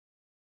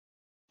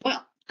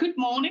Good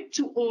morning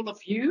to all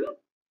of you.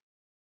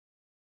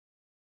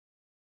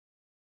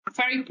 I'm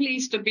very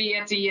pleased to be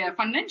at the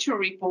financial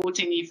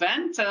reporting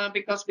event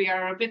because we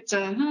are a bit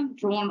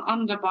drawn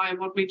under by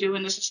what we do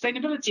in the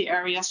sustainability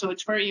area. So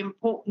it's very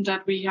important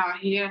that we are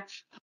here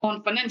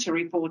on financial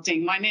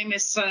reporting. My name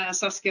is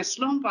Saskia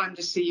Slomp. I'm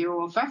the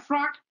CEO of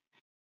EFRAG.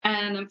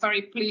 And I'm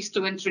very pleased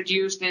to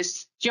introduce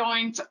this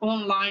joint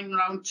online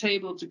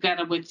roundtable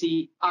together with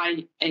the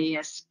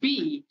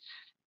IASB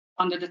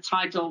under the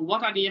title,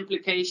 What are the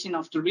implications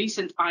of the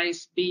recent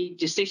IASB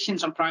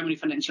decisions on primary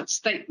financial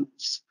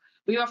statements?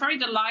 We are very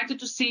delighted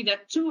to see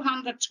that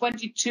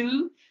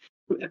 222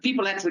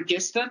 people had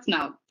registered.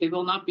 Now, they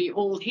will not be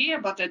all here,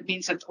 but that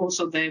means that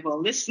also they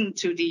will listen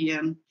to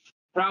the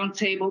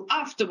roundtable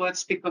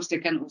afterwards because they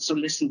can also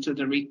listen to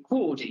the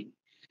recording.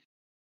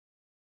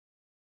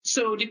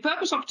 So the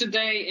purpose of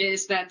today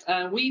is that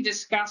we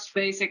discuss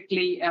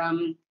basically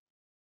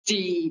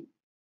the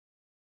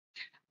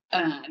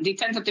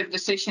tentative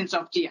decisions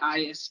of the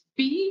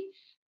IASB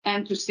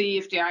and to see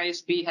if the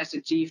IASB has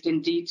achieved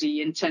indeed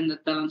the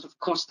intended balance of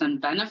cost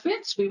and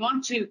benefits. We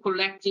want to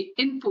collect the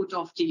input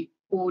of the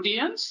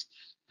audience.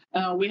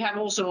 We have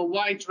also a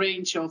wide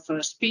range of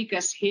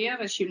speakers here,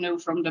 as you know,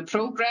 from the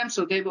program,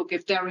 so they will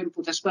give their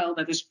input as well.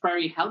 That is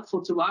very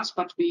helpful to us,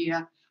 but we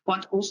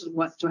want also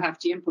to have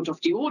the input of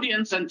the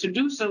audience, and to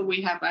do so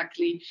we have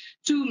actually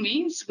two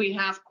means. We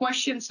have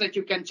questions that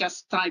you can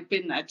just type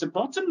in at the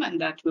bottom, and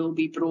that will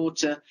be brought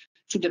to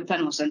the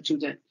panels and to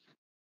the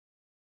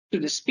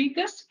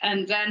speakers,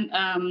 and then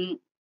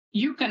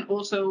you can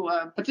also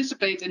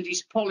participate in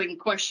these polling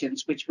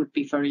questions, which would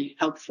be very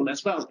helpful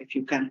as well if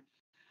you can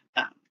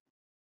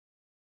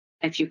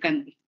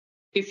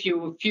give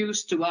your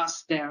views to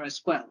us there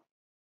as well.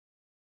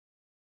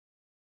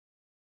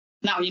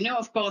 Now, you know,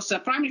 of course, a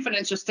primary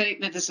financial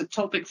statement is a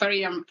topic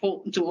very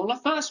important to all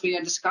of us. We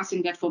are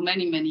discussing that for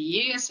many, many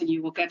years, and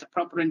you will get a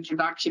proper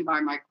introduction by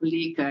my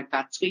colleague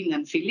Gattung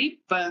and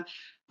Filipe.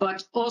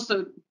 But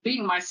also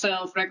being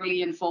myself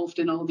regularly involved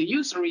in all the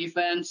user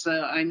events,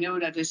 I know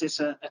that this is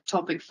a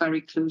topic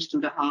very close to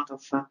the heart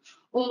of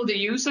all the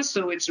users.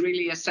 So it's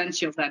really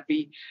essential that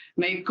we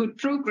make good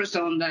progress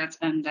on that,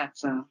 and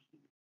that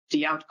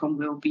the outcome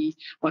will be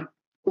what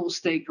all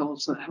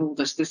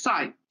stakeholders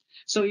decide.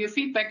 So your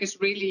feedback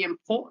is really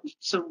important.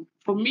 So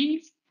for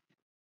me,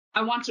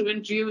 I want to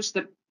introduce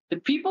the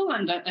people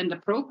and the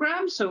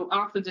program. So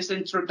after this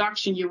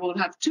introduction, you will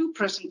have two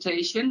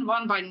presentations,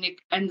 one by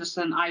Nick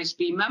Anderson,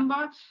 IASB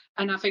member,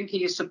 and I think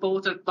he is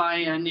supported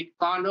by Nick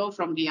Barlow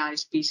from the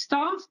IASB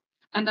staff.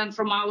 And then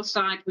from our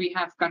side, we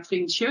have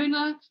Katrien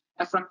Schöne,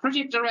 EFRAG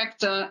project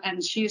director,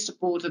 and she is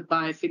supported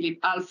by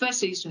Filipe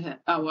Alves. He's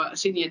our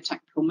senior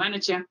technical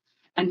manager,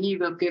 and he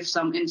will give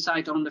some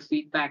insight on the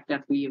feedback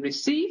that we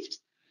received.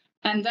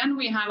 And then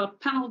we have a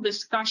panel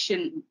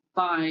discussion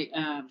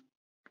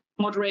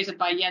moderated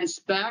by Jens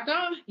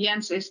Berger.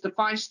 Jens is the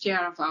vice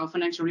chair of our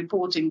financial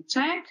reporting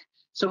tech.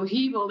 So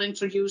he will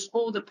introduce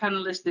all the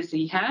panelists that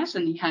he has,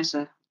 and he has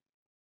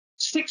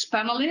 6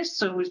 panelists.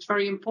 So it's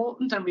very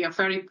important, and we are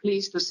very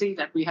pleased to see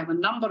that we have a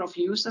number of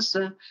users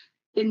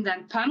in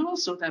that panel.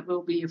 So that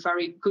will be a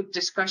very good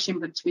discussion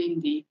between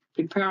the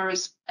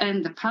preparers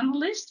and the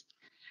panelists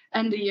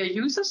and the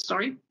users,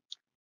 sorry.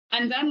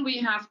 And then we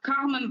have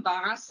Carmen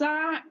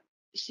Barrasa.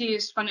 She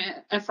is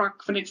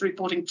EFRAG Financial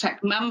Reporting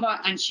Tech member,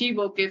 and she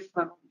will give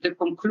the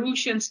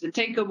conclusions, the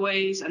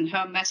takeaways, and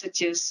her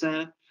messages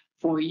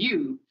for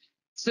you.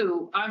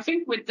 So I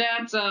think with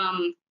that,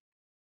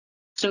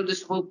 so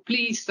this will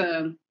please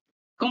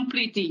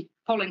complete the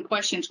polling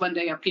questions when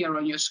they appear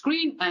on your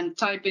screen, and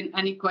type in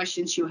any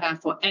questions you have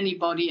for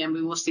anybody, and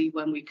we will see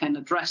when we can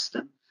address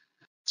them.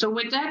 So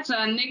with that,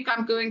 Nick,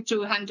 I'm going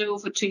to hand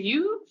over to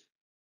you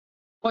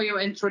for your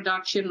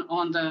introduction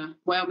on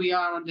where we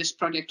are on this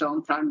project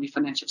on primary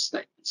financial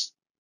statements.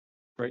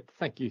 Great,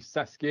 thank you,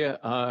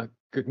 Saskia.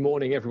 Good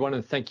morning, everyone,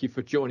 and thank you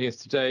for joining us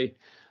today.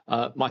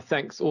 My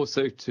thanks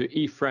also to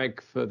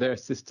EFRAG for their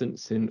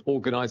assistance in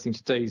organising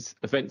today's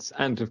events,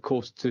 and of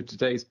course to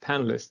today's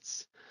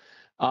panelists.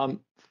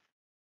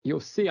 You'll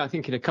see, I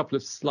think, in a couple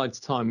of slides'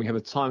 time, we have a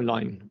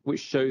timeline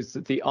which shows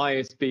that the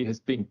IASB has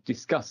been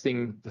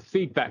discussing the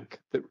feedback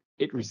that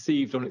it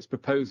received on its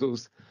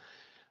proposals,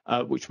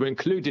 which were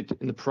included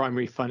in the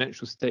primary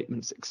financial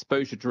statements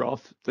exposure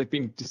draft. They've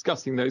been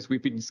discussing those.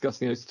 We've been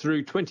discussing those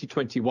through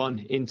 2021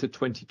 into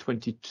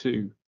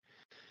 2022.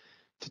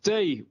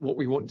 Today, what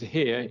we want to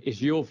hear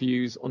is your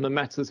views on the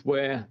matters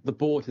where the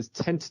board has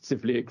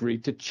tentatively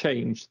agreed to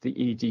change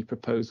the ED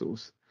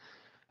proposals.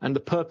 And the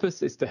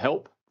purpose is to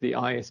help the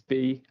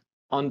IASB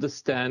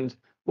understand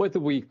whether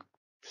we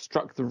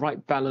struck the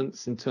right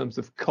balance in terms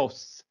of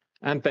costs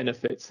and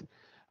benefits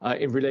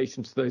in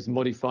relation to those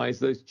modifiers,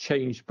 those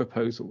change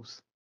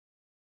proposals.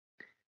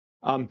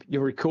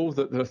 You'll recall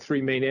that there are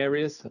 3 main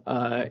areas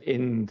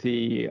in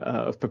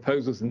of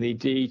proposals in the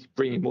ED: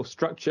 bringing more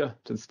structure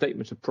to the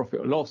statement of profit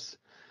or loss,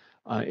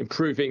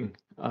 improving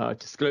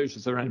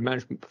disclosures around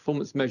management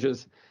performance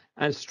measures,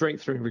 and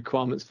strengthening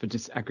requirements for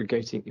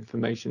disaggregating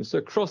information. So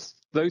across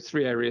those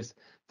 3 areas,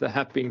 there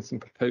have been some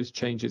proposed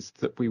changes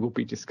that we will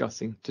be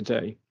discussing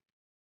today.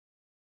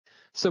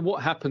 So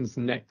what happens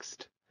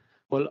next?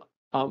 Well,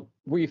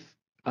 we've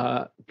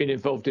been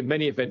involved in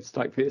many events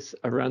like this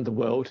around the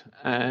world,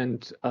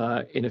 and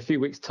in a few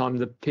weeks' time,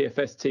 the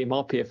PFS team,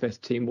 our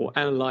PFS team, will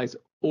analyse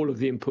all of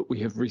the input we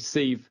have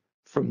received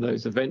from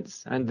those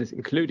events, and this,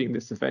 including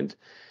this event,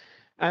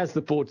 as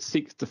the board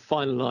seeks to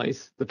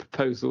finalise the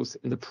proposals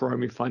in the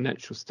primary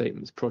financial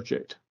statements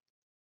project.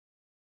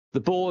 The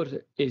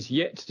board is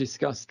yet to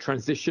discuss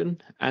transition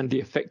and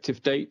the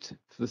effective date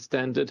for the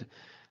standard,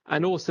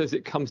 and also as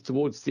it comes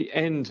towards the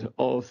end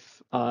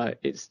of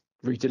its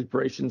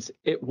redeliberations,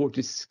 it will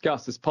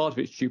discuss, as part of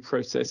its due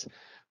process,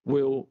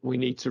 will we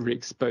need to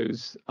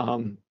re-expose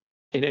in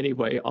any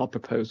way our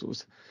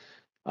proposals.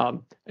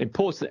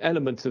 Important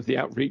element of the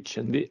outreach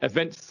and the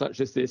events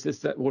such as this is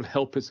that will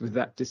help us with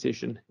that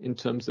decision in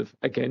terms of,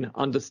 again,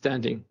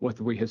 understanding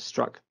whether we have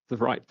struck the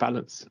right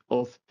balance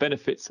of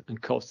benefits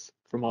and costs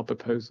from our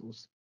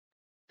proposals.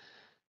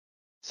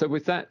 So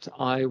with that,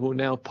 I will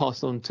now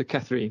pass on to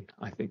Catherine,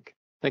 I think.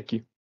 Thank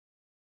you.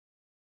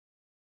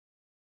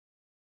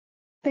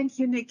 Thank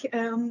you, Nick.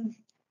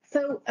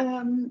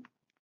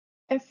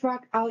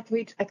 EFRAG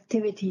outreach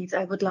activities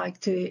I would like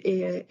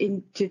to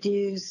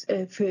introduce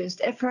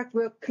first. EFRAG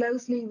worked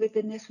closely with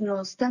the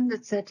national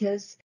standard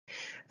setters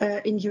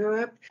in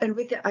Europe and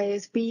with the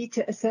IASB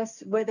to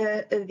assess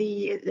whether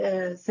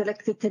the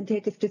selected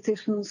tentative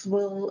decisions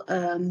will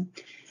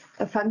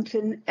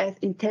function as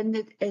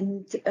intended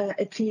and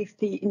achieve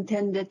the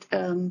intended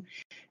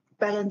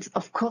balance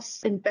of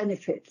costs and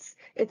benefits.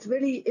 It's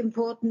really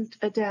important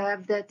to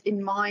have that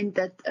in mind,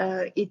 that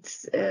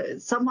it's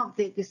some of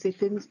the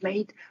decisions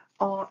made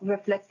are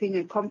reflecting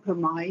a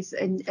compromise,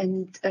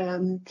 and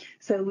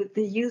so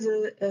the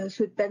user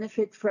should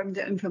benefit from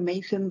the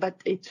information, but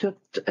it should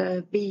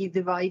be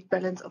the right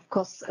balance of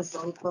costs as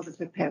well for the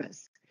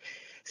preparers.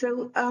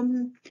 So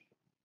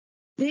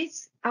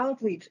this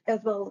outreach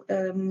as well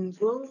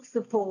will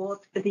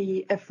support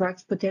the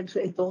EFRAG's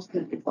potential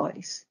endorsement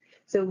advice.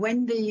 So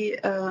when the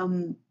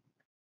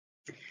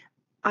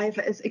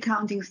IFRS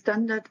accounting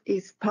standard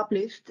is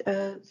published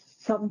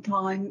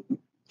sometime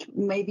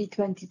maybe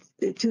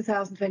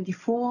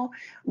 2024,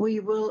 we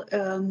will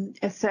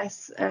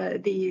assess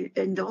the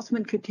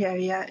endorsement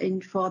criteria,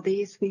 and for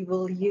this we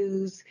will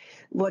use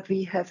what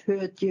we have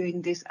heard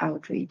during this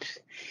outreach.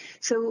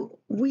 So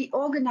we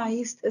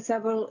organized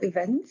several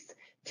events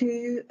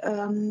to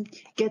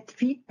get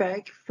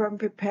feedback from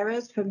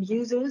preparers, from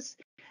users,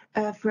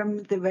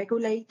 from the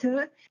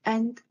regulator,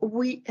 and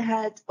we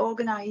had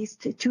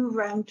organized 2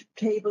 round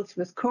tables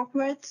with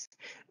corporates,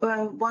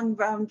 1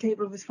 round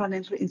table with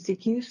financial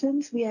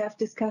institutions. We have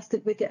discussed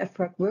it with the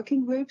EFRAG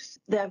working groups.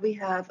 There we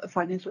have a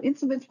financial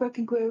instruments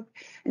working group,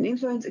 an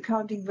insurance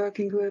accounting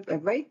working group, a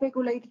rate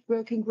regulated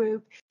working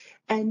group,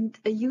 and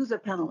a user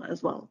panel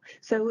as well.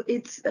 So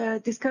it's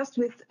discussed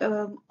with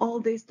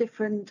all these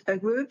different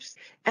groups,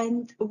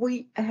 and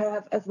we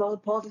have as well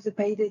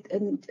participated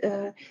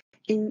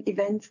in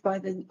events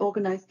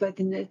organized by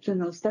the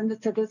national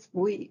standard setters.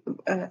 We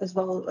as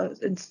well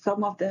in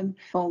some of them,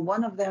 or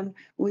one of them,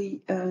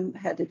 we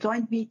had a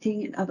joint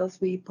meeting, in others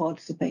we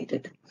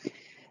participated.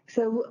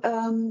 So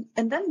and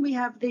then we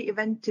have the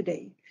event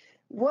today.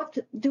 What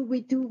do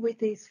we do with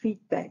this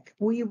feedback?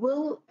 We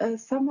will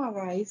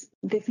summarize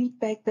the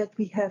feedback that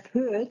we have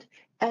heard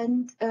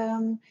and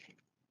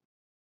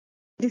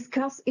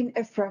discuss in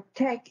EFRAG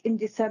Tech in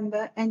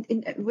December and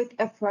with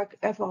EFRAG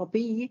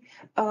FRB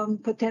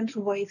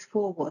potential ways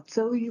forward.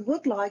 So we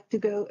would like to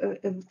go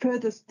a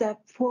further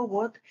step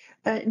forward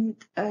and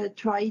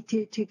try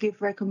to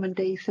give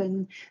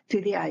recommendation to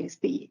the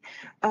IASB.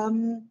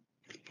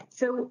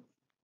 So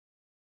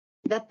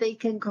that they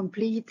can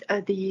complete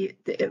the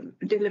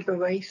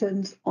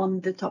deliberations on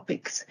the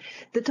topics.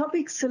 The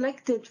topics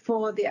selected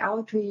for the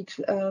outreach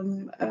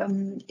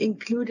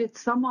included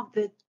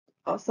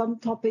some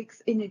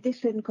topics in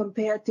addition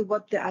compared to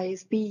what the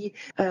IASB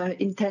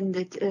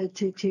intended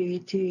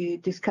to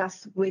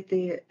discuss with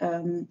the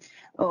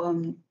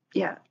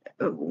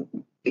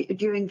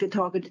during the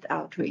targeted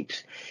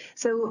outreach.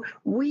 So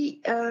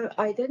we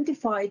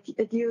identified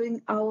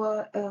during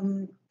our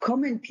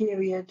comment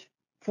period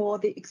for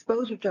the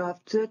exposure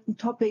draft certain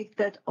topics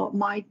that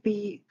might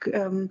be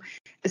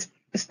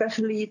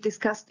especially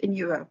discussed in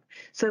Europe.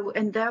 So,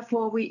 and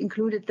therefore we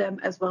included them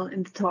as well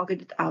in the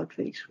targeted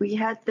outreach. We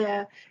had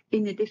there,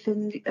 in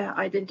addition,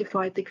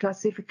 identified the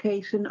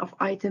classification of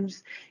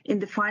items in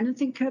the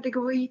financing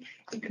category,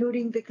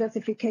 including the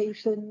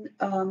classification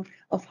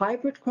of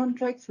hybrid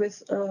contracts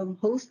with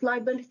host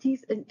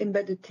liabilities and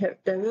embedded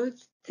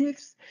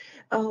derivatives.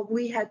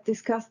 We had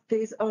discussed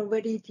this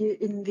already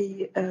in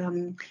the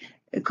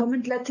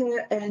comment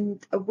letter,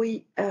 and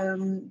we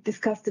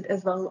discussed it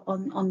as well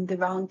on the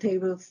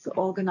roundtables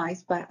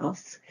organized by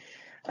us.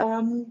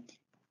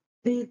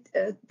 The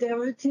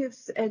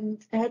derivatives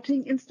and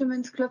hedging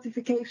instruments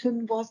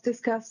classification was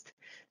discussed.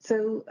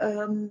 So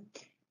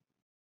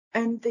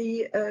and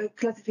the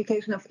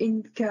classification of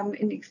income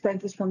and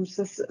expenses from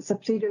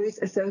subsidiaries,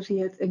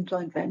 associates, and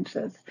joint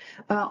ventures.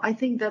 I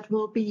think that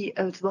will be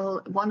as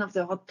well one of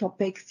the hot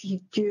topics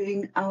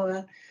during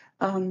our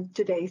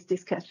today's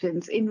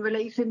discussions. In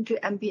relation to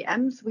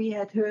MPMs, we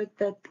had heard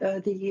that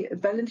the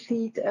balance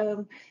sheet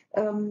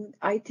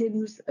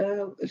items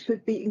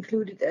should be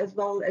included as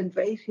well, and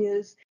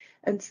ratios.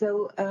 And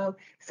so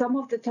some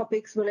of the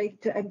topics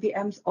related to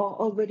MPMs are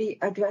already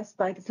addressed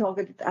by the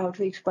targeted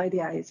outreach by the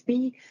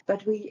IASB,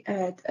 but we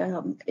had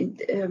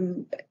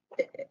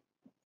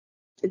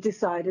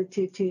decided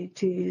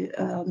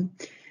to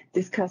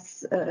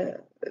discuss a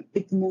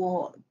bit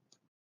more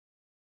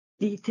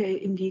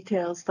in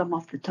detail some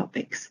of the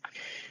topics.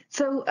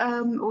 So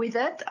with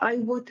that, I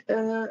would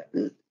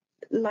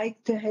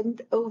like to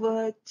hand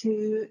over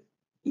to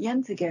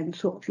Jens again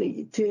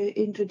shortly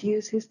to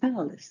introduce his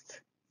panelists.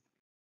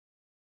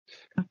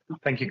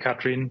 Thank you,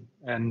 Katrin,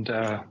 and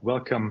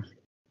welcome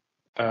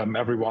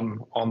everyone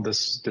on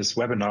this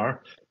webinar.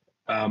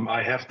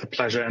 I have the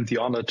pleasure and the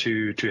honor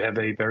to have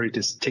a very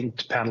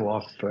distinct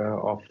panel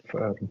of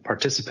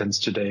participants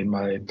today in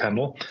my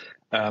panel.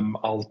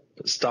 I'll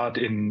start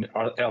in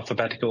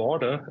alphabetical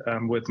order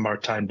with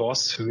Martijn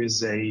Bos, who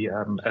is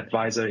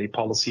a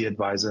policy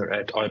advisor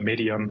at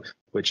Eumedion,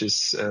 which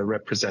is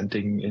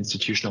representing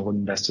institutional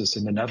investors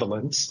in the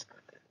Netherlands.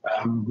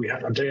 We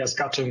have Andreas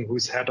Gattung,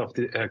 who's head of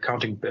the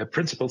accounting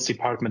principles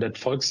department at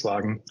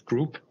Volkswagen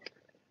Group.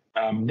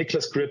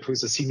 Nicklas,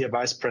 who's a senior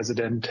vice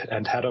president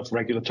and head of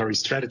regulatory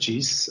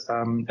strategies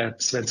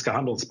at Svenska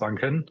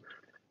Handelsbanken.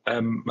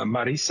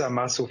 Marisa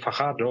Maso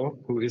Fajardo,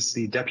 who is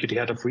the deputy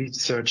head of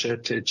research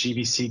at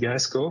GVC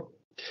Gaesco.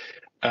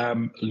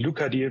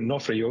 Luca Di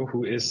Nofrio,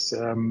 who is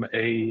on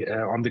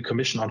the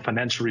Commission on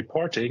Financial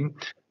Reporting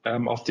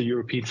of the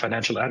European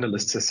Financial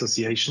Analysts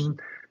Association,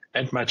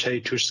 and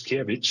Maciej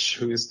Tuszkiewicz,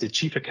 who is the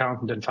chief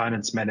accountant and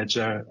finance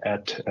manager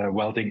at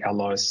Welding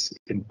Alloys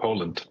in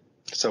Poland.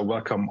 So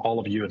welcome all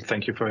of you, and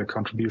thank you for your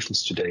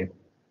contributions today.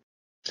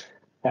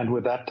 And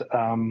with that,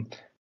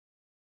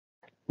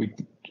 we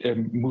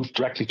move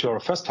directly to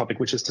our first topic,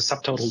 which is the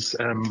subtotals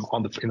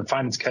in the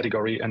finance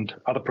category and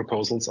other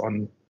proposals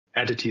on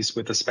entities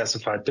with a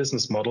specified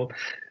business model.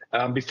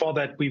 Before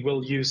that, we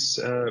will use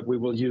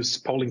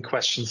polling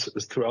questions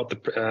throughout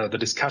the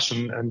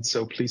discussion, and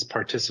so please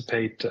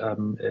participate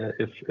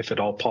if at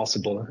all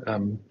possible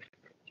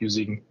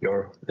using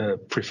your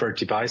preferred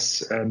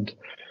device. And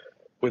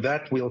with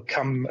that,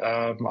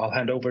 I'll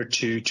hand over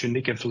to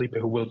Nick and Filipe,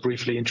 who will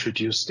briefly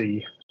introduce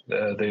the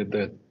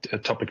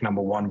topic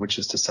number one, which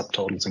is the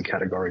subtotals and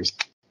categories.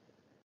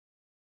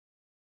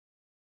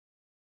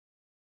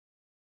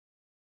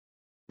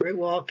 Great.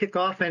 Well, I'll kick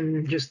off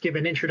and just give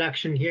an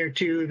introduction here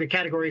to the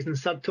categories and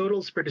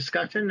subtotals for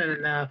discussion,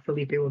 and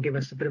Filipe will give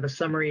us a bit of a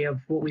summary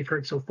of what we've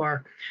heard so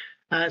far.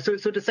 So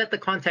to set the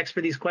context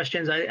for these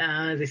questions,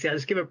 as I say, I'll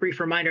just give a brief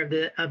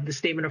reminder of the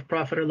statement of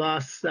profit or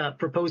loss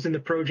proposed in the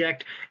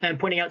project, and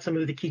pointing out some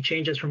of the key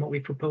changes from what we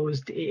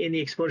proposed in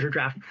the exposure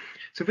draft.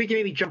 So if we can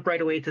maybe jump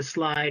right away to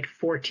slide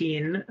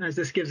 14, as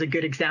this gives a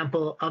good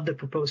example of the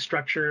proposed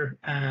structure,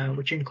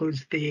 which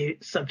includes the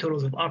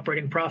subtotals of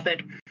operating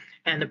profit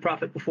and the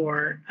profit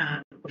before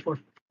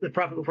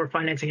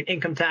financing and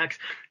income tax,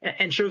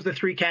 and shows the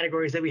three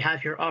categories that we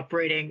have here: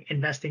 operating,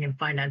 investing, and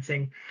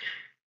financing.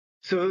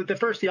 So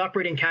the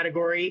operating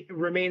category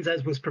remains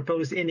as was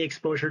proposed in the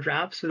exposure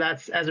draft. So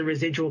that's as a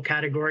residual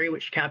category,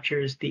 which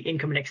captures the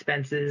income and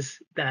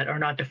expenses that are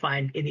not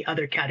defined in the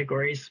other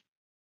categories.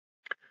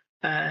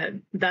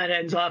 That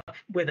ends up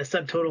with a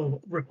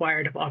subtotal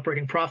required of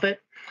operating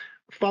profit,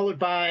 followed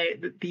by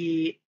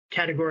the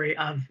category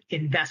of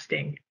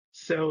investing.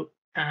 So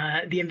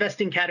the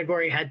investing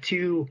category had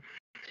two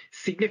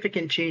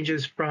significant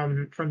changes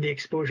from the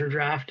exposure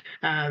draft.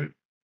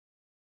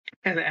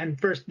 And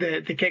first,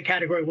 the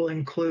category will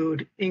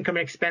include income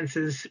and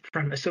expenses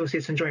from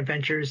associates and joint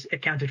ventures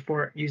accounted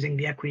for using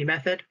the equity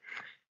method,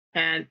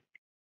 and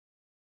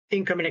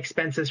income and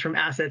expenses from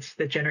assets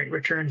that generate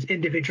returns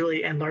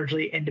individually and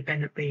largely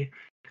independently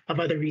of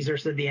other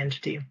resources of the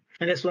entity.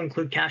 And this will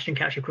include cash and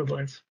cash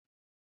equivalents.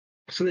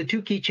 So the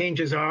two key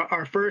changes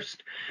are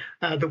first,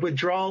 the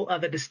withdrawal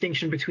of a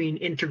distinction between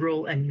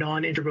integral and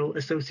non-integral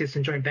associates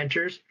and joint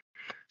ventures.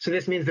 So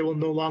this means there will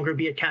no longer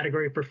be a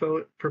category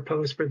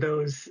proposed for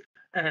those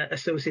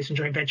associates and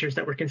joint ventures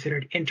that were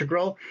considered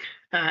integral.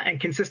 And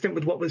consistent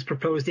with what was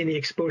proposed in the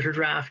exposure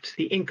draft,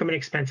 the income and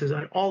expenses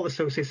on all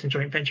associates and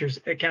joint ventures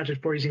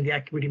accounted for using the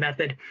equity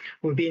method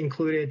will be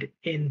included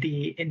in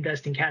the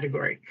investing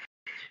category.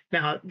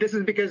 Now, this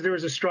is because there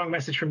was a strong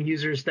message from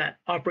users that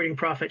operating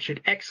profit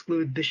should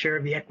exclude the share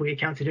of the equity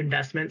accounted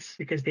investments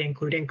because they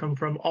include income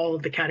from all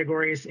of the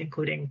categories,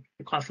 including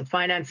the cost of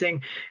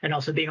financing and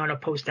also being on a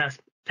post-tax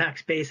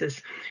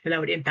basis, and that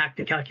would impact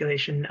the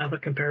calculation of a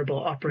comparable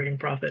operating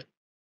profit.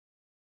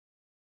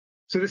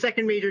 So the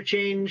second major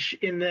change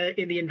in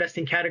the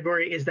investing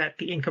category is that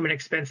the income and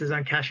expenses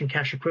on cash and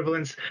cash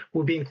equivalents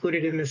will be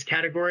included in this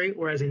category,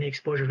 whereas in the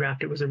exposure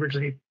draft, it was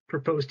originally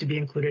proposed to be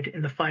included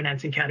in the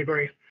financing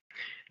category.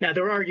 Now,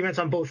 there are arguments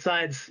on both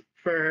sides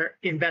for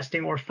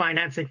investing or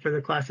financing for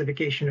the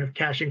classification of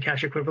cash and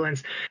cash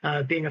equivalents,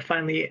 being a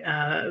finely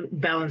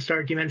balanced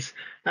arguments.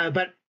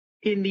 But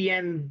in the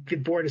end, the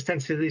board has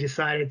tentatively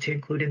decided to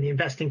include in the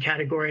investing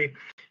category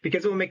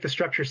because it will make the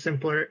structure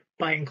simpler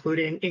by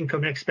including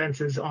income and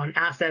expenses on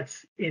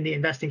assets in the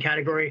investing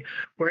category,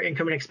 where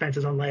income and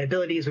expenses on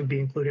liabilities would be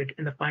included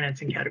in the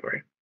financing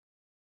category.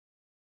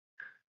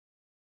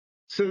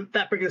 So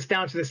that brings us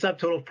down to the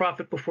subtotal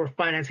profit before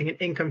financing and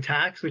income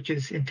tax, which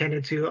is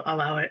intended to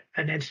allow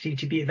an entity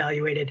to be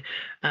evaluated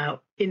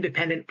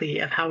independently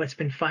of how it's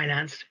been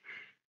financed.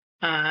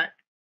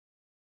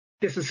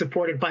 This is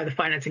supported by the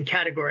financing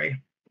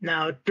category.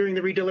 Now, during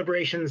the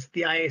redeliberations,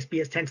 the IASB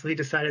has tentatively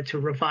decided to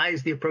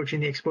revise the approach in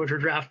the exposure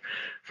draft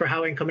for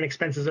how income and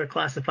expenses are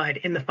classified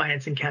in the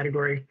financing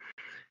category.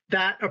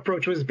 That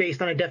approach was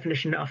based on a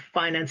definition of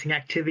financing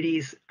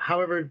activities.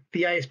 However,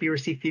 the IASB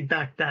received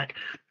feedback that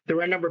there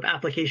were a number of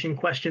application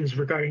questions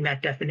regarding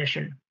that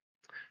definition.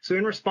 So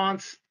in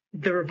response,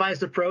 the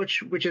revised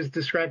approach, which is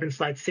described in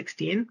slide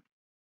 16,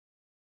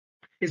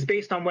 is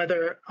based on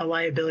whether a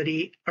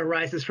liability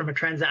arises from a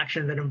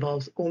transaction that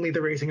involves only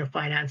the raising of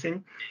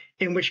financing,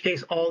 in which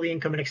case all the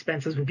income and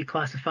expenses would be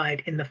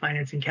classified in the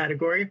financing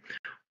category,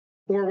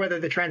 or whether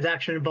the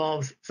transaction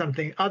involves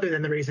something other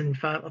than the raising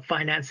of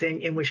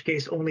financing, in which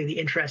case only the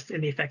interest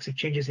and the effects of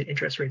changes in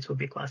interest rates will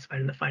be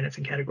classified in the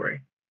financing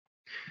category.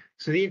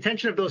 So the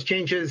intention of those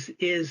changes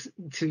is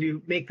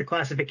to make the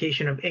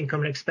classification of income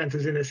and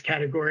expenses in this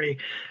category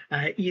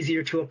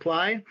easier to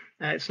apply.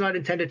 It's not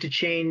intended to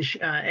change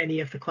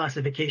any of the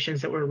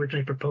classifications that were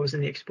originally proposed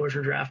in the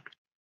exposure draft.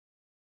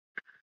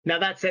 Now,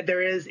 that said,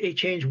 there is a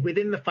change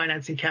within the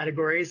financing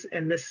categories,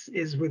 and this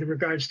is with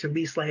regards to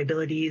lease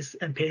liabilities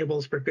and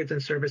payables for goods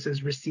and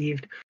services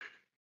received,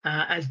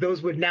 as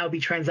those would now be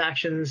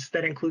transactions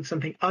that include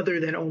something other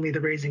than only the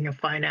raising of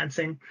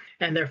financing,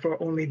 and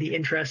therefore only the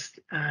interest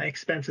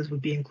expenses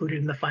would be included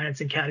in the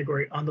financing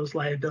category on those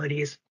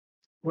liabilities,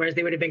 whereas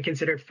they would have been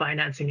considered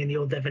financing in the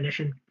old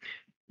definition.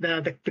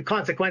 The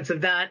consequence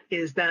of that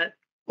is that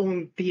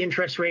the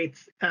interest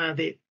rates,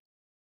 the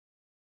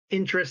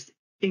interest,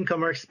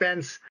 income, or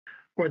expense,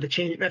 or the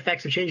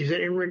effects of changes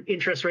in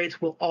interest rates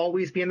will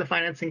always be in the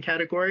financing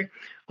category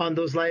on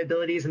those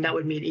liabilities, and that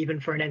would mean even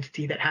for an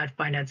entity that had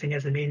financing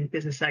as a main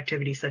business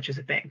activity, such as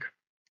a bank.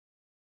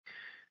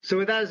 So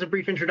with that as a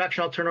brief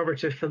introduction, I'll turn over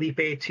to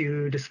Filipe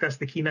to discuss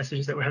the key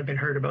messages that have been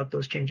heard about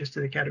those changes to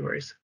the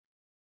categories.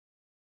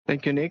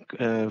 Thank you, Nick,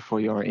 for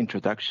your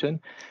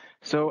introduction.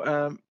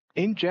 So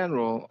in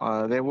general,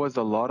 there was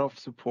a lot of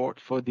support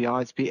for the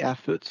IASB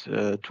efforts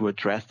to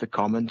address the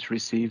comments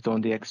received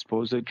on the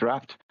exposure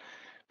draft,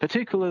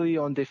 particularly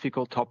on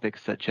difficult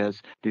topics such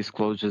as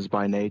disclosures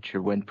by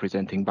nature when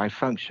presenting by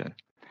function.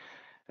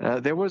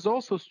 There was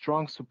also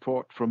strong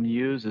support from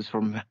users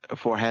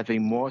for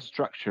having more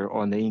structure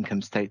on the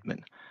income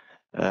statement.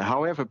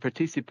 However,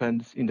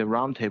 participants in the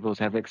roundtables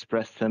have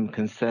expressed some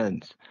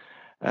concerns.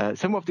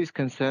 Some of these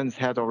concerns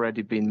had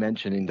already been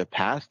mentioned in the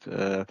past.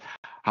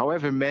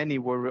 However, many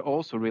were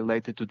also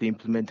related to the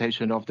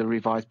implementation of the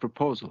revised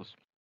proposals.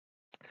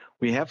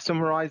 We have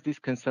summarized these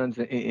concerns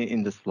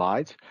in the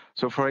slides.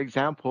 So, for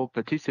example,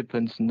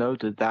 participants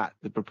noted that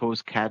the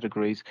proposed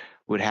categories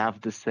would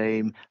have the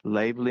same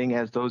labeling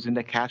as those in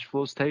the cash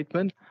flow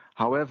statement.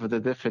 However,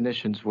 the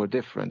definitions were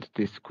different.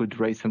 This could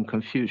raise some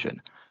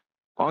confusion.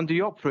 On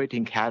the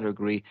operating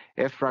category,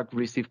 EFRAG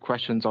received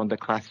questions on the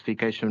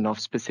classification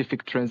of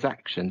specific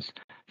transactions,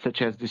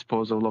 such as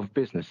disposal of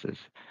businesses.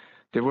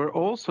 There were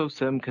also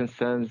some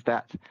concerns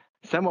that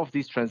some of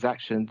these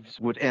transactions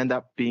would end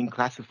up being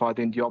classified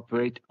in the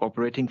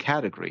operating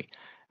category,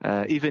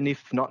 even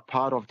if not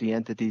part of the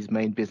entity's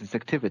main business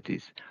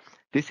activities.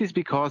 This is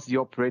because the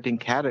operating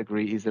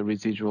category is a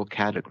residual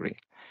category.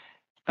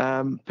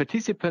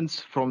 Participants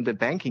from the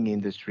banking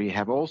industry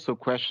have also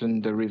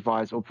questioned the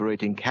revised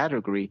operating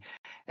category,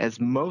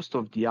 as most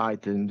of the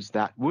items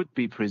that would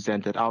be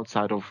presented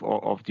outside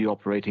of the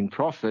operating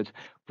profit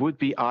would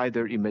be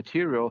either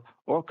immaterial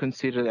or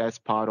considered as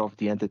part of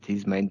the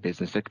entity's main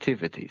business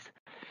activities.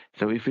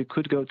 So if we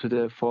could go to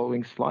the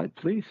following slide,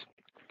 please.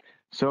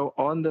 So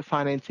on the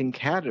financing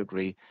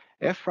category,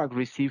 EFRAG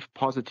received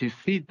positive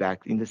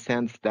feedback in the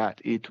sense that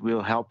it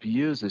will help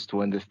users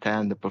to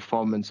understand the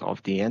performance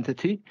of the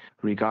entity,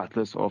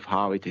 regardless of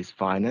how it is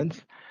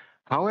financed.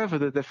 However,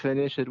 the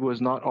definition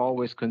was not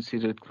always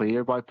considered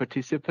clear by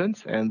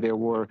participants, and there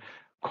were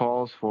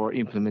calls for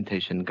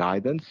implementation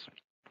guidance.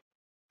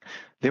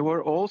 There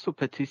were also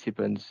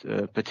participants,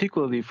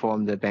 particularly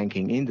from the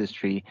banking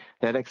industry,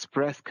 that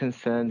expressed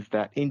concerns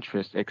that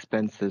interest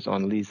expenses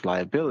on lease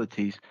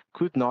liabilities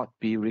could not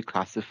be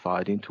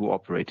reclassified into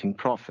operating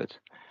profit.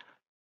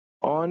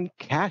 On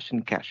cash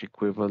and cash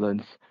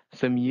equivalents,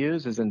 some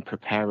users and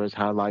preparers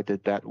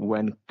highlighted that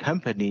when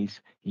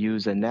companies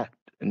use a net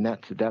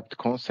debt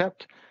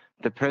concept,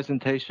 the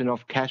presentation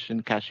of cash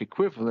and cash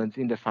equivalents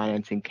in the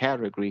financing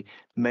category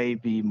may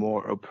be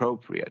more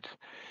appropriate.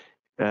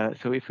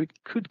 So if we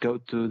could go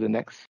to the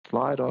next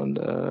slide on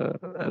the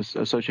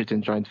associate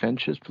and joint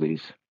ventures,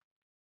 please.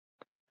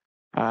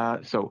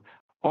 So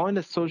On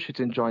associates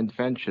and joint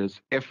ventures,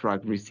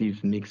 EFRAG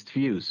received mixed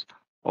views.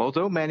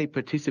 Although many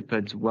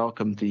participants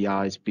welcomed the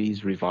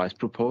IASB's revised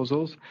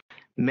proposals,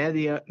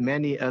 many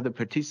other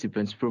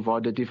participants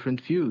provided different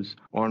views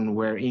on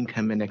where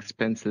income and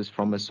expenses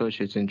from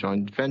associates and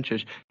joint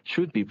ventures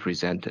should be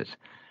presented.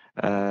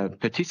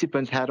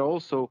 Participants had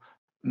also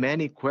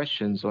many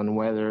questions on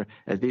whether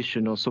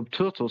additional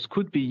subtotals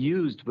could be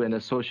used when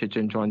associates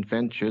and joint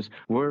ventures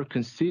were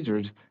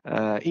considered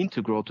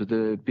integral to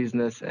the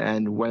business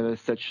and whether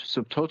such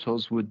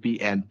subtotals would be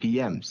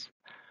MPMs.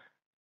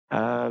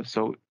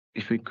 So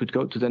if we could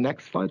go to the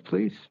next slide,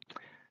 please.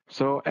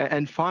 So,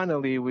 and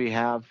finally, we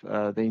have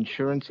the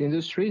insurance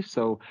industry.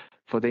 So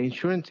for the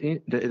insurance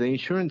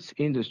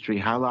industry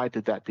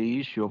highlighted that the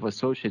issue of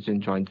associates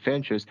and joint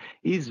ventures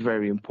is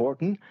very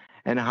important,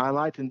 and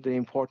highlighted the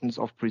importance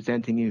of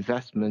presenting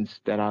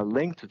investments that are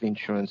linked to the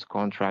insurance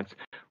contracts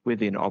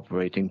within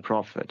operating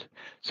profit.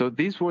 So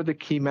these were the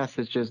key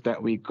messages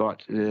that we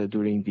got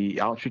during the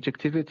outreach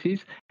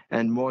activities,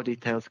 and more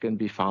details can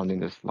be found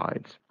in the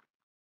slides.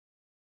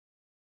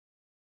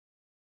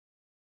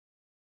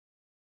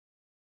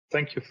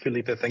 Thank you,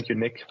 Filipe. Thank you,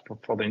 Nick,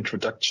 for the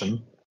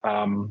introduction.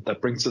 That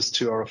brings us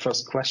to our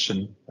first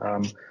question,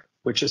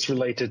 which is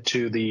related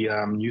to the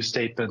new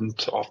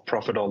statement of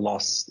profit or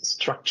loss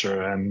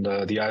structure. And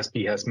the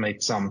IASB has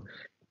made some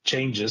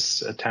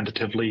changes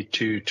tentatively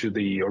to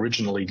the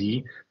original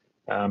ED.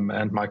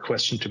 And my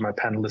question to my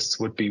panelists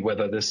would be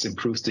whether this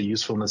improves the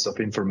usefulness of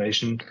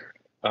information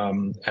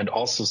and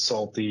also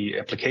solve the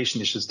application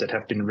issues that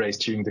have been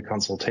raised during the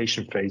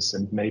consultation phase.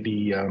 And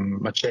maybe,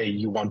 Martijn,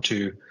 you want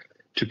to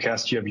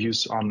cast your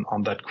views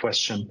on that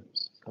question.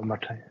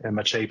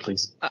 Martijn,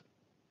 please.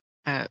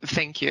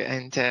 Thank you,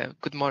 and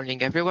good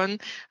morning, everyone.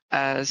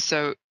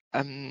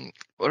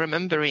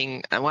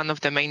 Remembering one of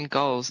the main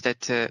goals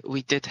that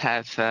we did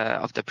have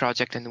of the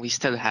project, and we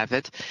still have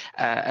it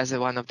as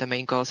one of the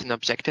main goals and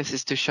objectives,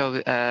 is to show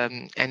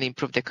and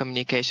improve the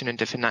communication in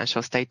the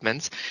financial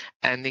statements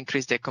and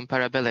increase their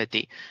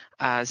comparability.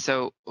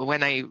 So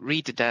when I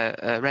read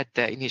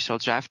the initial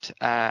draft,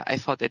 I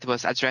thought it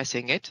was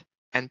addressing it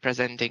and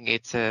presenting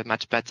it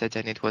much better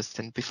than it was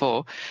than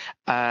before.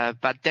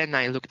 But then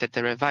I looked at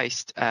the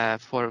revised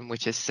form,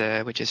 which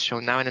is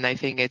shown now, and I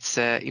think it's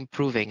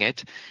improving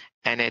it,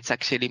 and it's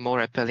actually more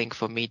appealing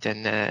for me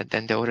than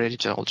the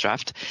original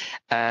draft.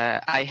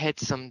 I had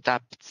some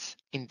doubts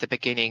in the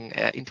beginning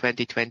in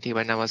 2020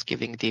 when I was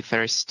giving the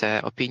first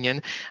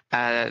opinion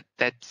that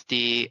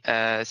the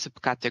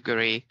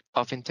subcategory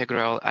of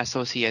integral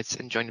associates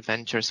and joint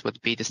ventures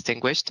would be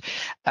distinguished.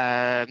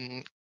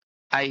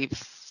 I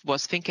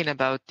was thinking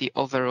about the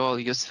overall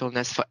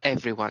usefulness for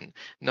everyone,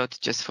 not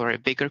just for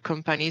bigger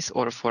companies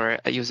or for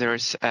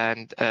users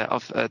and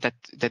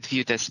that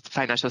view the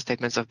financial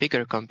statements of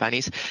bigger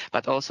companies,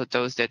 but also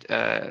those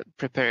that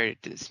prepare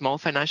small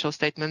financial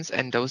statements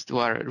and those who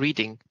are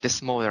reading the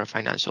smaller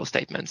financial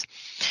statements.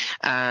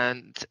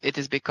 And it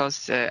is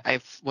because I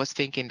was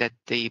thinking that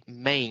the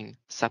main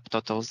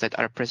subtotals that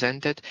are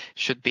presented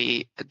should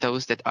be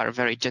those that are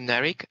very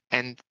generic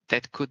and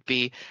that could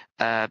be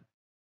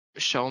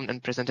shown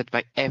and presented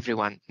by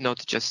everyone,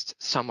 not just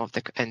some of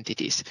the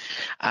entities.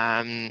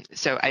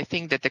 So I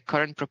think that the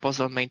current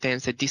proposal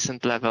maintains a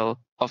decent level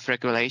of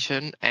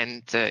regulation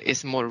and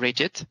is more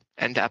rigid,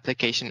 and the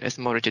application is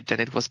more rigid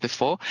than it was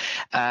before,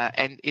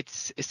 and it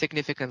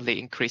significantly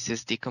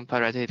increases the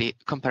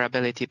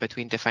comparability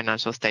between the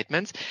financial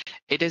statements.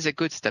 It is a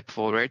good step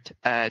forward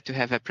to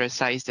have a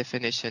precise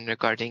definition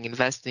regarding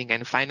investing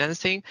and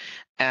financing,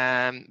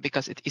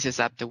 because it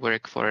eases up the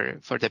work for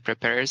the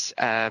preparers.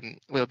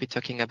 We'll be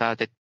talking about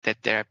it, that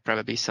there are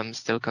probably some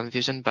still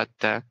confusion, but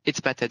it's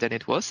better than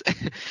it was.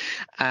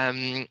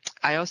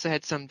 I also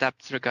had some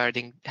doubts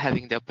regarding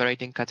having the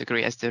operating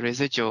category as the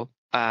residual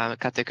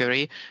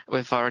category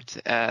without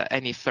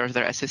any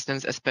further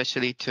assistance,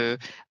 especially to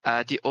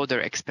the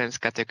other expense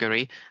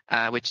category,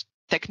 which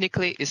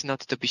technically is not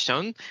to be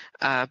shown,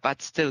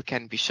 but still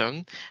can be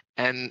shown.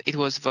 And it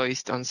was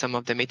voiced on some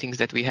of the meetings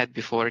that we had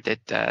before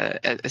that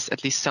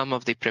at least some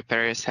of the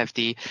preparers have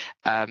the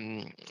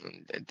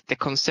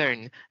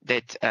concern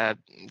that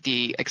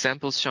the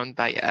examples shown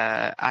by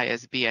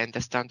IASB and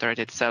the standard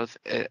itself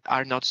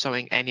are not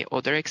showing any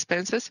other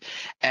expenses,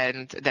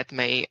 and that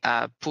may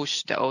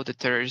push the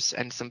auditors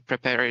and some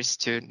preparers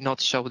to not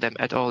show them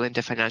at all in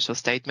the financial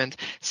statement,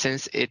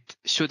 since it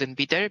shouldn't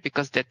be there,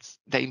 because that's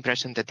the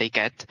impression that they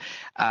get.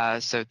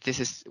 So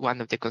this is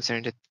one of the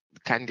concerns that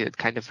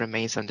kind of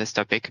remains on this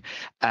topic.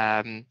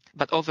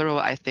 But overall,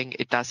 I think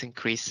it does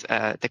increase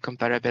the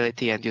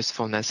comparability and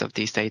usefulness of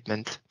the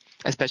statement,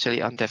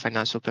 especially on the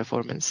financial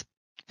performance.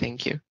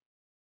 Thank you.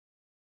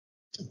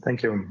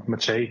 Thank you,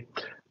 Martijn.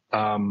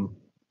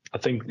 I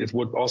think it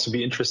would also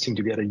be interesting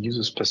to get a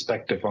user's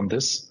perspective on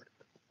this,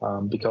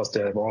 because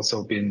there have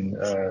also been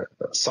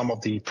some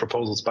of the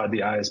proposals by the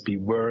IASB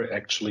were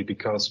actually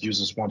because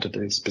users wanted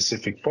a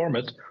specific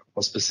format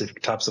or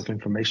specific types of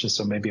information.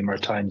 So maybe,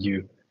 Martijn,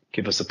 you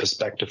give us a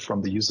perspective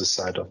from the user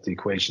side of the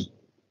equation.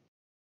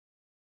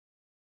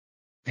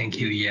 Thank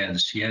you,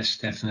 Jens. Yes,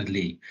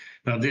 definitely.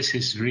 Well, this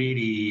is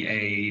really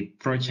a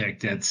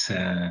project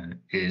that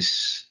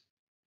is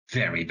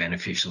very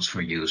beneficial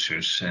for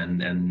users,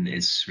 and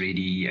it's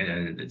really,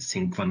 I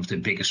think, one of the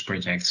biggest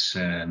projects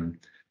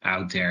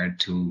out there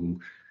to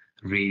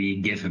really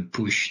give a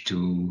push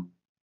to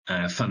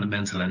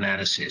fundamental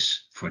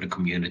analysis for the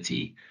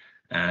community.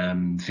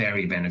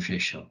 Very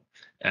beneficial.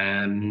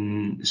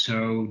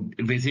 So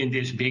within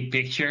this big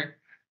picture,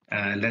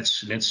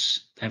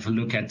 let's have a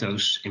look at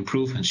those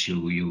improvements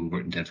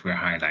that were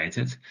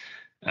highlighted.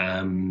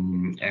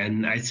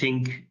 And I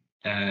think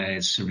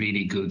it's a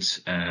really good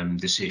tentative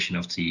decision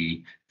of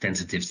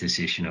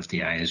the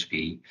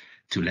IASB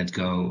to let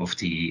go of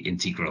the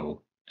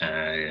integral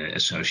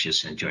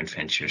associates and joint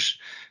ventures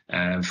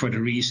for the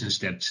reasons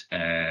that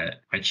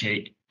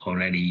Ajay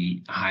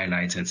already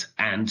highlighted,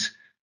 and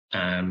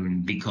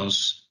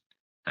because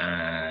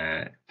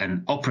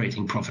an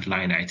operating profit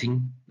line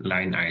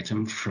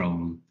item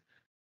from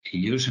a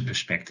user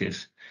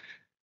perspective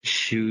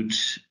should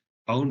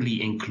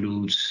only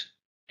include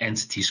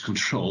entities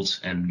controlled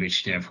and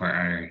which therefore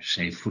are,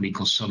 say, fully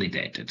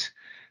consolidated.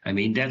 I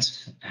mean,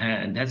 that's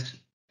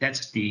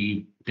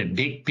the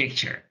big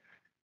picture,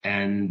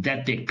 and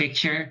that big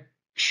picture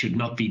should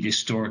not be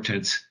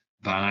distorted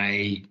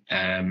by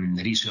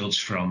results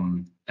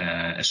from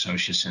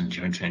associates and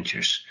joint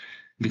ventures,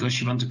 because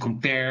you want to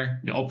compare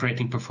the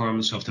operating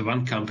performance of the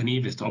one company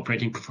with the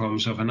operating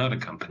performance of another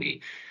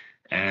company,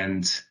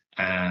 and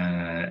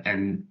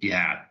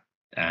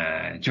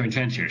joint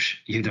ventures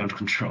you don't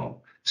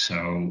control.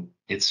 So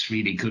it's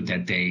really good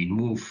that they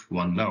move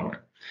one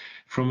lower.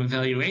 From a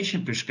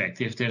valuation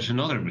perspective, there's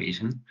another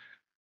reason.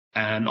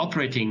 An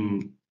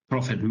operating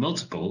profit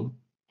multiple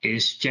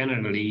is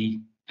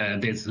generally a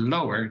bit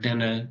lower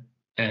than a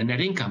net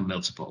income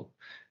multiple.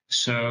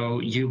 So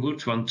you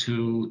would want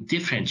to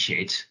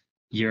differentiate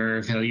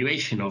your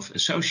valuation of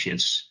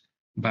associates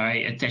by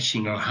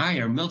attaching a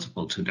higher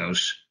multiple to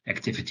those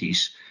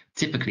activities,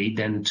 typically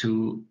than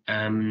to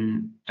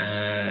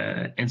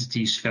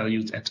entities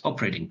valued at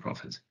operating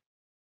profit.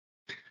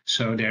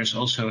 So there's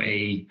also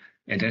a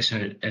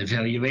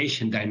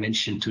valuation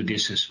dimension to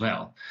this as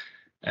well.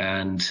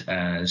 And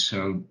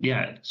so,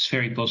 yeah, it's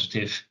very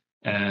positive.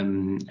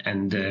 And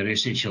the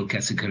residual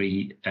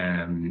category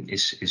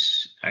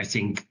is, I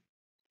think,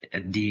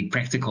 the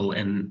practical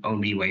and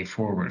only way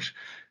forward.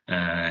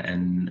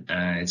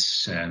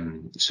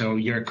 So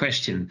your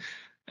question,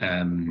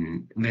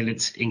 will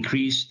it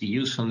increase the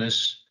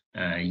usefulness?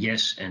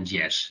 Yes and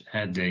yes.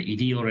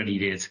 The ED already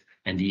did,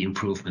 and the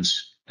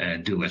improvements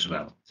do as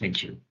well.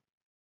 Thank you.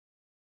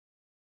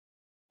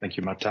 Thank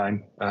you,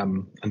 Martijn.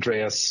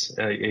 Andreas,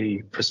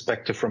 a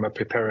perspective from a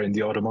preparer in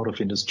the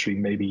automotive industry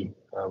maybe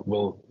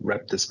will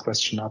wrap this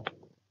question up.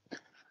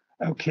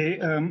 Okay.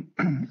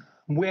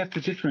 We have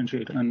to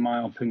differentiate, in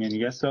my opinion.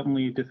 Yes,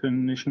 certainly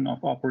definition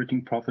of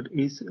operating profit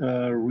is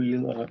a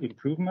real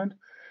improvement.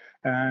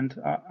 And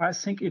I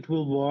think it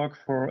will work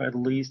for at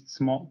least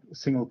small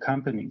single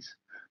companies.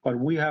 But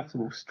we have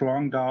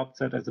strong doubts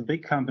that as a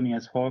big company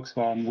as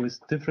Volkswagen with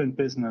different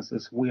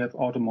businesses, we have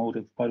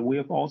automotive, but we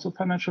have also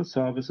financial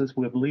services,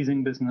 we have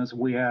leasing business,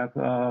 we have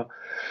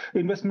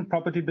investment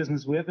property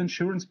business, we have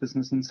insurance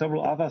business and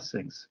several other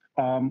things.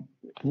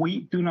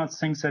 We do not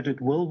think that it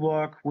will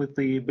work with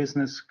the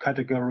business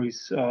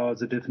categories,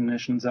 the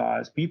definitions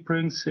IASB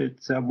brings.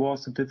 There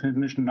was a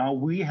definition. Now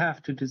we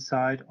have to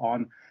decide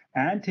on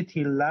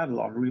entity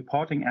level, on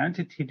reporting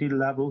entity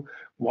level,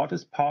 what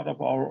is part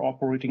of our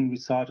operating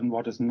result and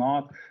what is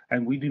not.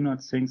 And we do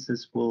not think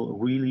this will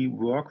really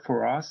work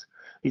for us,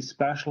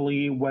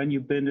 especially when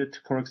you bind it,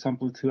 for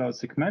example, to our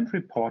segment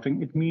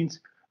reporting. It means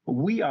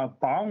we are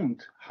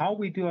bound how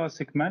we do our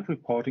segment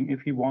reporting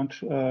if you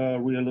want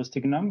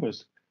realistic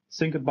numbers.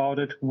 Think about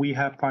it. We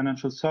have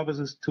financial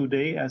services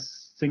today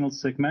as single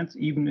segments,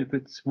 even if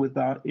it's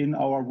in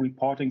our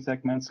reporting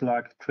segments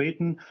like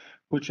TRATON,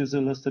 which is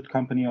a listed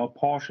company, or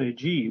Porsche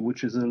AG,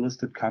 which is a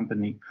listed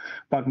company.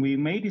 But we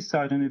may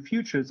decide in the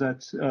future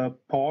that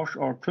Porsche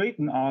or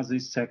TRATON are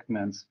these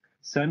segments.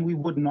 Then we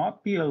would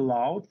not be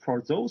allowed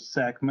for those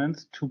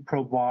segments to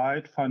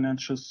provide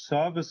financial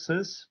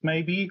services,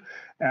 maybe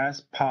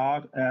as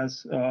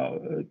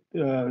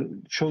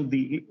show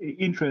the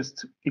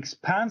interest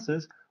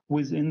expenses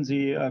within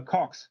the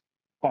COGS,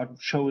 but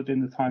show it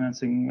in the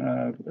financing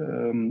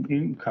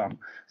income.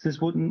 This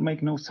wouldn't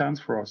make no sense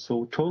for us.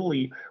 So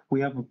totally, we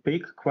have a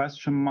big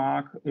question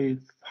mark if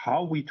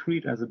how we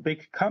treat as a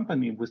big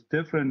company with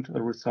different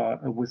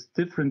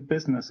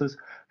businesses,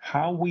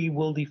 how we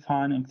will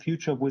define in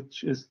future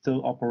which is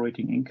still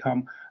operating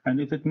income, and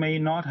if it may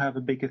not have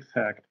a big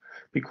effect,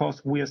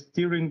 because we are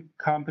steering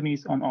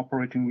companies on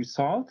operating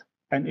result.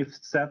 And if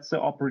that's the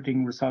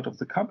operating result of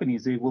the company,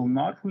 they will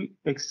not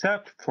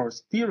accept for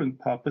steering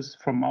purpose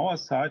from our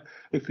side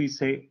if we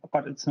say,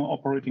 but it's no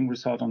operating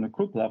result on the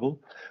group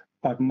level.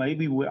 But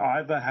maybe we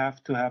either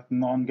have to have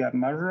non-GAAP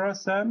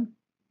measures then,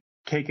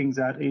 taking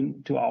that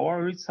into our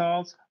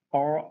results,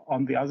 or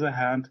on the other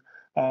hand,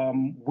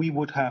 we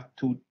would have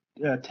to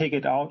take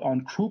it out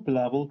on group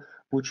level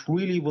which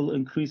really will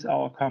increase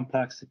our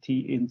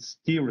complexity in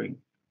steering.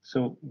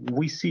 So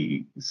we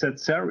see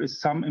that there is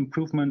some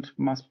improvement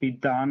must be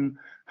done,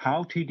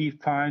 how to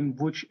define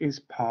which is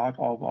part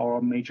of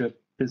our major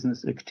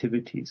business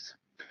activities.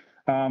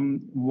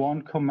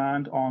 One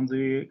comment on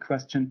the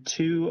question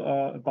 2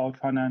 about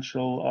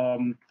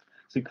financial,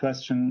 the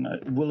question,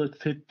 will it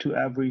fit to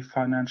every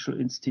financial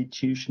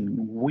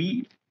institution?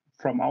 We,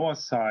 from our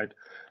side,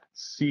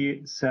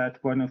 see that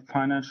when a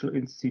financial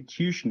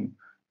institution,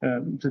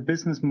 the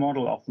business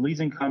model of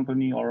leasing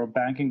company or a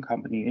banking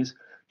company is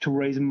to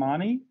raise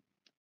money,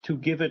 to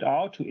give it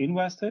out, to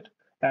invest it,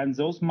 and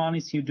those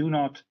monies you do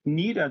not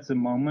need at the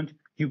moment,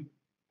 you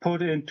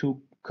put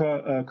into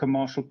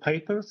commercial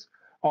papers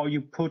or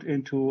you put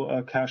into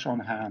cash on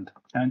hand.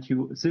 And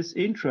this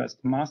interest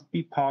must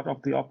be part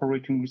of the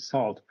operating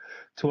result.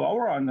 To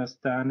our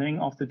understanding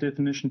of the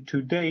definition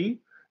today,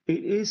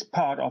 it is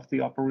part of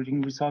the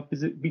operating result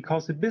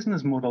because the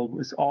business model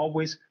is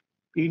always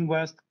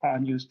invest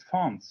unused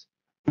funds.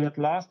 We had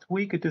last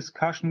week a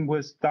discussion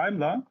with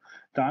Daimler.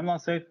 Daimler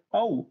said,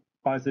 oh,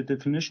 by the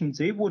definition,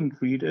 they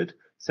wouldn't read it,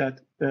 that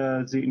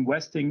the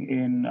investing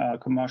in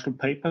commercial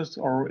papers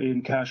or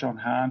in cash on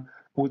hand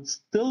would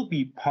still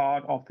be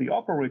part of the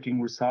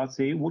operating results.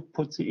 They would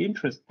put the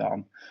interest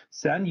down.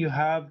 Then you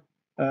have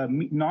a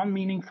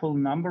non-meaningful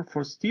number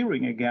for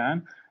steering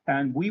again,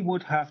 and we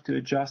would have to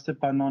adjust it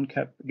by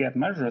non-GAAP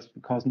measures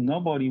because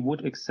nobody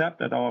would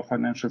accept at our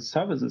financial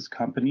services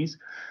companies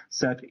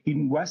that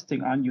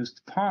investing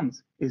unused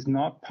funds is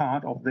not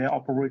part of their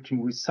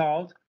operating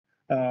result,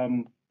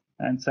 and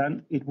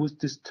then it would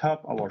disturb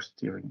our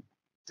steering.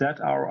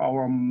 That are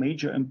our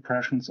major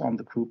impressions on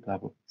the group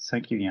level.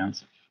 Thank you,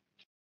 Jens.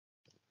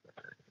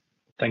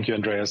 Thank you,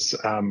 Andreas.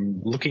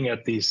 Looking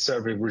at the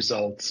survey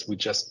results, we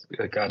just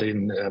got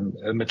in,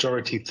 a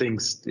majority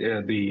thinks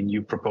the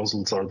new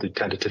proposals or the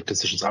tentative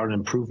decisions are an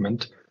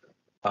improvement,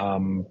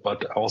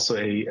 but also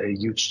a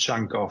huge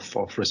chunk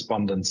of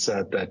respondents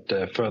said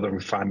that further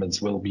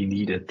refinements will be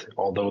needed,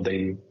 although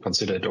they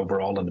consider it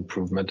overall an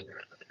improvement.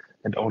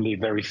 And only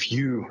very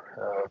few,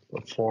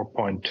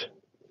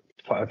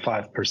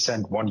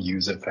 4.55%, one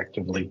user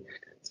effectively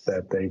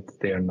said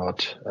they are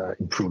not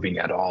improving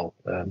at all.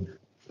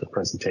 The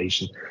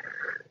presentation.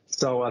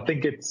 So I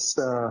think it's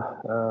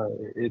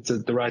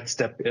the right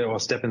step or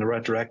step in the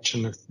right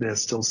direction.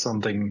 There's still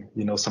something,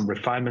 some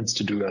refinements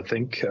to do, I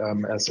think,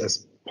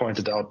 as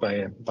pointed out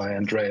by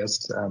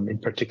Andreas. In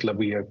particular,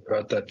 we have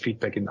heard that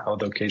feedback in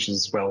other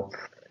occasions as well,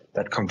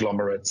 that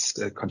conglomerates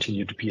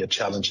continue to be a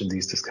challenge in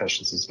these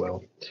discussions as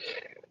well.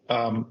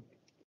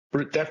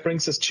 That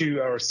brings us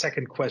to our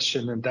second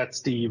question, and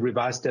that's the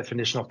revised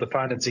definition of the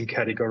financing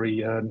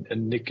category.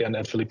 And Nick and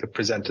Filipe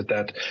presented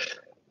that.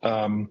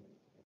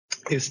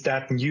 Is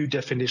that new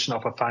definition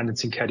of a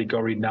financing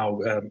category now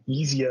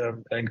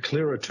easier and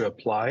clearer to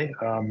apply?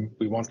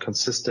 We want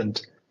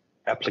consistent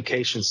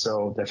application,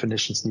 so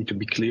definitions need to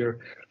be clear.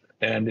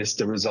 And is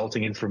the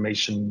resulting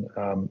information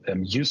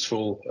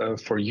useful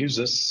for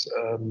users?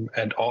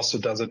 And also,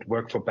 does it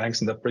work for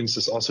banks? And that brings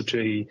us also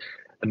to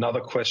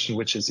another question,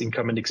 which is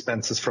income and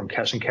expenses from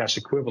cash and cash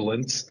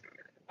equivalents.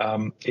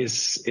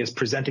 Is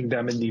presenting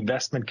them in the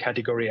investment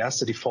category as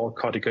the default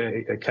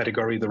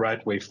category the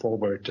right way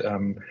forward?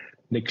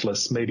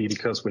 Nicklas, maybe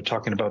because we're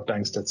talking about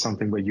banks, that's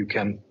something where you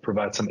can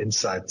provide some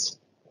insights.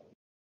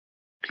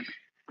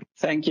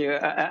 Thank you.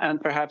 And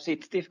perhaps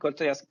it's difficult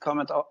to just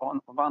comment on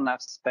one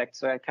aspect,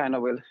 so I kind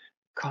of will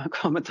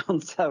comment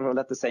on several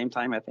at the same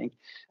time, I think.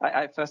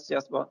 I first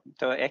just want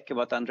to echo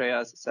what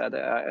Andreas said.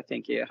 I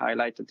think he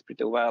highlighted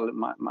pretty well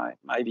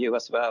my view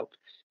as well.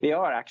 We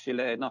are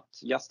actually not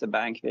just a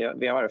bank,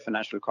 we are a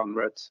financial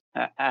conglomerate.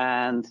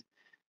 And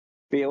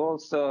we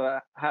also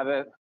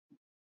have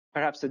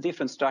perhaps a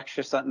different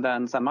structure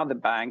than some other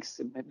banks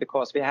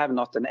because we have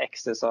not an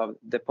excess of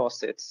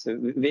deposits.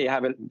 We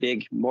have a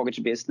big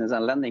mortgage business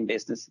and lending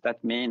business.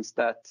 That means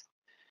that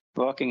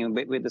working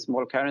with a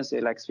small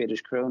currency like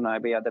Swedish krona,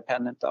 we are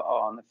dependent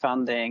on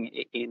funding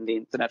in the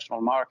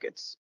international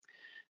markets.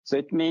 So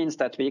it means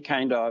that we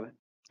kind of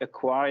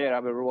acquire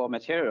our raw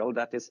material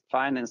that is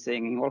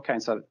financing all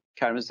kinds of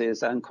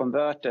currencies and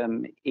convert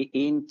them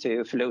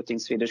into floating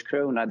Swedish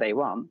krona day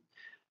one,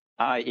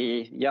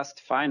 i.e.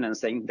 just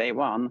financing day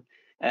one.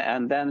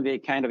 And then we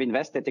kind of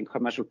invest it in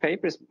commercial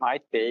papers,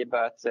 might be,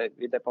 but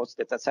we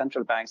deposit it at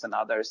central banks and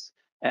others.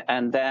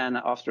 And then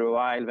after a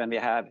while, when we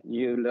have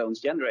new loans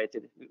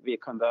generated, we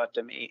convert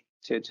them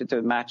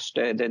to match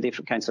the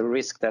different kinds of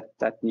risk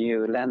that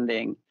new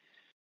lending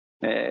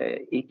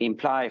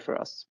imply for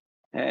us.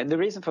 The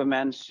reason for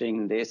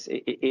mentioning this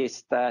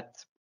is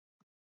that,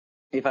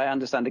 if I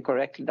understand it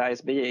correctly, the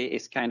IASB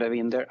is kind of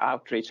in their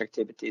outreach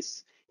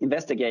activities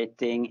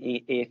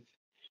investigating if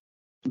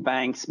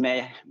banks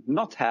may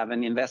not have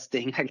an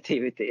investing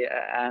activity,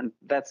 and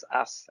that's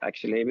us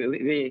actually.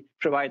 We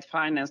provide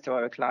finance to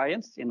our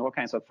clients in all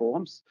kinds of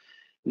forms,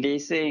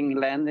 leasing,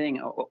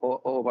 lending,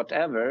 or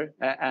whatever,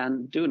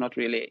 and do not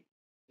really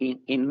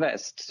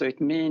invest. So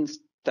it means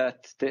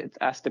that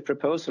as the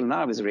proposal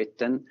now is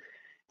written,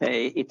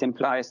 it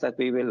implies that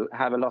we will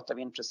have a lot of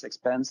interest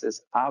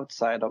expenses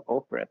outside of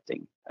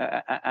operating,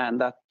 and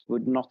that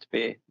would not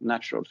be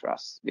natural for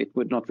us. It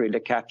would not really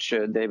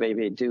capture the way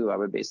we do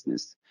our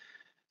business.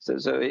 So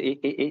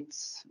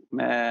it's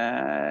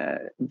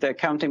the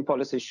accounting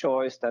policy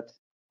choice that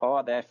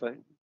are there for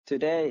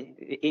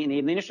today in the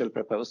initial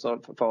proposal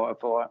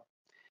for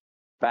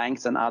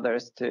banks and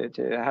others to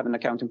have an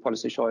accounting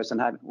policy choice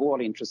and have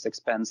all interest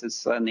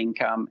expenses and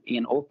income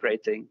in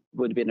operating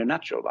would be the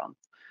natural one.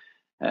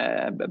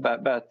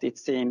 But it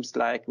seems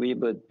like we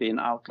would be an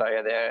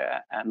outlier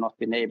there and not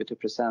been able to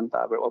present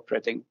our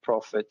operating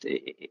profit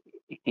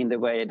in the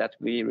way that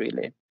we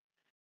really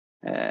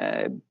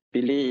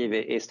believe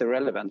is the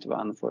relevant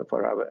one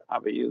for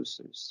our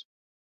users.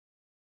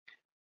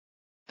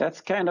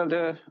 That's kind of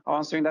the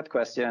answering that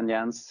question,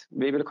 Jens.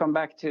 We will come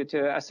back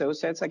to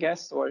associates, I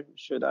guess, or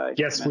should I?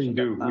 Yes, we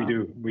do.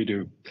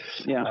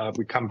 Yeah.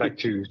 We come back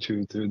to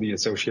the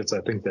associates.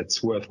 I think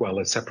that's worthwhile,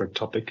 a separate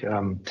topic.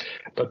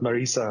 But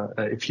Marisa,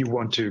 if you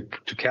want to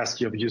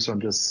cast your views on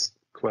this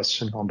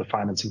question on the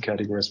financing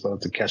category as well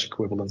as the cash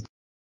equivalent.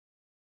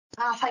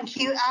 Thank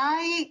you.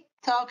 I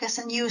talk as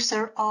a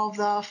user of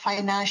the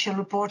financial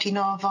reporting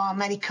of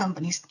many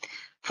companies.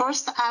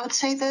 First, I would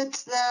say that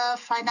the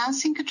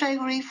financing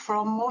category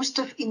from most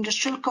of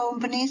industrial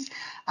companies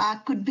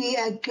could be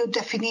a good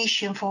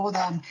definition for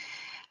them,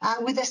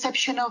 with the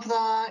exception of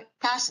the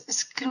cash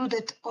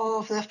excluded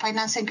of the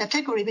financing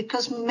category,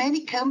 because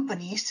many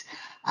companies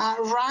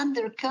run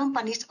their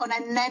companies on a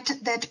net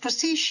debt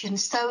position.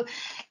 So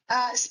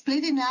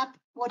splitting up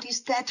what is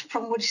debt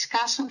from what is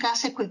cash and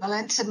cash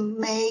equivalents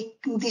may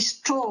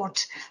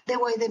distort the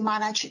way they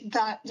manage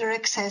their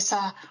excess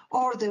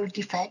or their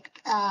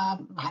defect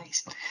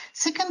monies.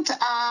 Second,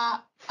 I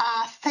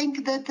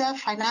think that the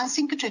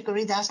financing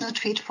category does not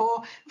fit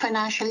for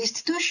financial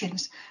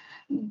institutions.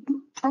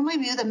 From my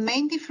view, the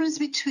main difference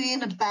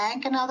between a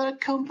bank and other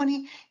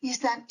company is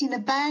that in a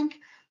bank,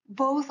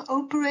 both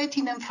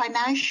operating and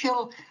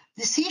financial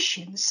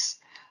decisions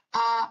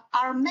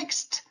are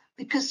mixed,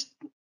 because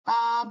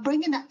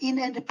bringing in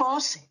a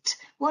deposit,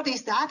 what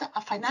is that,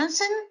 a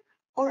financing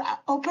or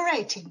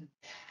operating?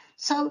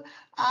 So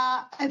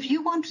if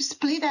you want to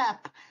split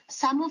up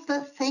some of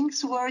the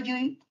things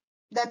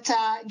that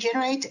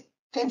generate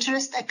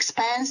interest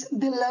expense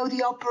below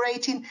the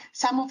operating,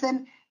 some of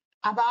them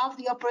above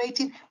the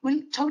operating,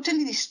 will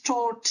totally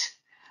distort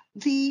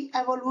the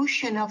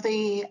evolution of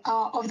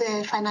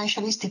the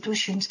financial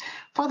institutions.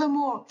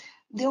 Furthermore,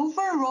 the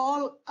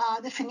overall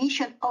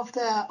definition of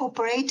the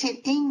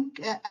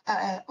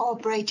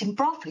operating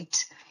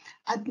profit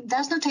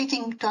does not take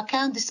into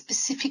account the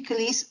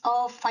specificities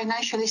of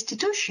financial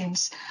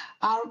institutions.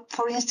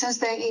 For instance,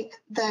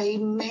 they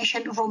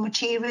mention raw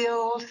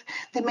materials,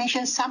 they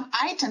mention some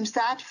items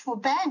that for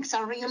banks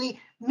are really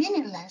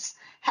meaningless.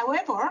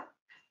 However,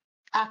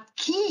 a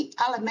key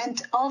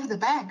element of the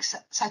banks,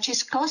 such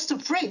as cost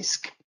of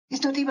risk,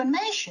 is not even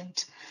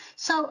mentioned.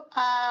 So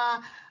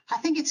I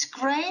think it's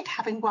great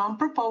having one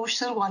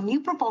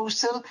new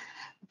proposal,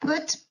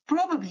 but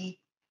probably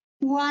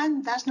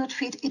one does not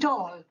fit it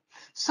all.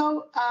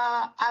 So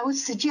I would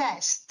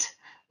suggest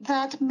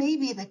that may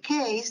be the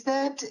case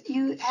that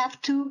you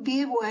have to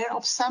be aware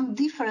of some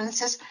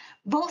differences,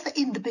 both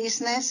in the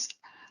business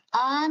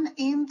and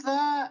in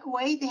the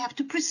way they have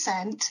to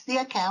present the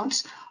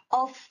accounts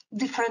of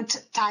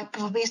different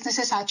types of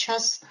businesses, such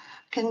as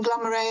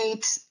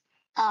conglomerates,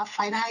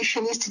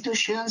 financial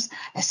institutions,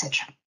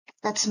 etc.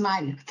 That's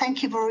my view.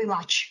 Thank you very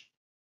much.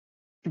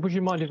 Would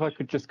you mind if I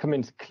could just come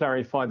in to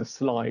clarify the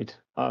slide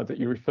that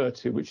you refer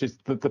to, which is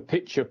the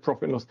picture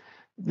profit and loss?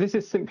 This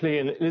is simply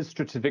an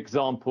illustrative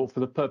example for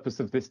the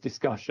purpose of this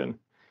discussion.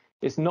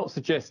 It's not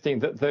suggesting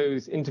that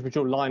those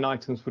individual line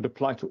items would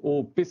apply to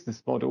all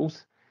business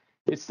models.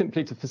 It's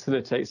simply to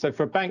facilitate. So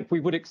for a bank, we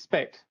would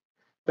expect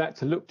that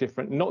to look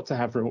different, not to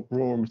have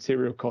raw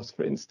material costs,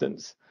 for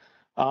instance.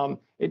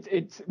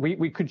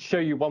 We could show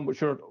you one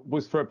which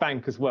was for a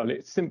bank as well.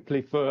 It's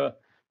simply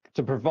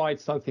to provide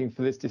something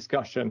for this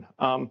discussion.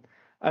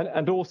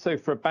 And also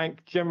for a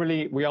bank,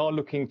 generally, we are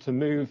looking to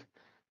move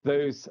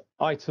those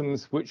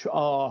items which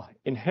are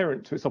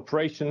inherent to its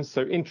operations,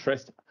 so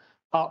interest,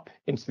 up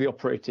into the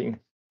operating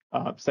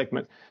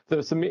segment. There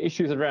are some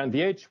issues around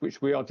the edge,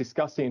 which we are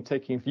discussing and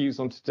taking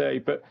views on today,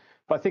 but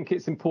I think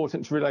it's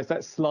important to realise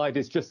that slide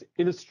is just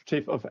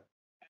illustrative of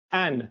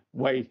an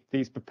way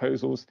these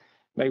proposals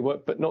may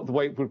work, but not the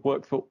way it would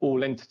work for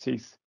all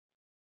entities.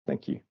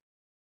 Thank you.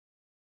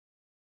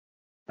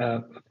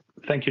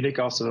 Thank you, Nick.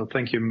 Also,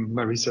 thank you,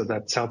 Marisa.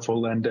 That's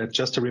helpful. And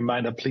just a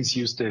reminder, please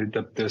use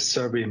the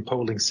survey and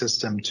polling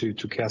system to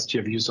cast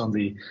your views on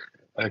the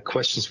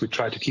questions. We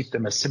try to keep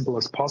them as simple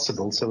as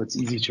possible, so it's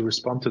easy to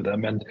respond to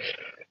them. And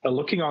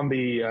looking on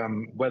the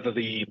whether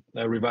the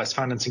revised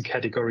financing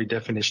category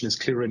definition is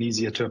clearer and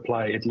easier to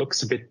apply, it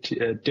looks a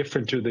bit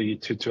different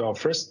to our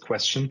first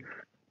question.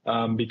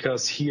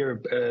 because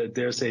here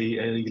there's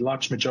a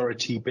large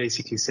majority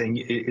basically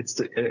saying it's,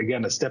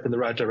 again, a step in the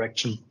right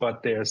direction,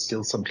 but there are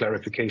still some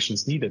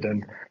clarifications needed.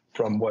 And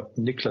from what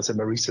Nicklas and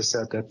Marisa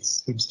said, that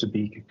seems to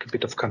be a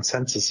bit of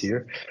consensus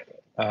here.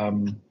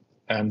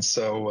 And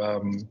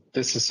so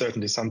this is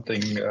certainly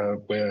something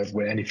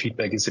where any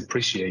feedback is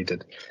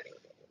appreciated.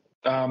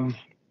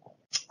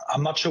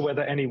 I'm not sure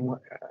whether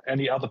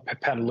any other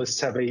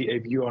panelists have a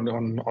view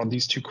on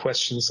these two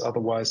questions.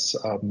 Otherwise,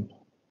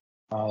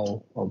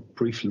 I'll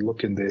briefly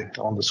look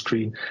on the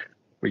screen.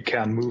 We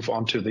can move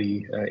on to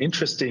the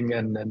interesting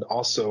and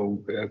also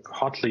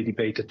hotly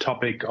debated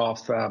topic of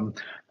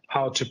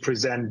how to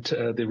present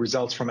the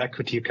results from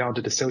equity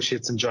accounted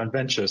associates and joint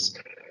ventures.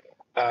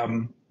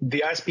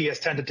 The IASB has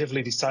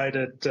tentatively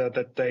decided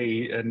that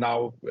they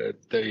now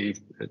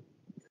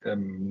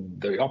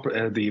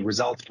the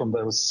results from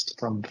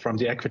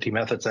the equity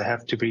methods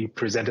have to be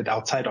presented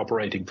outside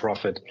operating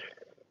profit.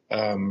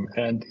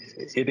 And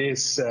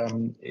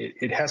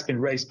it has been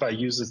raised by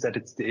users that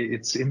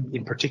it's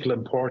in particular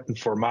important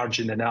for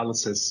margin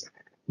analysis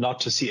not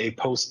to see a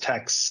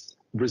post-tax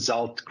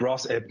result,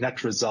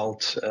 net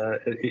result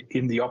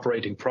in the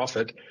operating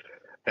profit.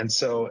 And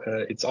so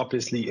it's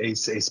obviously a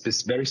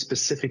very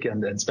specific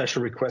and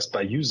special request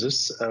by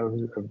users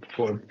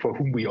for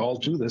whom we all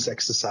do this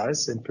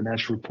exercise in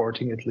financial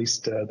reporting. At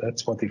least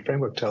that's what the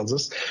framework tells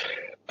us.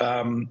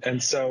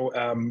 And so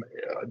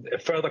a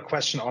further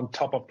question on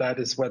top of that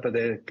is whether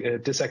the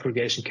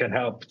disaggregation can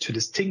help to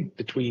distinguish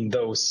between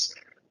those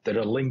that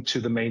are linked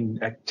to the main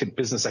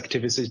business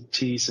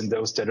activities and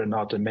those that are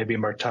not. And maybe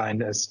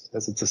Martijn, as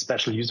it's a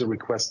special user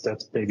request,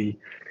 that's maybe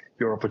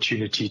your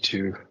opportunity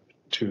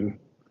to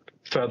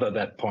further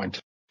that point.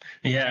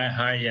 Yeah,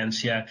 hi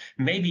Jens. Yeah,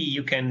 maybe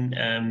you can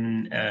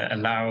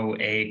allow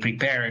a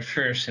preparer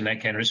first, and I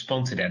can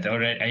respond to that.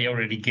 I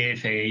already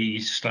gave a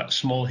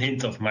small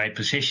hint of my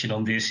position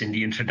on this in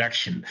the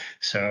introduction,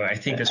 so I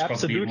think that's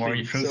probably more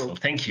fruitful. So,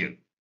 thank you.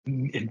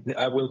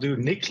 I will do.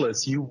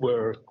 Nicklas, you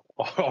were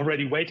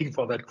already waiting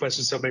for that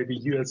question, so maybe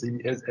you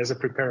as a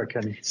preparer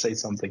can say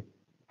something.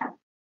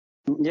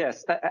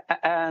 Yes,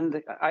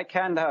 and I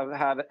kind of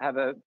have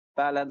a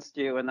balanced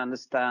view and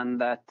understand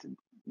that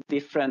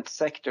different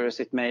sectors,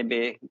 it may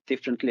be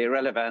differently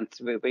relevant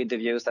with the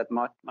views that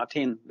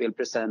Martijn will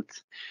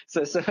present.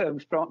 So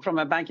from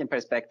a banking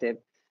perspective,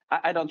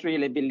 I don't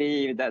really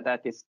believe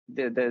that is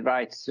the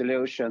right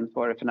solution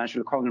for a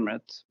financial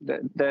conglomerate.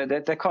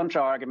 The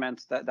contra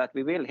arguments that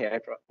we will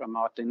hear from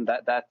Martijn,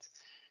 that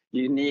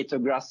you need to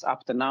gross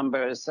up the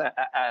numbers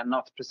and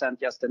not present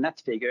just the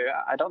net figure,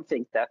 I don't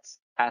think that's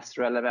as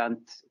relevant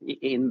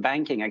in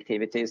banking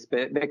activities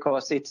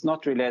because it's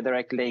not really a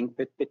direct link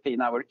between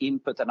our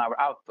input and our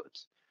output.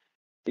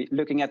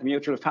 Looking at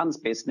mutual funds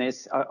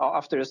business,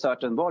 after a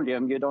certain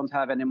volume, you don't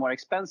have any more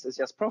expenses,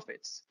 just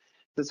profits.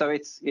 So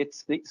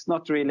it's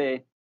not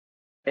really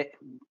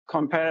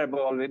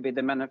comparable with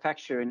the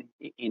manufacturing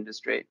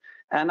industry.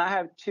 And I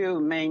have two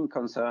main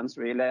concerns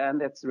really,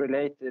 and it's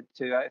related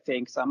to, I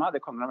think, some other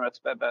conglomerates,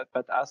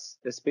 but us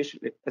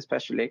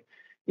especially.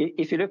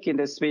 If you look in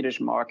the Swedish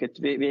market,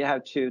 we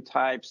have two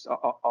types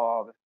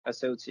of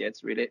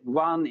associates really.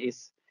 One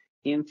is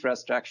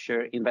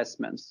infrastructure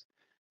investments.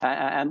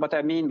 And what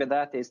I mean by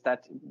that is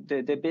that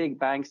the big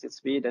banks in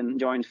Sweden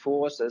join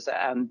forces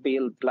and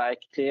build like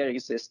clearing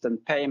system,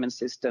 payment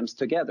systems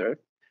together.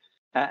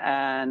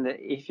 And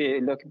if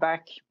you look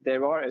back,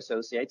 there are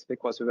associates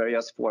because we were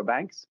just 4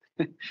 banks.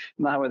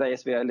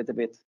 Nowadays, we are a little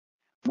bit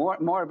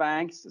more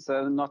banks,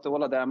 so not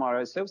all of them are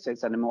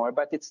associates anymore,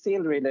 but it's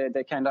still really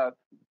the kind of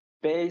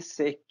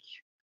basic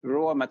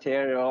raw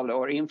material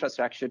or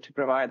infrastructure to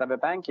provide our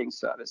banking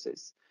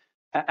services.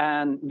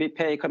 And we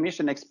pay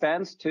commission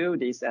expense to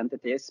these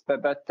entities,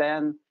 but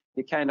then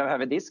we kind of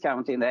have a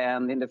discount in the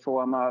end in the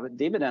form of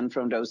dividend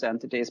from those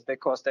entities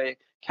because they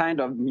kind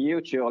of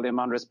mutual in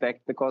one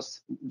respect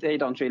because they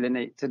don't really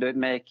need to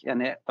make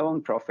any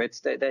own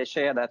profits. They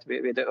share that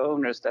with the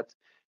owners that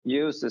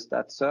uses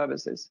that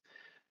services.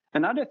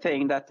 Another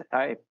thing that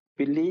I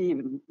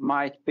believe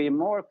might be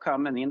more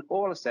common in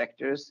all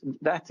sectors,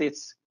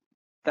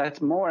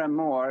 that more and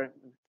more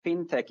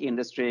fintech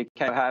industry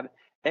can have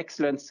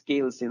excellent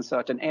skills in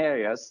certain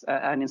areas.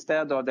 And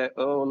instead of the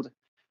old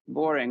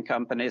boring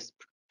companies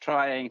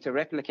trying to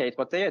replicate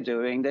what they are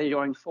doing, they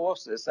join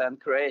forces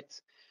and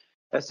create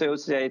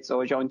associates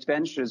or joint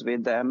ventures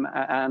with them,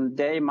 and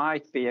they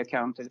might be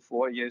accounted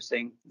for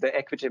using the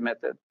equity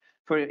method.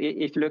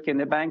 If you look in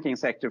the banking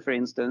sector, for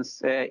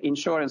instance,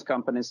 insurance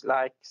companies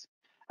like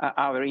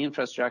our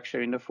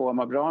infrastructure in the form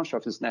of branch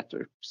office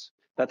networks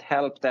that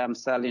help them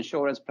sell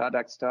insurance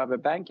products to other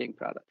banking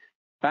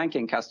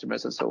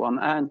customers and so on.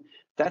 And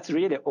that's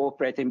really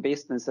operating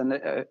business and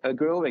a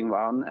growing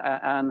one.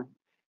 And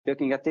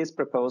looking at this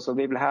proposal,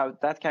 we will have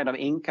that kind of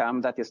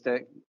income that is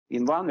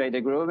in one way,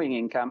 the growing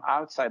income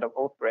outside of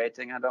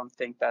operating. I don't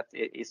think that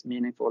is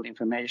meaningful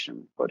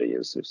information for the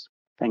users.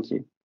 Thank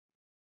you.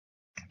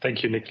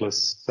 Thank you,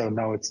 Nicklas. So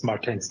now it's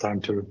Martijn's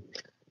time to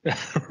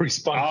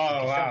respond.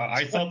 Oh wow!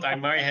 I thought I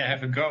might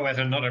have a go at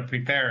another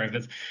preparer,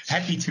 but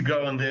happy to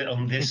go on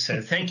this.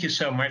 Thank you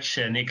so much,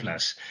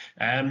 Nicklas.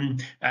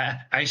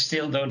 I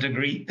still don't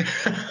agree.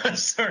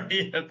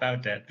 Sorry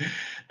about that.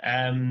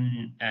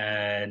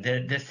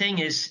 The thing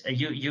is,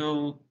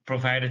 you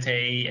provided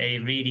a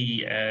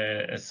really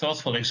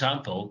thoughtful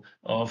example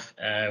of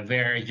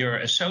where your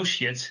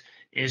associate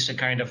is a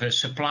kind of a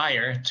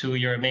supplier to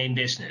your main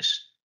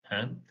business,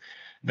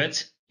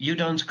 but you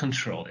don't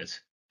control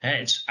it.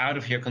 It's out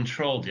of your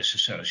control, this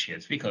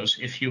associate, because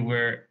if you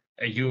were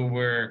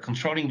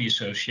controlling the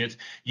associate,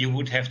 you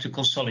would have to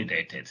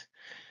consolidate it.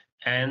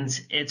 And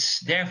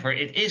therefore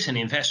it is an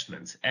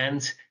investment.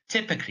 And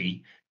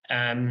typically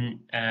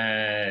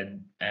the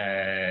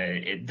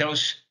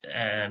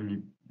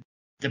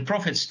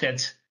profits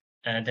that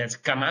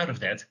come out of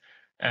that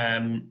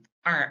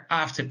are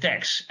after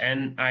tax.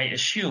 And I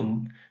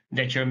assume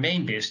that your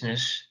main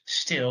business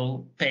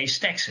still pays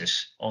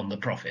taxes on the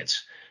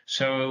profits.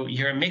 So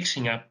you're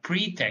mixing up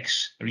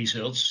pre-tax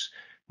results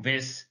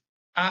with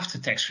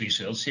after-tax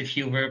results if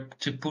you were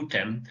to put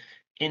them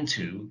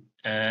into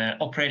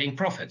operating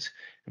profit,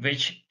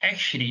 which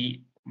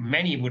actually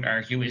many would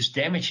argue is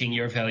damaging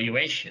your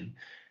valuation,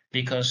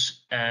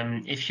 because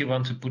if you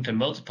want to put a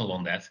multiple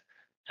on that,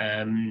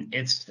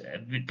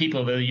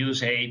 people will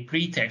use a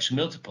pre-tax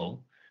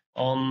multiple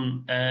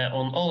on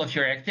all of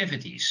your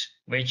activities,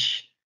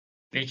 which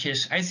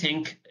is, I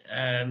think,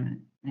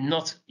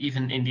 not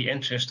even in the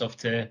interest of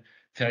the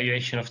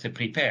valuation of the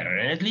preparer.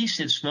 And at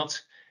least it's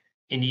not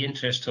in the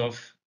interest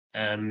of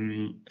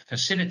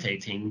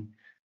facilitating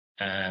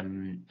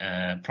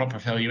proper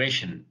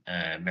valuation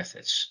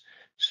methods.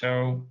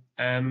 So,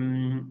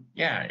 and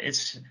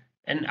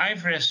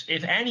IFRS,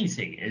 if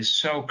anything, is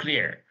so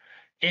clear.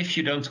 If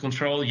you don't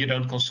control, you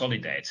don't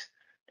consolidate.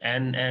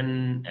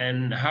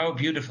 And how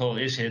beautiful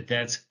is it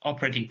that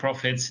operating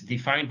profit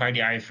defined by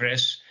the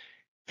IFRS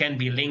can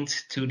be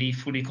linked to the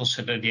fully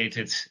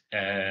consolidated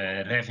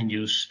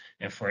revenues.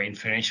 And for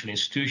financial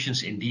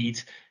institutions,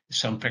 indeed,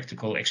 some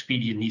practical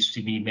expedient needs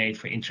to be made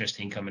for interest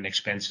income and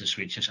expenses,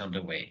 which is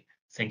underway.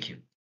 Thank you.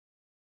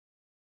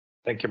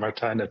 Thank you,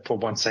 Martijn. For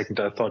 1 second,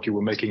 I thought you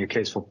were making a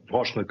case for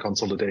proportional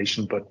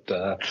consolidation, but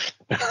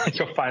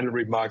your final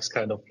remarks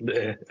kind of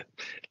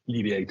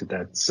alleviated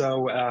that.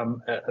 So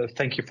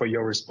thank you for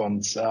your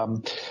response.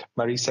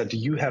 Marisa, do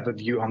you have a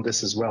view on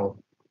this as well?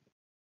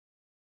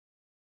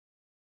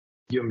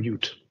 You're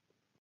mute.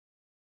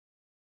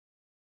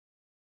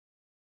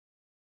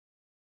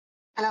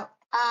 Hello.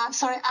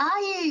 Sorry,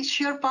 I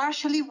share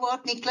partially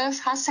what Nicklas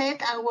has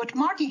said and what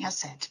Martijn has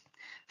said.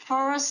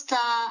 First,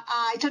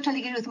 I totally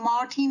agree with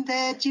Martijn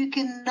that you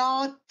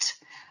cannot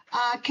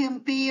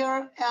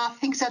compare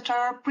things that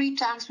are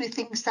pre-tax with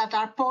things that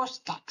are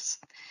post-tax.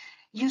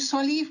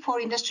 Usually for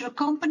industrial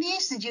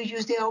companies, you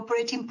use the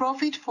operating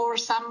profit for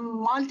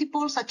some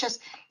multiples such as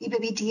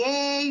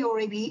EBITDA or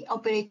maybe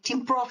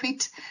operating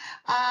profit.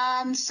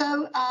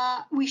 So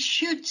we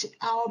should,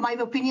 or my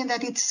opinion,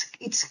 that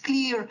it's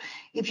clear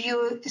if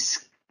you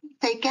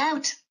take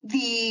out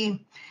the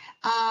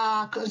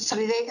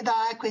consolidate the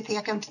equity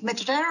account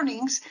method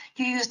earnings,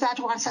 you use that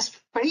once as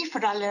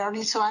peripheral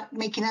earnings, so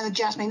making an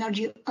adjustment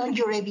on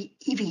your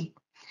EV.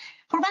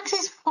 For banks,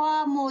 it's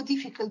far more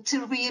difficult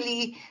to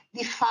really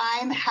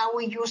define how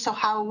we use or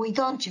how we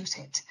don't use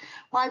it.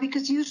 Why?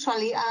 Because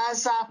usually,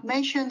 as I've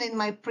mentioned in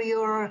my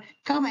prior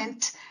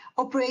comment,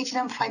 operating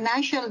and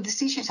financial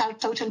decisions are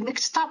totally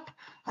mixed up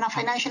on a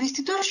financial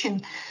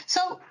institution.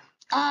 So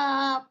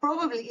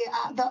probably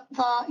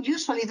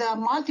usually the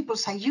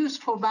multiples I use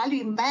for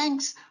valuing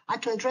banks are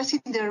to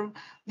addressing their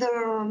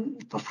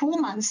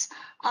performance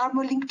are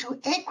more linked to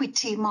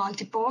equity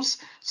multiples.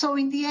 So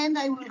in the end,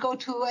 I will go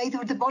to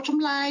either the bottom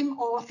line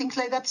or things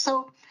like that.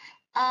 So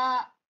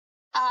I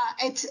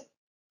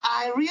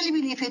really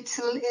believe it's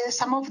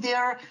some of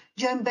their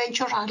joint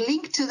ventures are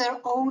linked to their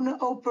own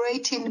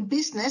operating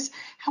business.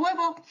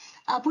 However,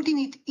 putting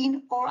it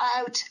in or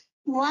out,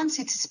 once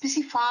it's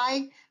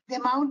specified, the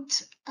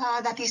amount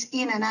that is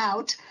in and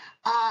out,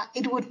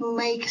 it would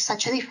make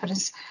such a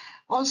difference.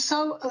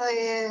 Also,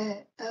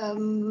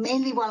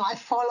 mainly, I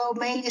follow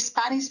mainly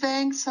Spanish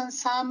banks and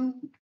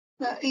some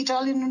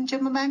Italian and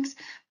German banks,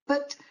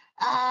 but,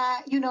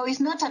 it's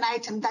not an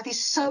item that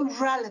is so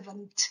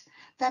relevant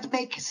that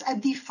makes a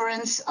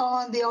difference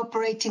on the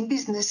operating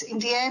business. In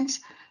the end,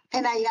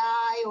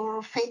 NII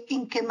or fee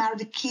income are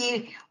the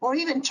key, or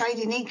even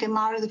trading income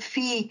are the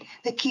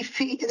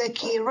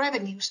key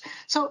revenues.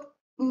 So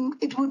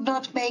it would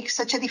not make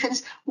such a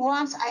difference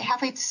once I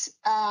have it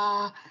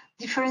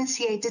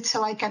differentiated,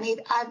 so I can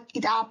add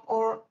it up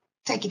or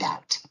take it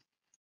out.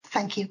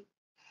 Thank you.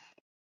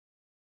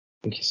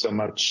 Thank you so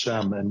much.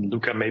 And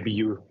Luca, maybe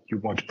you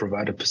want to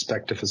provide a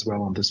perspective as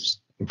well on this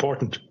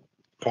important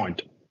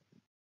point.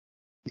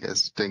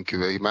 Yes, thank you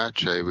very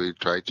much. I will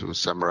try to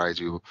summarize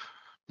you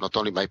not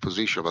only my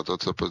position, but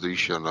also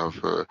position of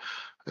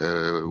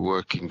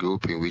working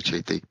group in which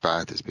I take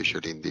part,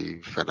 especially in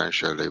the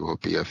Financial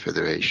European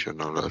Federation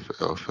of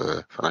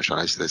Financial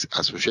Analysts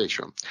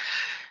Association.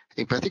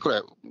 In particular,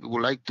 I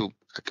would like to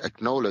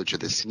acknowledge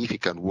the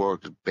significant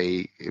work done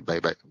by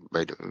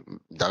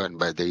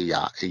the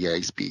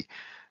EASB.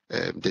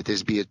 That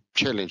has been a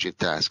challenging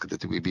task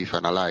that will be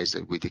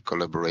finalized with the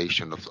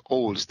collaboration of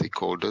all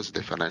stakeholders,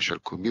 the financial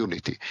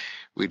community,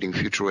 will in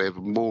future have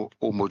more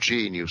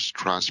homogeneous,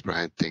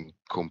 transparent and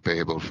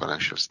comparable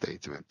financial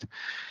statement.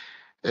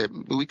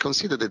 We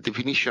consider the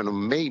definition of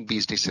main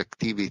business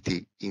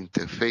activity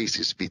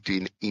interfaces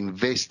between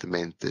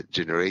investment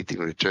generating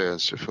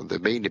returns from the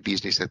main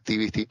business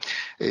activity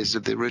as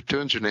the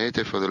return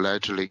generated for the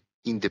largely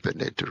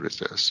independent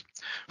reserves.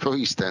 For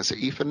instance,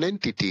 if an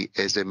entity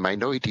has a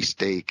minority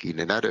stake in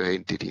another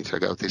entity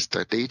throughout a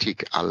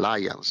strategic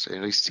alliance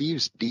and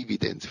receives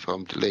dividends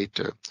from the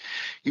latter,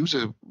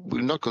 user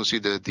will not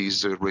consider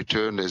this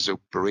return as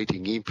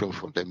operating income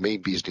from the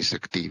main business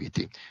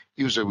activity.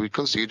 User will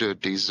consider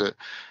this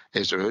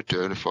as a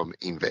return from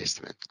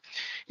investment.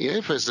 In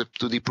reference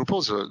to the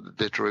proposal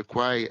that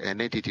require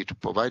an entity to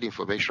provide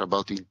information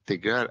about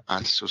integral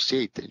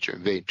associated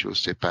joint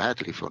ventures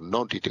separately from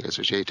non-integral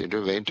associated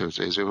joint ventures,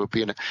 as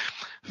European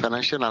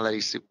financial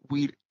analysts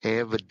will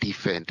have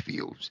different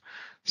views.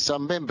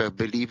 Some members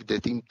believe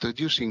that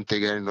introducing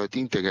integral and not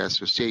integral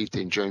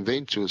associated joint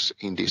ventures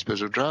in the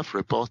special draft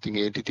reporting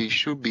entity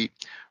should be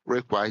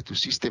required to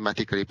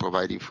systematically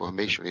provide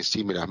information in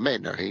similar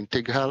manner,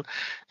 integral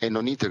and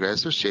non-integral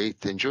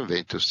associated joint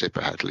ventures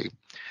separately.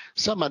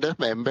 Some other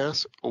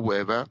members,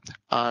 however,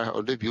 are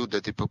of the view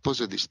that the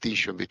proposed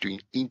distinction between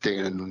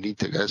integral and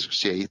non-integral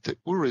associated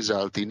will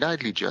result in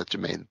highly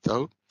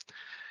judgmental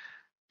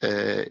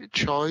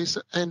choice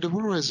and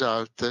will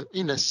result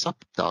in a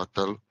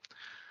subtotal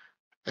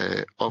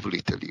of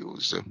little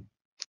use.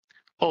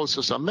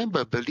 Also, some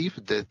members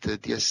believe that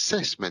the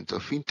assessment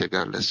of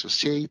integral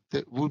associate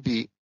will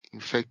be, in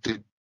fact,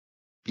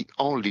 be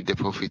only the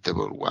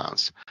profitable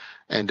ones,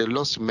 and the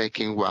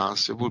loss-making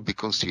ones will be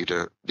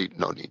considered the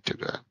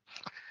non-integral.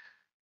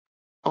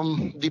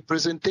 On the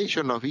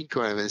presentation of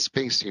income and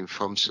expensing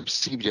from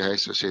subsidiary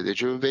associated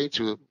joint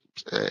venture,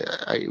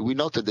 we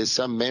noted that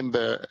some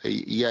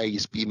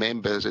EASB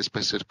members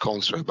expressed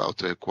concern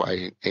about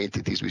requiring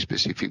entities with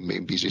specific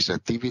main business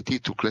activity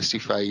to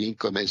classify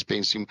income and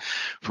expensing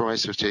from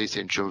associates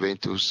and joint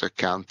ventures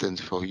accounted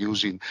for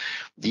using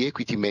the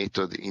equity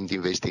method in the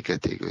investing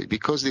category,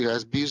 because the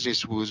last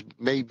business whose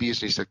main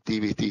business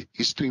activity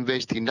is to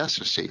invest in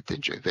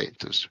associated joint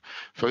ventures,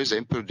 for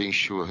example, the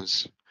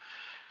insurance.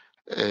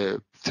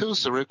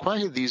 Thus,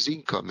 requiring this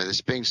income and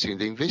expense in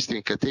the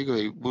investing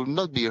category will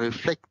not be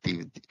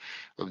reflective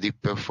of the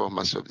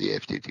performance of the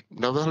FTD.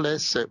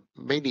 Nevertheless,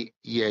 many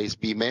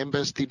EASB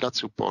members did not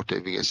support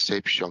having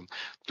exception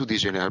to the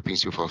general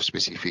principle of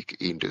specific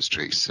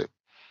industries.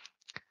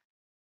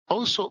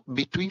 Also,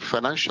 between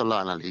financial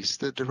analysts,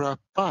 there are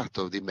part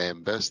of the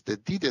members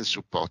that didn't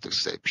support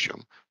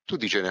exception to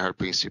the general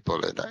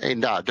principle,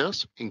 and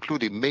others,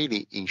 including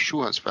many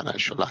insurance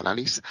financial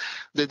analysts,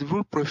 that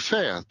would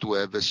prefer to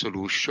have a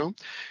solution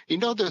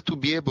in order to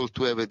be able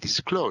to have a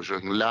disclosure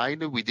in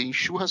line with the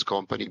insurance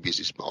company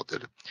business model.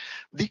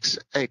 This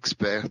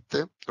expert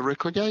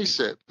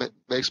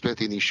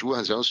in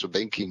insurance, also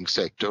banking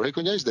sector,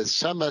 recognize that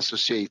some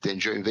associated and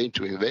joint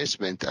venture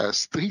investment are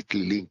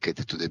strictly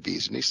linked to the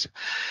business,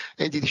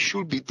 and it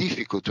should be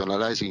difficult to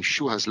analyze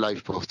insurance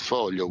life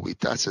portfolio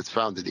with asset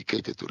fund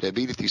dedicated to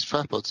liabilities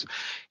purpose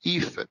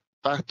if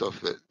part of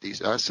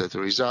this asset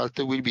result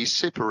will be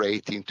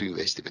separated into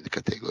investment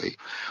category.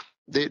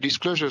 The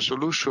disclosure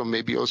solution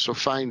may be also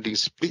found in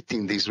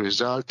splitting this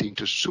result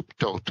into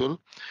subtotal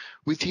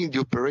within the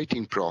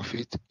operating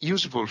profit,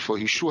 useful for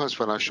insurance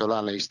financial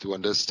analysts to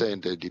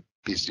understand the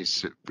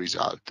business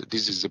result.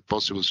 This is a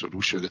possible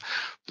solution that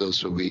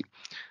also we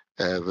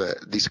have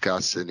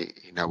discussed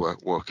in our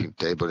working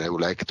table, and I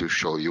would like to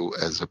show you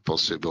as a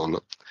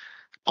possible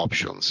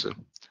options.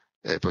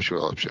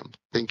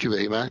 Thank you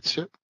very much.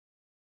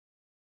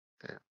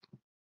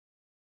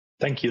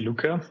 Thank you,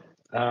 Luca.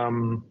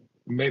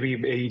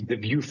 Maybe the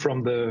view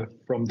from the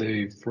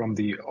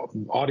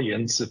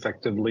audience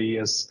effectively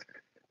is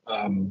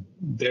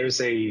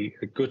there's a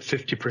good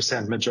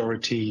 50%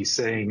 majority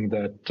saying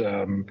that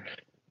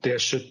there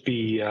should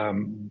be a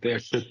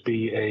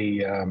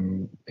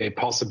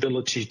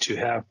possibility to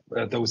have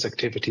those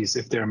activities,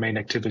 if they're main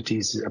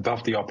activities,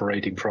 above the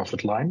operating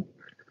profit line.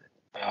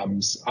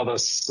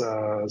 Others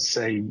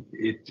say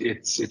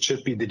it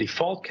should be the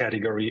default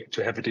category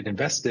to have it in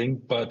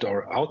investing,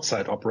 or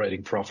outside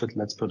operating profit,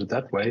 let's put it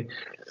that way.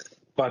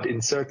 But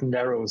in certain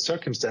narrow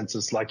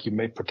circumstances, like you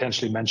may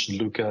potentially mention,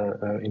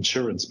 Luca,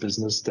 insurance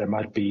business, there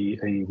might be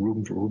a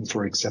room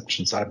for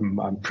exceptions.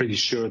 I'm pretty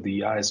sure the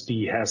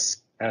IASB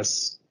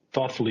has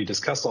thoughtfully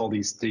discussed all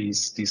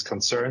these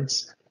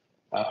concerns.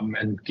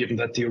 And given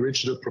that the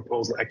original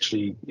proposal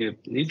actually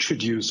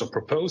introduced or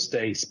proposed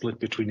a split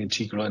between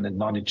integral and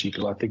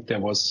non-integral, I think there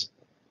was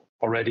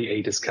already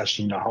a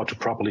discussion how to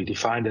properly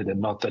define it,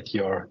 and not that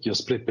your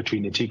split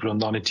between integral and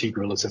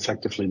non-integral is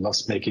effectively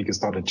loss-making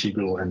is not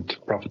integral and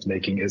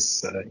profit-making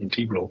is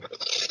integral.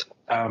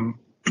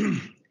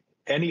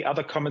 Any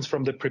other comments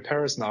from the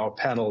preparers in our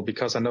panel?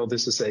 Because I know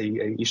this is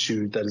a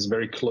issue that is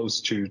very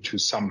close to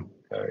some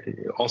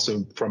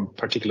also from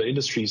particular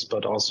industries,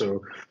 but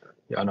also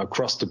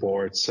across the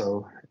board.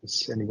 So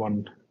is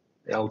anyone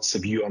else a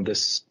view on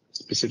this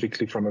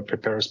specifically from a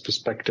preparer's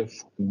perspective,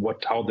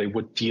 how they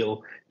would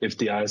deal if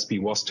the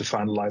IASB was to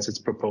finalize its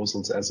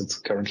proposals as it's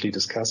currently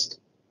discussed?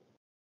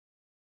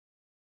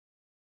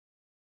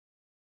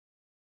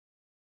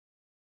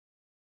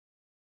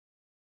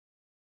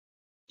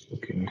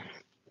 Okay.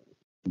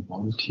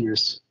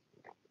 Volunteers.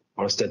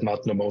 Or is that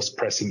not the most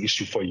pressing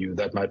issue for you?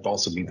 That might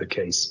also be the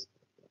case.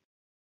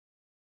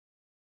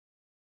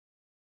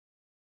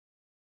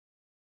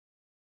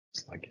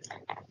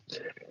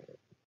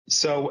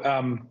 So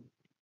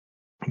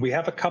we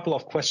have a couple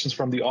of questions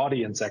from the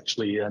audience,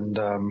 actually, and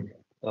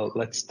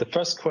the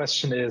first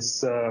question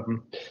is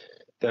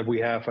that we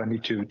have. I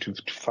need to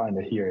find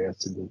it here.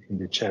 It's in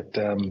the chat.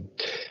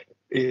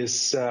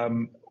 Is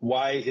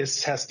why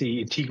has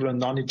the integral and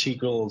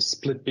non-integral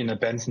split been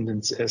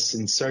abandoned, as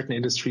in certain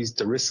industries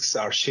the risks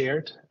are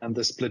shared and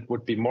the split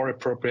would be more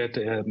appropriate,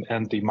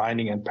 and the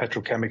mining and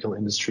petrochemical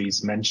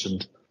industries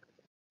mentioned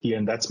here,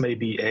 and that's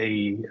maybe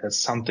a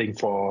something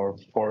for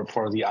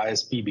the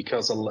IASB,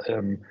 because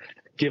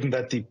given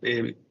that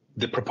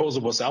the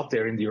proposal was out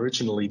there in the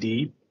original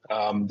ED,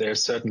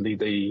 there's certainly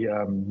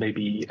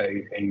maybe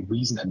a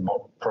reason, and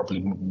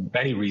probably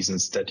many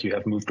reasons, that you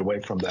have moved away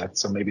from that.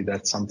 So maybe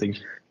that's something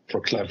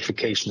for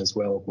clarification as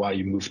well, why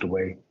you moved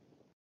away.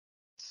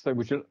 So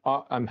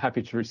I'm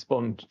happy to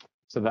respond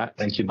to that.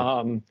 Thank you.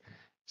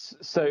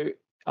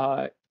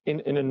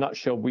 In a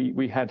nutshell,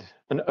 we had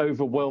an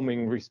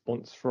overwhelming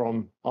response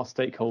from our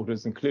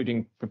stakeholders,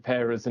 including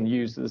preparers and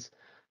users,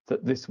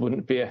 that this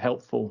wouldn't be a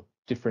helpful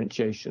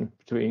differentiation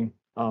between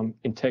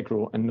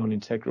integral and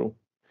non-integral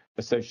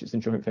associates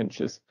and joint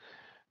ventures.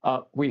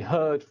 We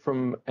heard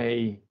from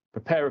a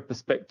preparer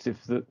perspective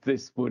that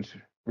this would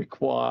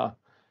require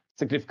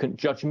significant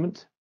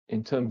judgment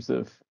in terms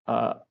of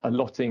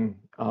allotting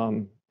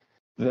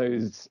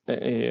those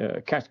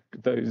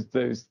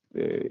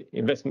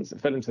investments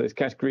that fell into those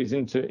categories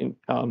into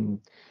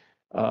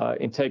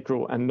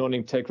integral and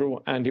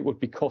non-integral, and it would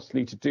be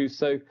costly to do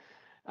so.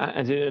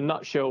 And in a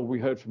nutshell, we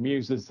heard from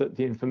users that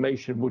the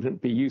information wouldn't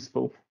be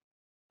useful.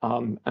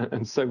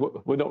 And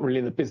so we're not really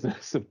in the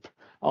business of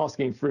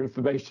asking for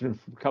information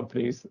from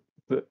companies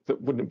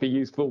that wouldn't be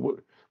useful,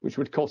 which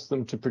would cost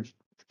them to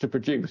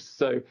produce.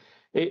 So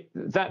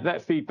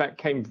that feedback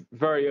came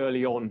very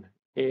early on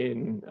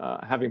in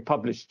having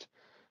published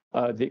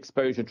the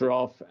exposure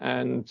draft,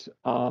 and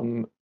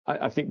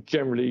I think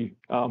generally,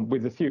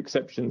 with a few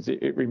exceptions,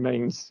 it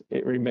remains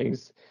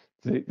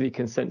the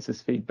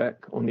consensus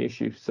feedback on the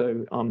issue.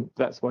 So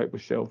that's why it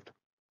was shelved.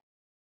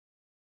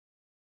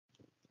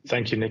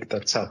 Thank you, Nick.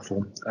 That's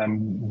helpful.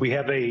 We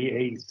have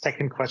a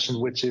second question,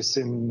 which is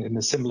in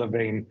a similar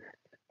vein,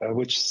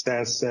 which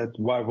says that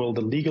why will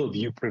the legal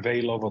view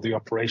prevail over the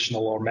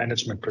operational or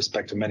management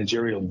perspective,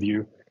 managerial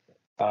view?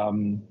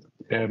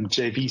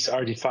 JVs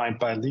are defined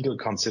by legal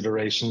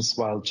considerations,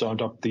 while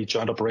the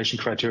joint operation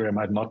criteria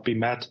might not be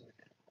met.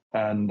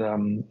 And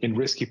in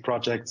risky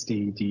projects,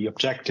 the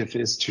objective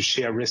is to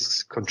share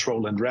risks,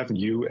 control, and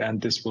revenue,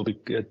 and this will be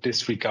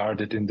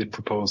disregarded in the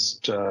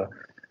proposed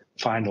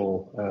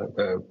final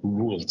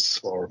rules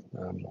or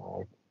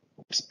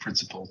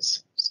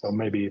principles. So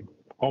maybe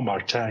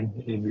Martijn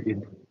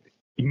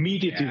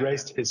immediately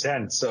raised his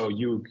hand, so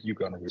you're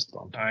going to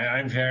respond.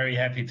 I'm very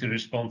happy to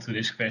respond to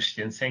this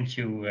question. Thank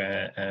you,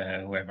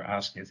 whoever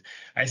asked it.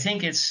 I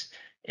think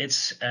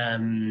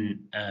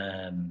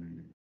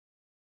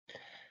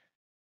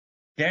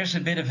there's a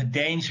bit of a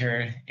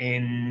danger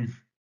in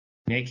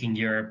making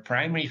your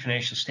primary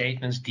financial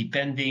statements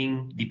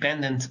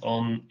dependent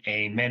on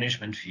a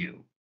management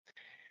view,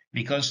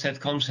 because that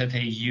comes at a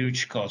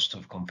huge cost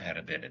of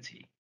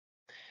comparability.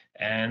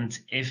 And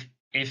if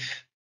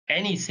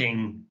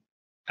anything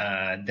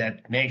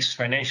that makes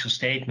financial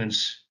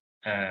statements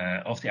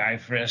of the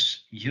IFRS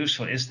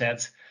useful is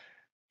that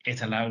it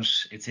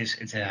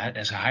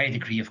has a high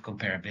degree of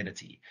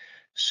comparability.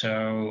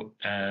 So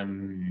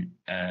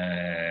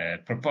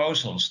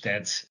proposals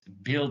that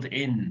build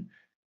in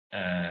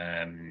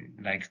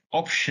like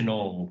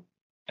optional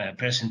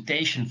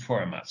presentation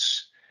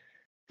formats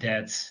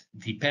that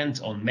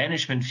depend on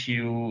management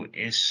view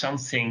is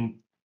something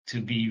to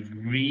be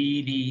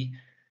really,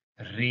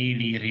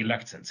 really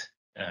reluctant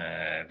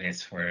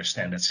with for a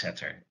standard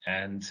setter.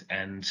 And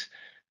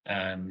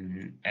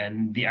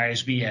the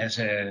IASB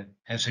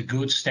has a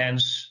good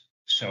stance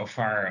so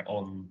far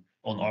on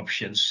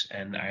options,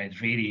 and I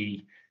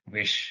really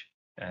wish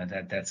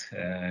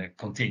that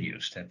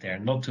continues, that there are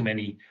not too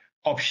many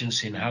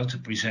options in how to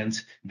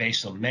present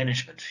based on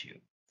management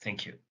view.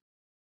 Thank you.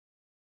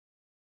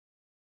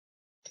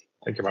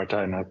 Thank you,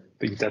 Martijn. I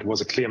think that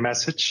was a clear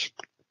message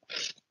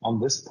on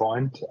this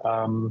point.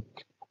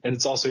 And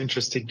it's also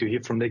interesting to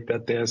hear from Nick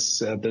that there's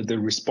the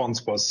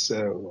response was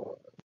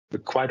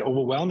quite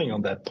overwhelming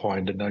on that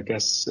point. And I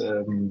guess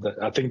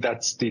I think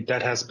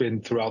that has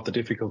been throughout the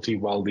difficulty.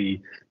 While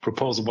the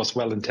proposal was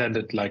well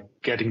intended, like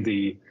getting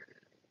the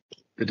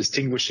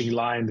distinguishing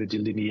line, the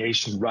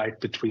delineation right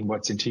between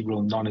what's integral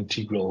and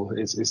non-integral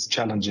is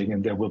challenging,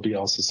 and there will be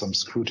also some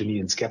scrutiny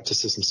and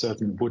skepticism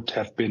certainly would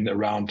have been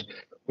around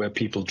where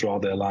people draw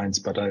their lines.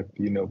 But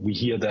we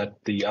hear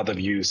that the other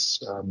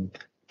views,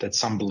 that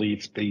some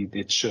believe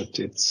it's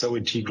so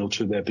integral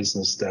to their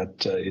business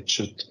that it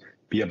should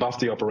be above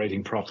the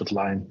operating profit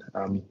line,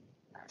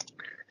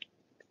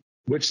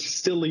 which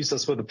still leaves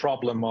us with the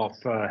problem of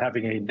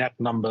having a net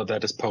number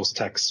that is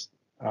post-tax.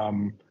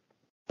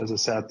 As I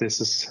said,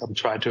 I'm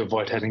trying to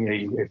avoid having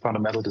a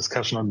fundamental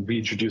discussion on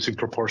reintroducing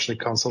proportionate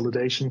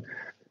consolidation,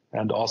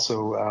 and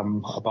also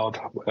about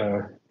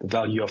the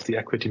value of the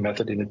equity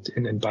method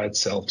in by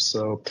itself.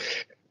 So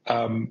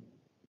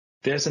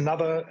there's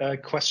another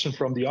question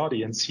from the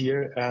audience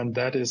here, and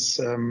that is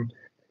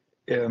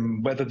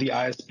whether the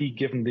IASB,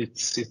 given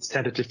its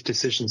tentative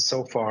decision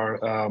so far,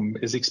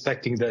 is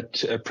expecting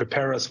that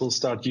preparers will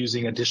start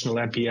using additional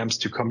MPMs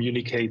to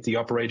communicate the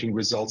operating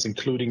results,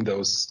 including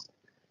those,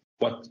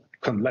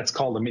 let's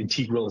call them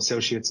integral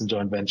associates and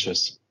joint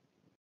ventures.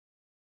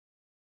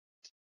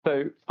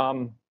 So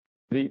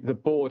the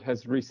board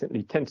has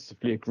recently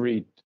tentatively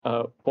agreed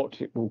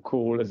what it will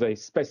call as a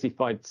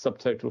specified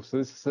subtotal. So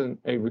this isn't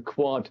a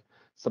required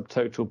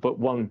subtotal, but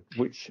one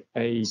which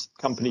a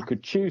company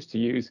could choose to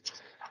use,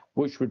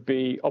 which would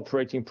be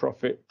operating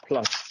profit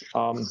plus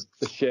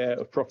the share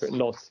of profit and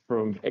loss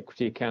from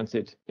equity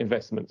accounted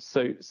investments.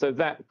 So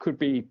that could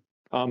be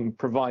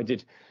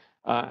provided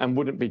and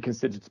wouldn't be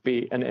considered to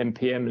be an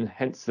MPM, and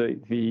hence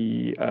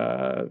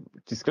the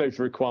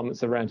disclosure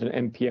requirements around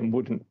an MPM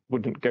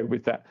wouldn't go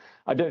with that.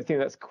 I don't think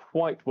that's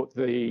quite what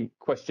the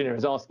questionnaire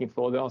is asking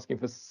for. They're asking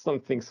for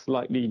something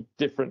slightly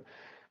different.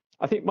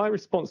 I think my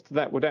response to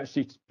that would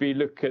actually be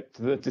look at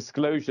the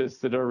disclosures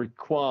that are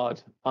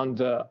required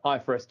under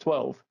IFRS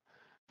 12,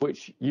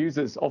 which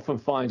users often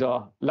find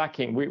are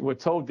lacking. We're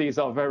told these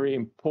are very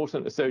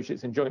important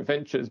associates and joint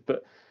ventures,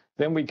 but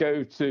then we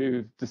go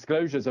to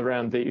disclosures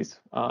around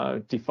these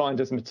defined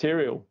as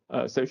material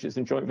associates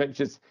and joint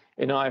ventures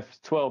in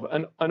IFRS 12,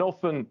 and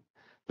often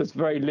there's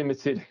very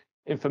limited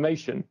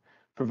information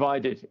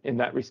provided in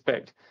that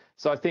respect.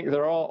 So I think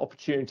there are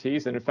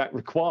opportunities and in fact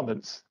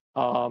requirements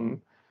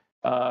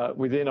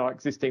within our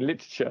existing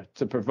literature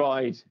to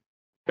provide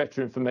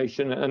better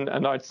information,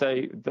 and I'd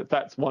say that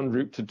that's one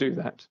route to do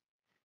that.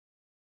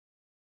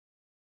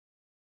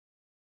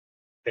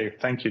 Okay,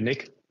 thank you,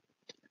 Nick.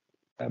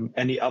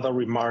 Any other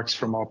remarks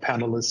from our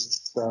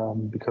panelists?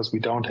 Because we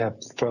don't have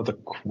further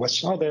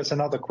questions. Oh, there's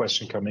another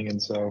question coming in,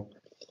 so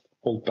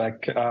hold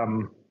back.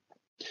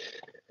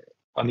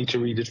 I need to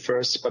read it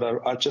first, but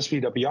I'll just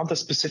read it. Beyond the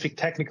specific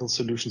technical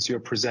solutions you're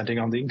presenting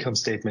on the income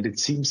statement, it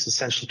seems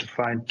essential to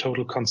find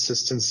total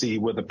consistency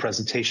with the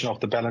presentation of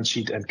the balance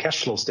sheet and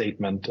cash flow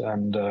statement.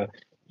 And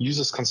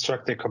users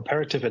construct their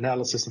comparative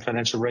analysis and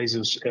financial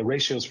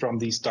ratios from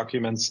these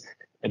documents,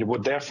 and it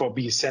would therefore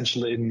be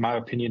essential, in my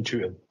opinion,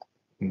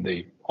 in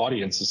the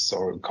audience's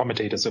or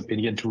commentators'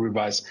 opinion, to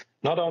revise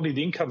not only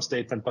the income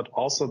statement, but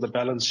also the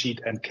balance sheet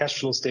and cash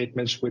flow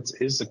statements, which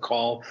is a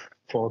call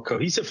for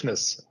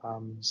cohesiveness.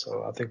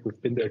 So I think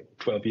we've been there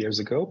 12 years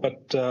ago,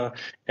 but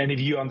any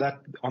view on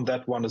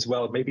that one as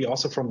well? Maybe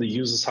also from the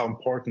users, how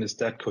important is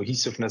that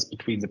cohesiveness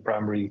between the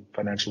primary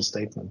financial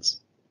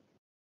statements?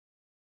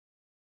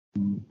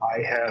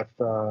 I have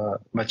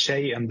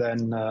Martijn and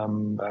then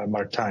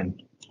Martijn.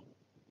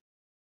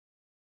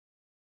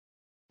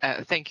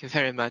 Thank you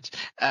very much.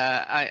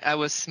 I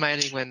was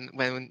smiling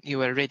when you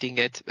were reading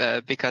it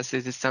because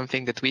this is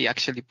something that we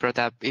actually brought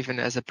up even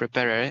as a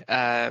preparer.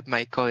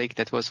 My colleague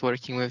that was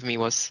working with me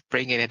was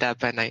bringing it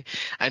up, and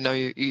I know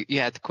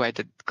you had quite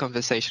a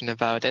conversation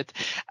about it.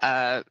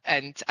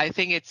 And I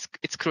think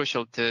it's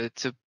crucial to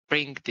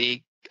bring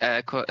the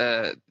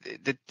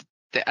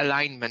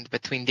alignment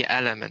between the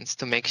elements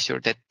to make sure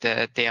that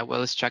they are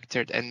well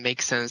structured and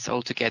make sense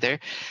altogether.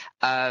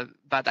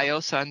 But I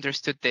also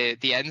understood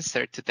the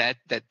answer to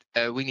that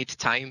we need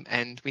time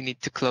and we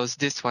need to close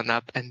this one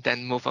up and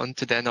then move on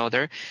to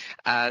another.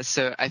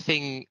 So I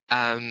think,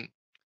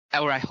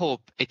 or I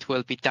hope it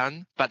will be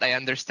done, but I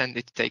understand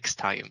it takes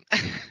time.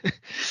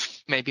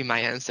 Maybe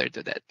my answer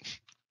to that.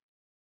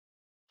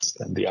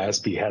 And the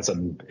IASB has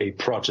a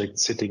project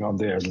sitting on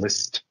their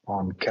list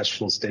on cash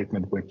flow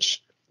statement,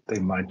 which they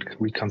might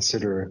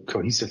reconsider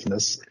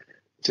cohesiveness,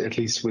 at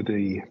least with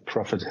the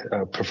profit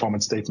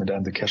performance statement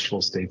and the cash flow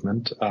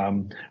statement.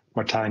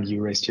 Martijn,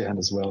 you raised your hand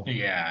as well.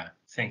 Yeah,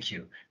 thank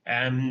you.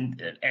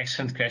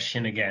 Excellent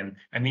question again.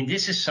 I mean,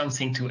 this is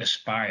something to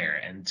aspire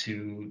and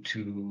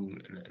to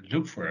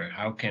look for.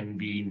 How can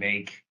we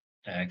make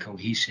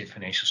cohesive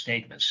financial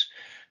statements?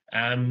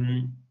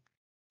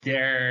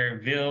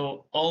 There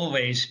will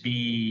always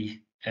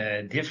be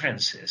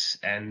differences.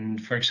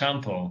 And for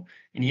example,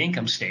 in the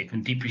income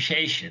statement,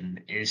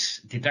 depreciation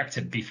is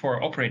deducted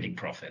before operating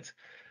profit.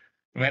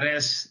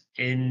 Whereas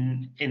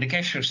in the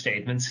cash flow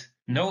statement,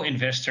 no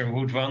investor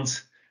would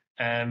want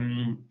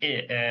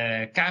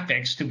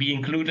capex to be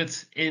included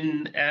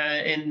in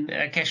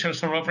cash flows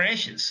from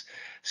operations.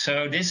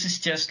 So this is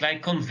just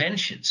like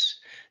conventions.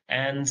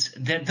 And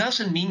that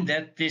doesn't mean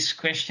that this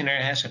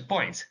questionnaire has a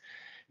point.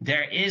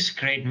 There is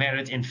great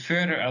merit in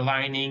further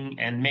aligning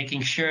and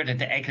making sure that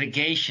the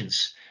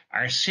aggregations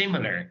are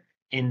similar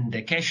in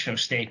the cash flow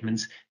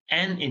statement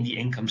and in the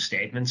income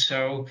statement,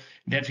 so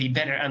that we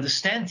better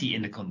understand the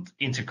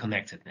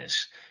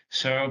interconnectedness.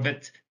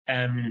 But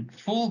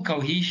full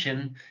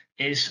cohesion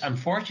is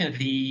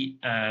unfortunately,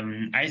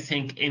 I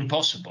think,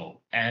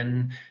 impossible.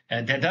 And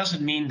that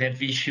doesn't mean that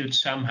we should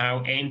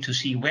somehow aim to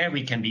see where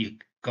we can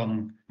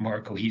become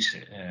more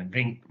cohesive,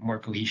 bring more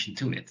cohesion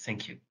to it.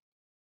 Thank you.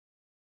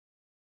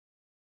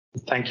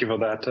 Thank you for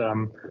that.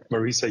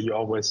 Marisa,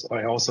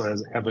 I also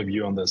have a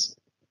view on this.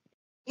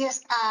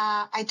 Yes,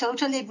 I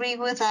totally agree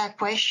with that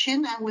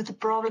question and with the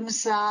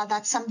problems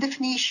that some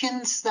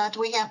definitions that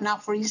we have now,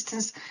 for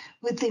instance,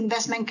 with the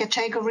investment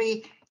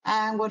category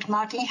and what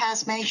Martijn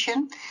has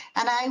mentioned.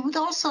 And I would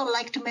also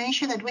like to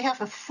mention that we have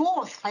a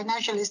fourth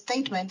financial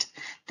statement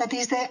that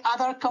is the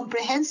other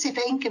comprehensive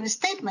income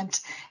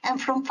statement.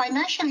 And from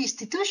financial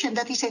institution,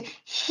 that is a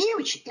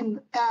huge,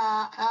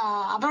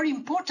 a very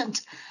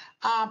important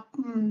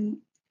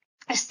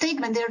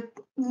statement. There are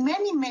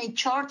many, many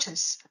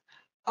charges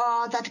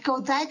that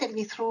go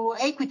directly through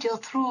equity or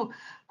through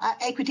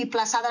equity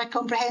plus other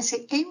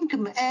comprehensive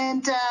income.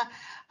 And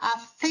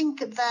I think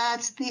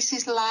that this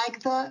is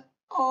like the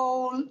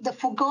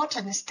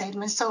forgotten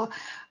statement. So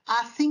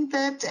I think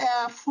that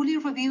fully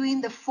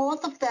reviewing the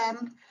fourth of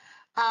them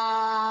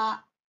on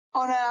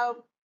a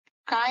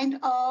kind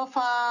of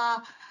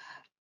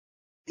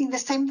in the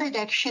same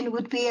direction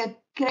would be a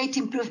great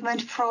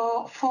improvement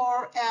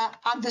for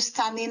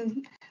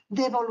understanding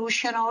the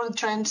evolution or the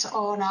trends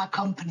on our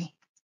company.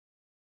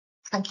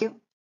 Thank you.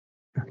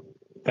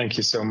 Thank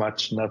you so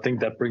much. And I think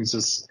that brings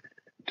us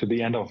to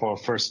the end of our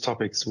first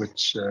topics,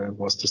 which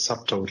was the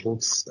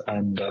subtotals.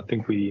 And I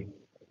think we,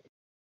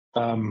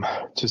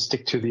 to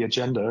stick to the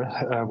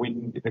agenda,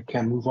 we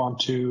can move on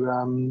to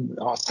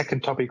our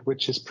second topic,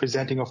 which is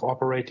presenting of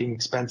operating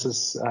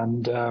expenses.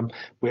 And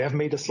we have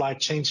made a slight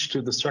change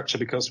to the structure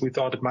because we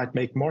thought it might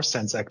make more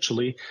sense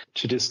actually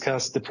to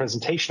discuss the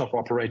presentation of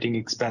operating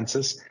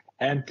expenses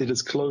and the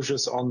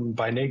disclosures on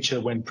by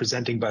nature when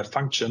presenting by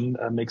function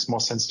makes more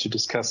sense to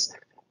discuss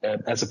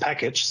as a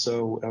package.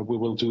 So we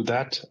will do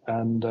that.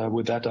 And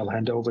with that, I'll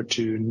hand over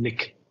to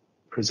Nick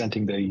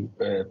presenting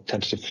the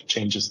tentative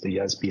changes the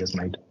IASB has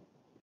made.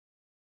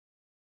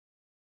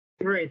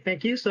 Great,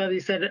 thank you. So as you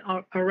said,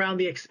 around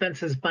the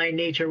expenses by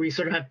nature, we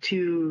sort of have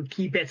two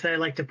key bits that I'd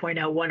like to point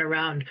out, one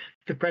around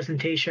the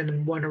presentation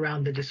and one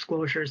around the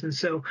disclosures. And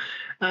so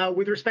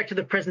with respect to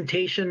the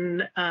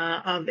presentation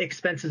of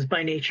expenses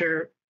by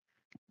nature,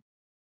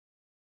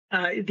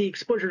 the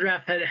exposure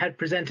draft had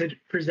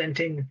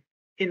presenting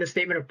in the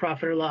statement of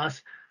profit or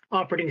loss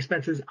operating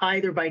expenses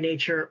either by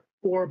nature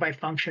or by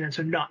function, and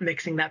so not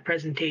mixing that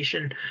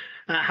presentation.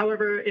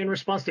 However, in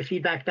response to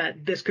feedback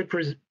that this could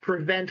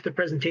prevent the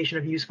presentation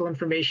of useful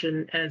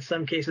information and in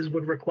some cases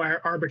would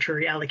require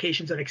arbitrary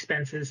allocations of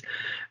expenses,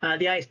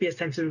 the IASB has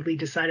tentatively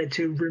decided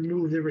to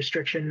remove the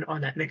restriction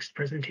on that mixed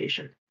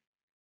presentation.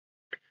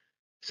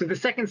 So the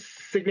second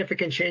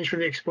significant change from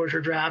the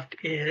exposure draft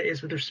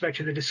is with respect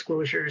to the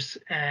disclosures.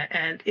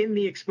 And in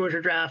the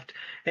exposure draft,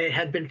 it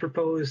had been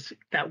proposed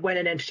that when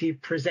an entity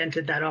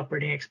presented that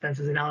operating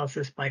expenses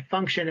analysis by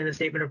function in the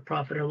statement of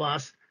profit or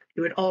loss,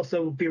 it would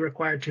also be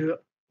required to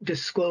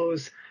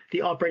disclose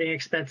the operating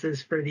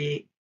expenses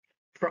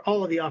for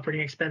all of the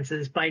operating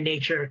expenses by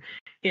nature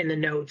in the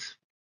notes.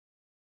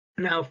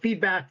 Now,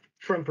 feedback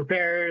from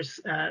preparers,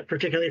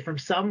 particularly from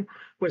some,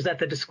 was that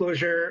the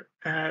disclosure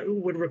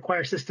would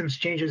require systems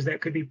changes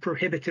that could be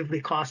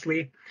prohibitively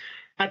costly.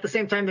 At the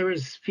same time, there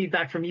was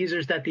feedback from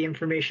users that the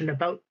information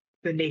about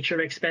the nature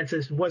of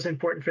expenses was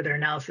important for their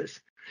analysis.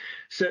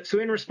 So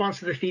in response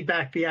to the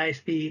feedback, the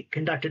IASB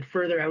conducted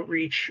further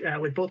outreach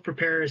with both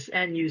preparers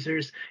and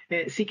users,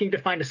 seeking to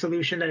find a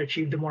solution that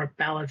achieved a more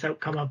balanced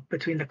outcome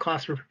between the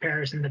cost for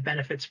preparers and the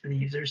benefits for the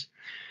users.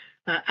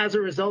 As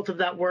a result of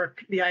that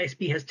work, the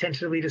IASB has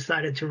tentatively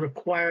decided to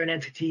require an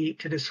entity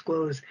to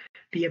disclose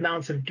the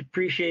amounts of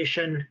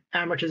depreciation,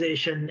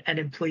 amortization, and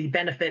employee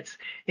benefits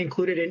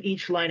included in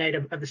each line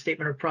item of the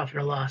statement of profit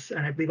or loss.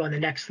 And I believe on the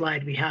next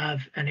slide, we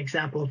have an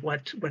example of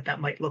what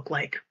that might look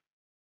like.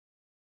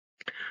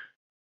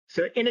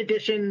 So in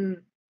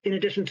addition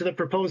to the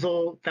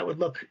proposal that would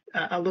look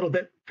a little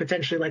bit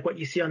potentially like what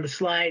you see on the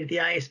slide, the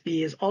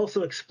IASB is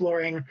also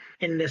exploring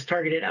in this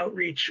targeted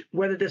outreach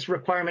whether this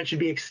requirement should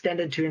be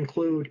extended to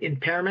include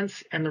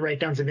impairments and the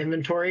write-downs of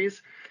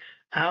inventories,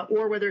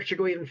 or whether it should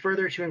go even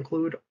further to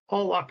include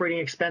all operating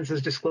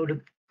expenses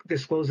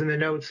disclosed in the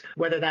notes,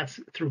 whether that's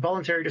through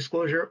voluntary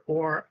disclosure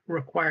or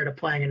required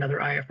applying another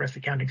IFRS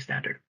accounting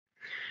standard.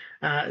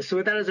 So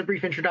with that as a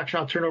brief introduction,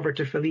 I'll turn over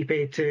to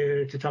Filipe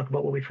to talk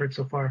about what we've heard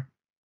so far.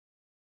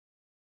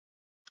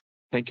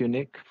 Thank you,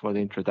 Nick, for the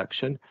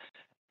introduction.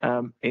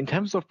 In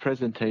terms of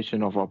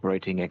presentation of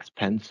operating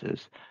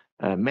expenses,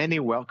 Many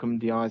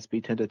welcomed the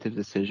IASB tentative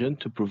decision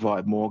to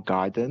provide more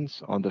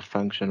guidance on the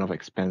function of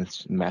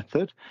expense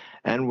method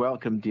and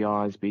welcomed the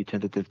IASB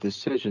tentative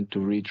decision to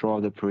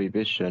redraw the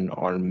prohibition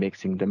on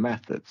mixing the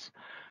methods.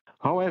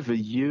 However,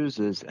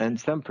 users and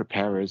some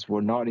preparers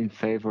were not in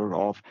favor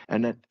of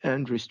an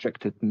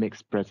unrestricted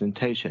mixed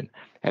presentation,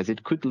 as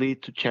it could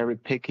lead to cherry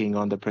picking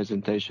on the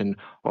presentation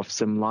of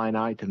some line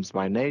items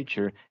by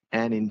nature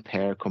and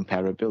impair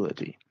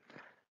comparability.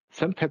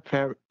 Some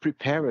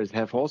preparers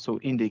have also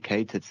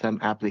indicated some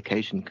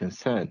application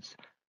concerns.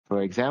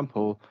 For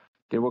example,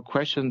 there were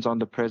questions on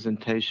the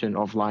presentation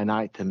of line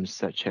items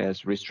such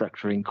as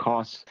restructuring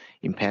costs,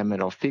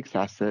 impairment of fixed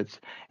assets,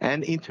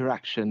 and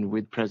interaction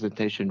with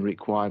presentation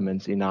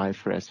requirements in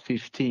IFRS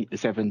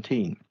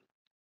 17.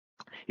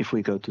 If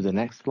we go to the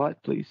next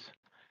slide, please.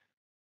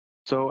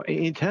 So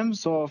in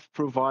terms of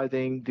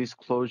providing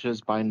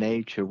disclosures by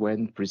nature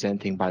when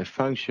presenting by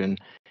function,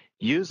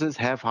 users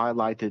have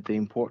highlighted the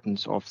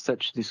importance of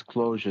such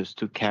disclosures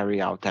to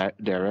carry out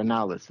their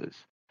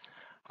analysis.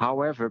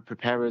 However,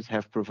 preparers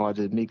have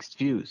provided mixed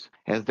views,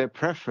 as their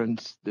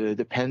preference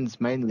depends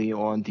mainly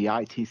on the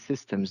IT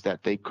systems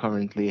that they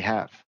currently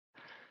have.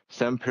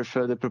 Some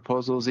prefer the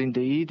proposals in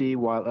the ED,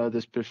 while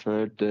others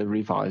prefer the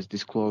revised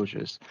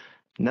disclosures.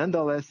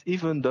 Nonetheless,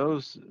 even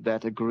those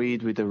that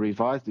agreed with the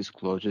revised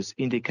disclosures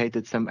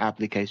indicated some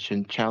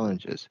application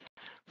challenges.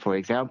 For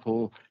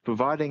example,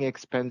 providing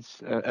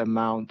expense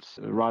amounts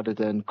rather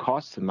than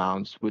cost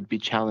amounts would be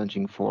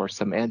challenging for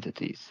some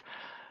entities.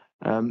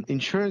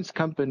 Insurance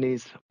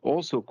companies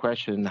also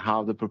question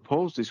how the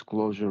proposed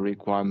disclosure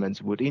requirements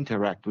would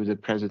interact with the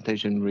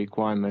presentation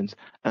requirements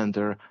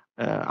under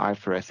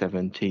IFRS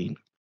 17.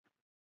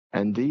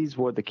 And these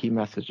were the key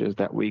messages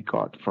that we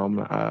got from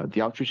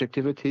the outreach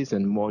activities,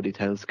 and more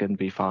details can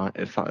be found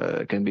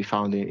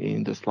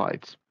in the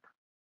slides.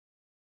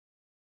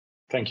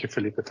 Thank you,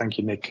 Filipe. Thank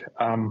you, Nick.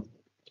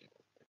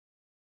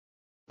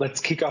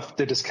 Let's kick off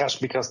the discussion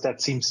because that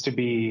seems to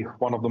be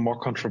one of the more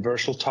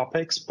controversial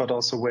topics, but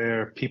also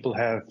where people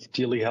have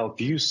dearly held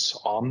views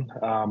on.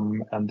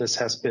 And this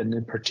has been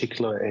in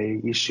particular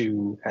an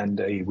issue and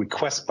a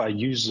request by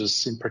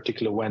users, in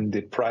particular when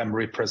the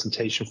primary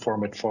presentation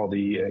format for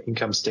the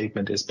income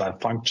statement is by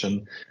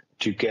function,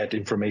 to get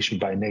information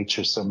by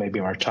nature. So maybe,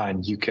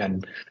 Martijn, you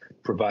can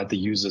provide the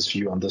user's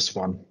view on this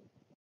one.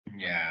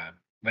 Yeah.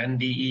 When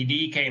the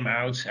ED came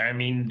out, I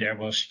mean, there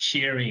was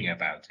cheering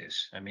about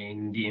this. I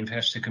mean, the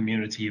investor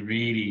community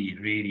really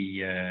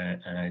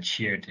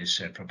cheered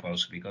this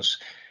proposal because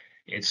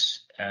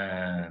it's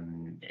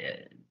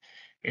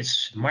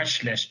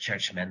much less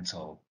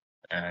judgmental.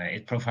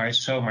 It provides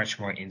so much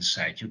more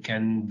insight. You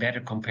can better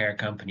compare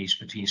companies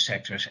between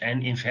sectors,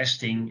 and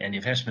investing and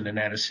investment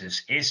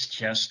analysis is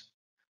just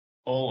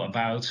all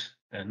about,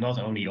 not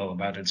only all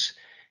about,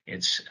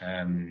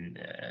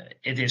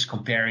 it is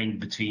comparing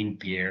between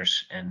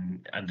peers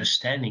and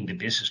understanding the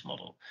business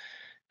model.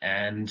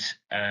 And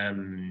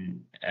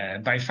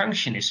by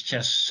function, it's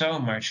just so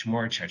much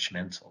more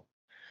judgmental.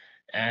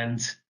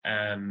 And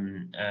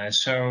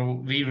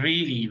so we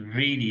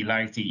really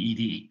like the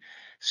ED.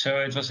 So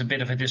it was a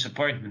bit of a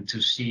disappointment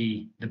to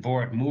see the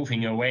board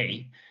moving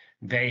away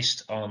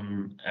based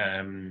on,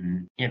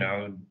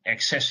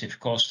 excessive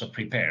cost of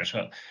preparers.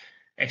 Well,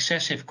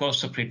 excessive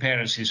cost of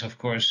preparers is, of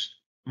course,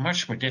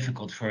 much more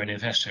difficult for an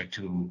investor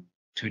to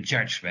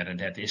judge whether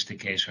that is the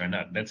case or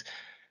not. But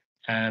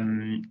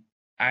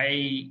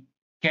I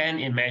can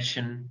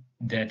imagine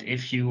that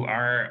if you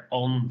are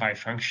on by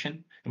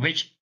function,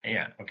 which,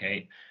 that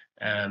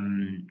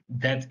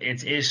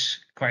it is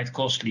quite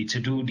costly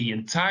to do the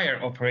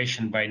entire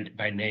operation by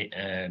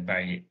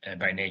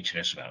nature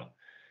as well.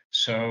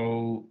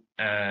 So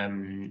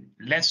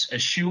let's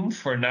assume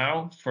for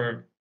now,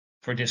 for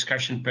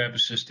discussion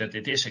purposes, that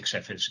it is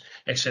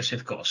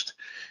excessive cost.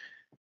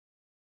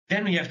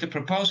 Then we have the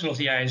proposal of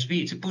the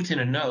IASB to put in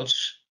the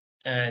notes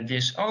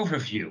this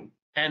overview.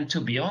 And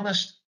to be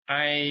honest,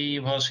 I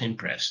was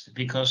impressed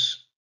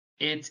because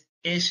it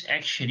is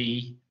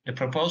actually, the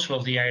proposal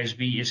of the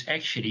IASB is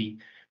actually,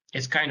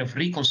 it kind of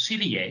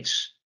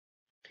reconciliates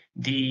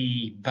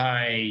the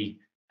by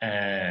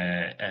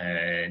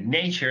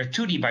nature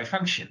to the by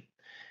function.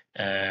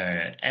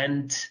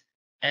 And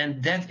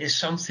that is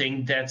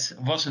something that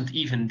wasn't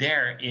even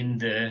there in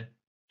the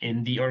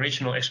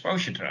original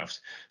exposure draft.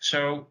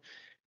 So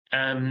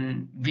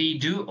we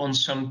do, on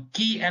some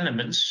key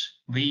elements,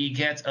 we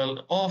get an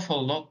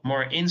awful lot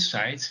more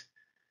insight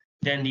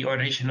than the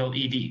original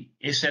ED.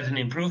 Is that an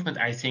improvement?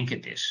 I think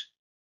it is.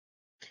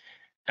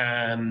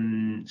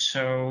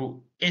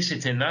 So is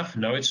it enough?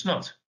 No, it's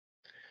not.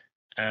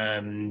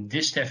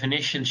 This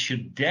definition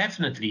should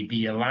definitely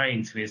be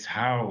aligned with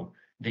how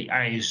the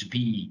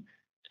IASB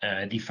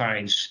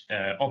defines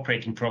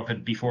operating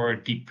profit before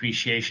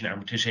depreciation,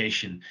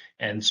 amortization,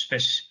 and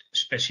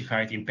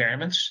specified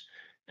impairments.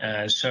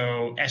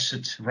 So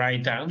asset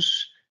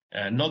write-downs,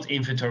 not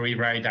inventory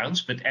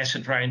write-downs, but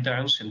asset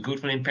write-downs and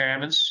goodwill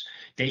impairments,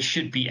 they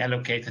should be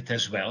allocated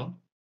as well.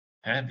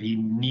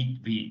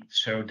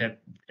 So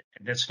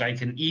that's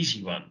like an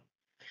easy one.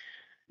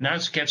 Now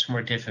it gets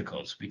more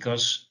difficult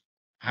because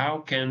how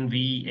can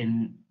we,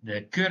 in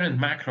the current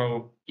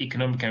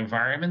macroeconomic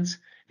environment,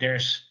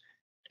 there's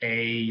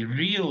a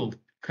real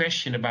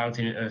question about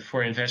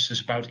for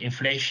investors about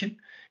inflation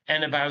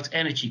and about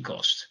energy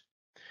cost.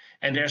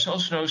 And there's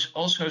also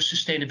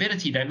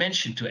sustainability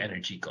dimension to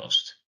energy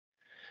cost.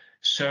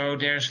 So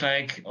there's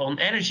like on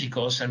energy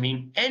cost, I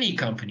mean, any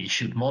company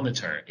should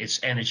monitor its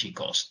energy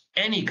cost,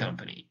 any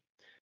company,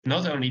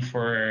 not only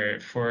for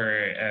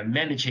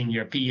managing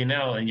your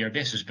P&L and your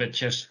business, but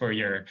just for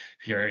your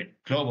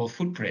global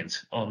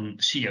footprint on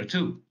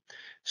CO2.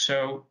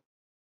 So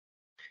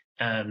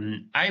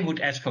I would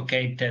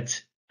advocate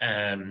that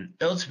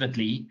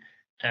ultimately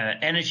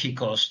energy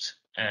cost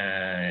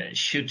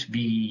should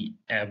be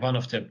one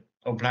of the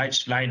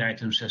obliged line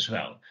items as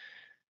well.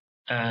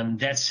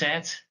 That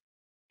said,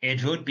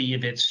 it would be a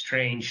bit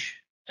strange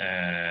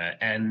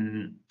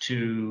and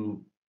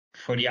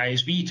for the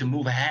IASB to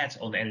move ahead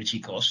on energy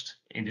cost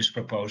in this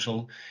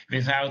proposal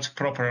without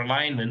proper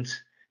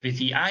alignment with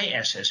the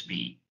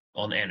IASB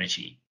on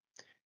energy.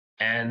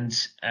 And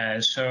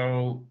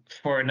so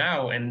for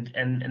now,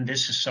 and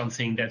this is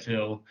something that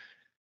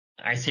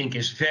I think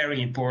is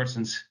very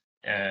important,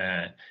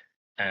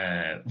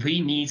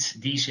 we need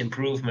these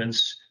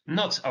improvements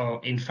not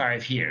in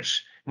 5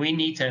 years. We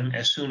need them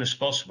as soon as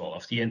possible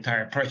of the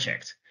entire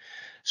project.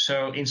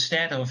 So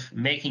instead of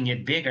making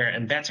it bigger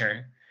and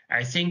better,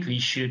 I think we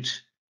should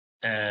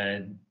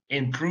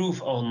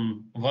improve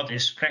on what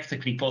is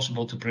practically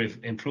possible to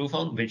improve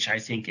on, which I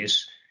think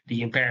is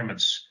the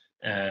impairments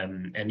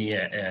and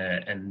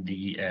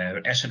the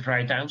asset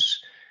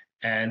write-downs,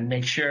 and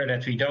make sure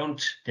that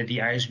that the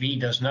IASB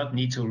does not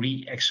need to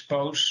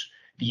re-expose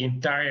the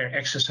entire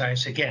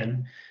exercise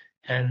again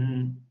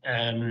and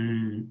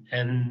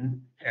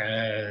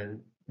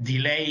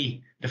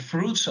delay the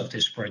fruits of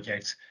this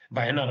project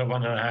by another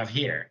 1.5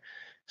 years.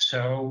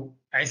 So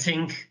I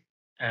think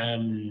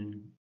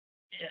on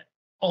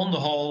the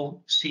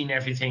whole, seeing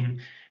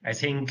everything, I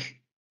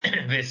think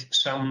with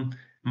some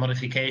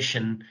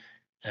modification,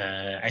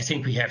 I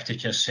think we have to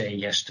just say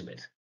yes to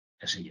it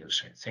as a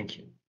user. Thank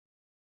you.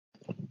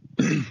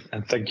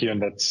 And thank you,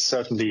 and that's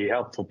certainly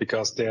helpful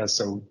because there are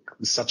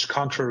such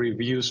contrary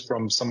views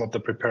from some of the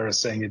preparers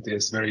saying it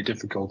is very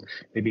difficult.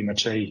 Maybe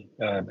Martijn,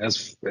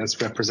 as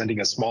representing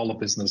a smaller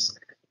business,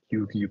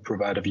 you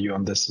provide a view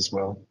on this as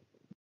well.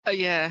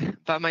 Yeah,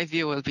 but my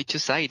view will be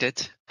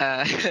two-sided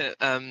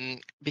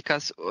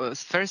because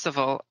first of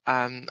all,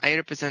 I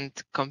represent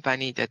a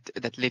company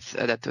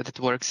that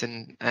works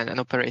in and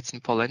operates in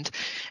Poland,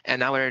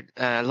 and our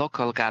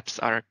local gaps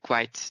are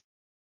quite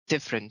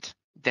different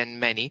than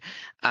many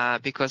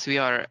because we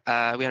are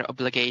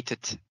obligated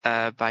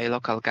by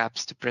local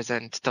gaps to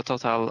present the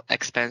total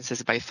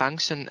expenses by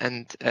function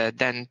and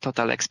then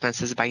total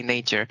expenses by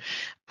nature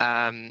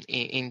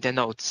in the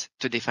notes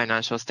to the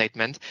financial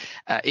statement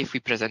if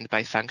we present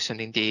by function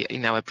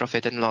in our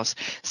profit and loss.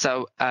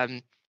 So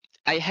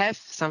I have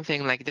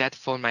something like that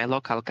for my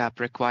local gap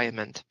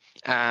requirement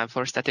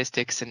for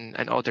statistics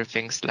and other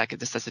things like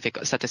the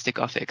statistic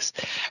office.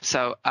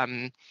 So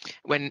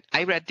when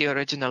I read the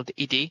original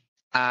ED,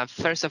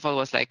 first of all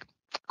was like,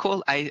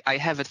 cool, I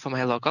have it for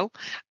my local,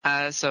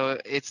 so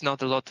it's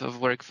not a lot of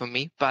work for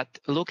me. But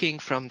looking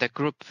from the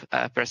group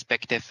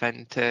perspective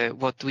and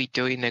what we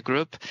do in a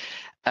group,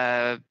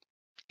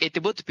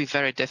 it would be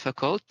very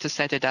difficult to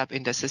set it up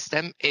in the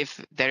system if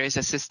there is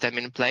a system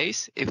in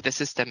place, if the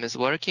system is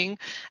working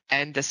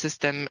and the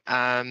system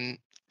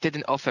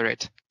didn't offer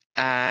it.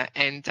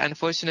 And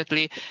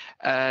unfortunately,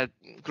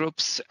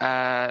 groups,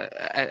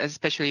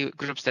 especially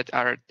groups that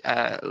are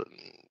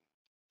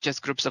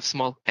just groups of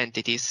small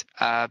entities,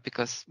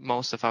 because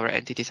most of our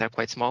entities are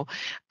quite small,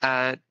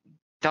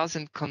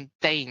 doesn't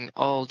contain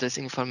all this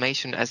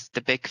information as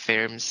the big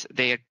firms.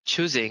 They are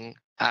choosing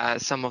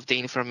some of the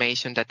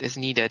information that is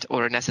needed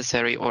or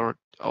necessary or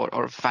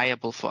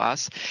viable for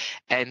us,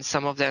 and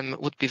some of them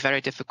would be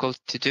very difficult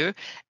to do.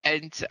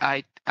 And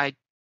I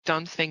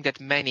don't think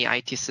that many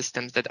IT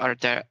systems that are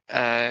there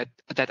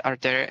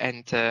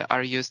and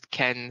are used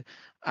can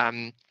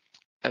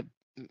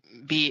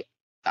be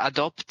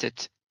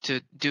adopted to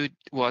do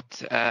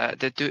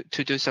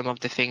to do some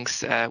of the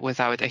things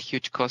without a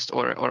huge cost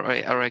or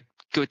a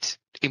good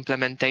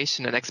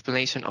implementation and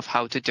explanation of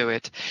how to do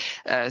it.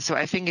 So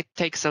I think it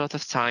takes a lot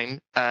of time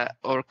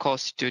or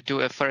cost to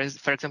do for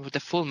example, the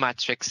full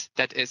matrix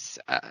that is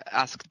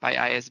asked by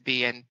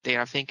IASB, and they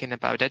are thinking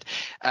about it.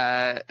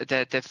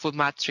 The full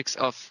matrix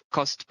of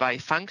cost by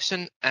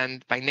function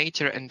and by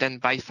nature, and then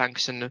by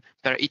function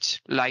per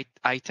each light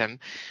item.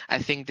 I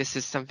think this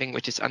is something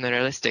which is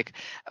unrealistic,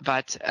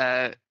 but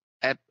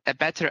a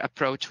better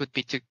approach would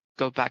be to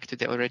go back to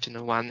the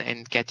original one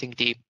and getting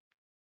the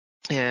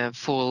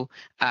full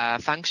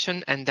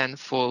function and then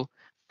full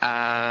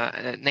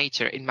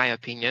nature, in my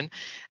opinion.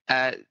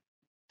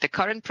 The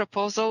current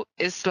proposal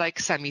is like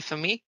semi for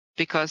me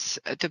because,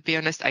 to be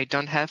honest, I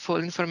don't have full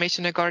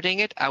information regarding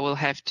it. I will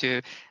have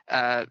to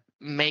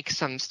make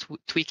some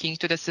tweaking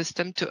to the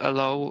system to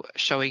allow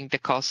showing the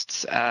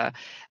costs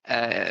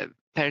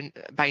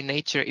by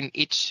nature in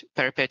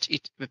per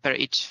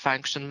each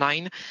function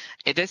line.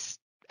 It is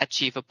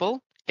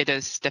achievable. It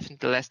is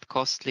definitely less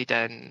costly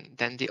than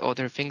the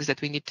other things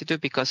that we need to do,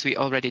 because we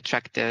already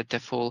track the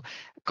full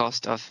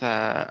cost of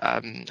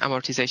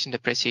amortization,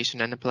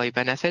 depreciation, and employee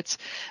benefits.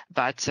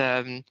 But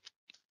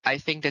I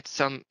think that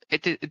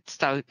it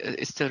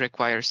still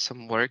requires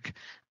some work.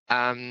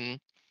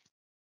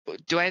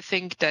 Do I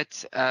think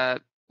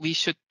that we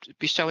should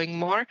be showing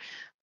more?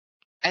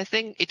 I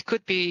think it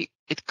could be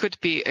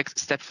a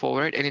step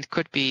forward, and it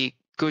could be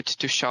good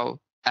to show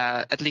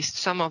at least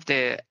some of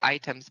the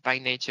items by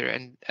nature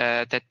and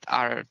that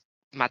are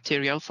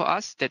material for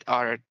us, that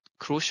are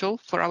crucial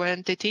for our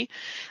entity.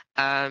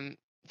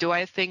 Do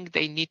I think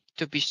they need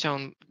to be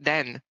shown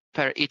then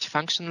per each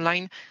function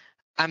line?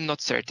 I'm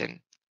not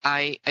certain.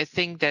 I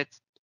think that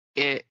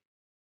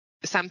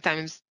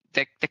sometimes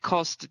the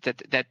cost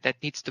that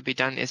needs to be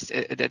done is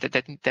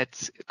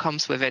that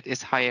comes with it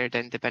is higher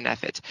than the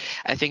benefit.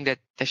 I think that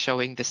the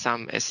showing the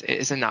sum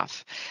is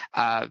enough.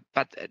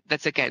 But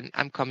that's, again,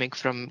 I'm coming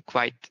from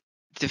quite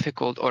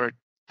difficult or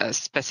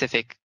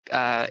specific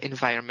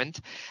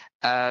environment.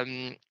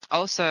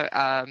 Also,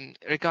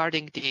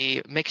 regarding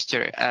the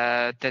mixture,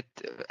 that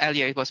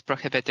earlier it was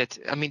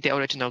prohibited. I mean, the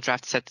original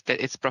draft said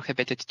that it's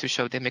prohibited to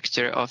show the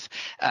mixture of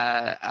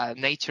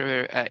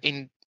nature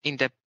in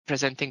the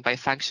presenting by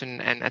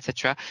function and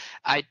etc.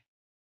 I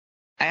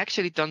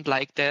actually don't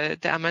like the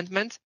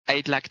amendment.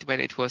 I liked when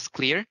it was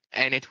clear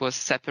and it was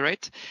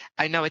separate.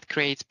 I know it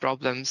creates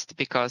problems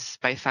because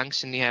by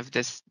function you have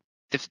this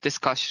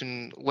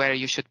discussion where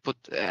you should put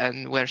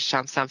and where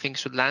something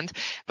should land,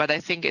 but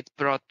I think it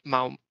brought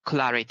more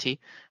clarity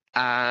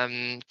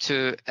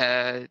to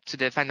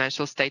the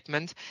financial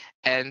statement,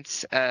 and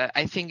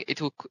I think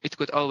it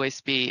could always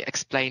be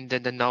explained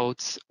in the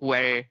notes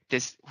where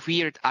this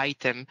weird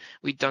item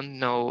we don't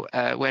know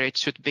where it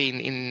should be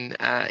in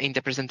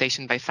the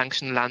presentation by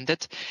function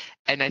landed,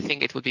 and I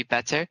think it would be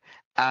better.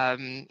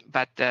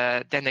 But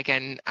then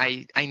again,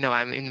 I know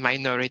I'm in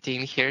minority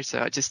in here,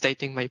 so just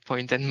stating my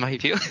point and my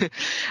view.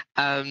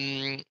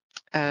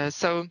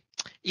 So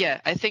yeah,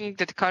 I think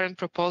that the current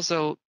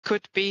proposal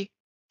could be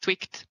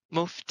tweaked,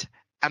 moved,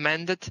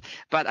 amended,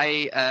 but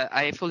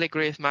I fully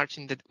agree with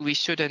Martin that we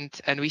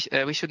shouldn't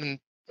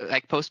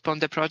like postpone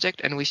the project,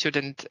 and we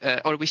shouldn't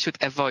or we should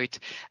avoid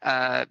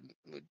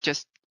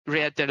just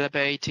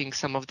reiterating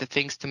some of the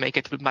things to make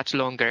it much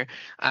longer,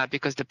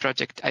 because the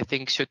project, I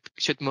think,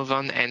 should move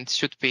on and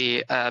should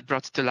be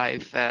brought to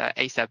life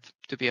ASAP,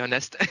 to be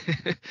honest.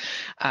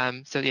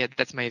 So yeah,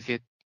 that's my view.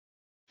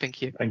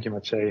 Thank you. Thank you,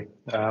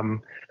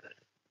 Martijn.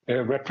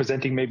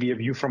 Representing maybe a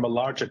view from a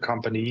larger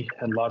company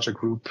and larger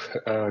group,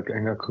 a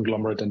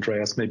conglomerate,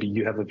 Andreas, maybe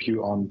you have a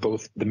view on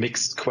both the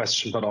mixed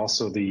question, but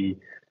also the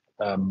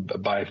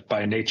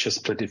by nature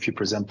split if you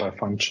present by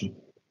function.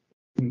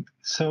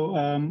 So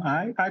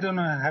I don't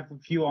have a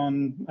view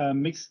on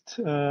mixed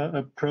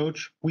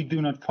approach. We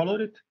do not follow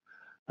it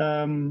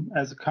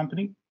as a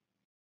company.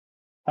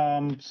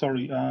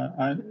 Sorry,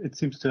 it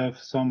seems to have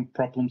some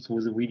problems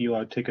with the video.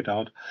 I'll take it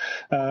out.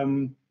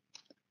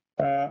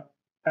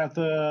 As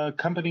a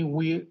company,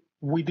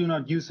 we do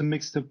not use a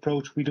mixed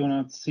approach. We do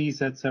not see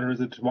that there is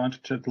an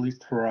advantage, at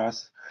least for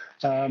us.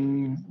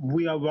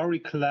 We are very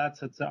glad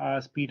that the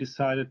IASB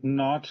decided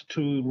not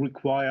to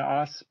require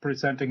us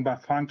presenting by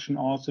function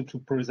also to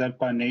present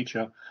by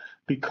nature,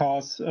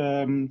 because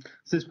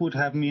this would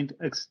have meant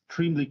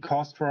extremely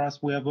cost for us.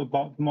 We have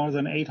about more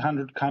than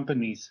 800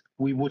 companies.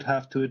 We would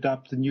have to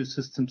adopt the new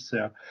systems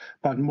there.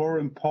 But more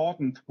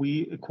important,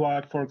 we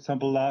acquired, for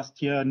example,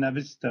 last year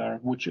Navistar,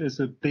 which is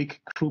a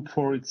big group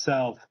for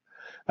itself.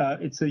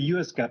 It's a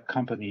US GAAP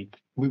company.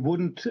 We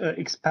wouldn't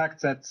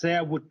expect that they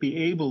would be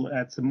able,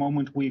 at the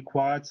moment we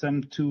acquired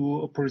them,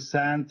 to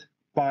present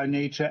by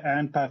nature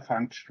and by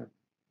function.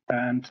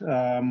 And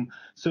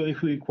so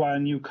if we acquire a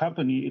new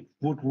company, it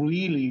would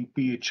really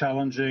be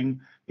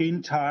challenging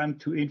in time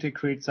to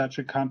integrate such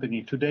a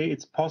company. Today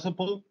it's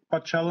possible,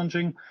 but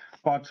challenging.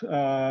 But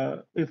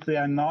if they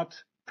are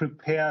not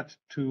prepared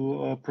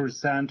to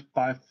present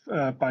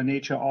by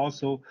nature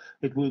also,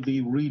 it will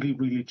be really,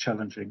 really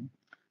challenging.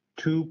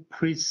 To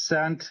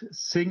present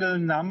single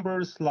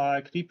numbers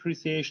like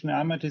depreciation,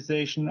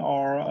 amortization,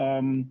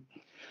 or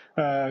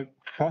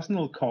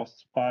personal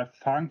costs by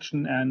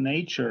function and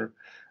nature,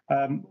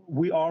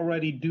 we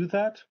already do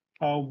that.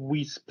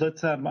 We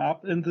split them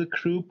up in the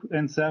group,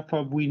 and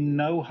therefore we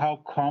know how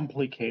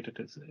complicated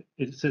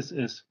this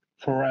is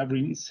for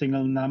every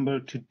single number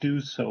to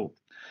do so.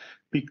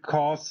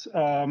 Because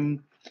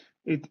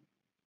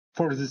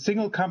for the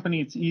single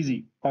company, it's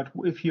easy. But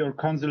if your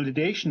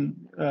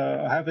consolidation,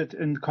 have it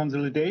in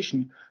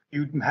consolidation,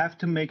 you have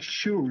to make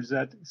sure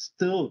that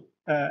still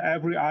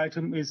every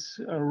item is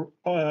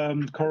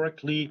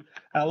correctly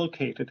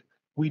allocated.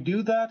 We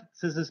do that.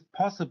 This is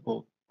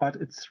possible, but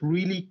it's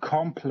really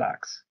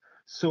complex.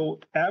 So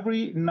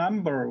every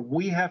number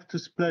we have to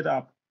split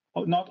up,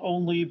 not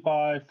only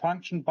by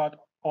function, but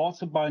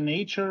also by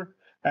nature,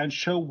 and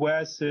show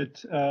where is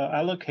it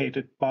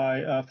allocated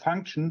by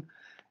function.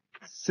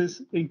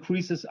 This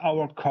increases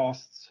our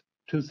costs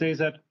to say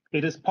that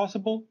it is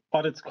possible,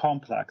 but it's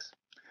complex.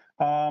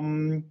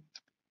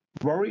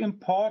 Very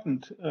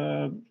important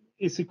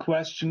is the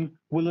question,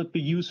 will it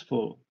be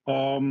useful?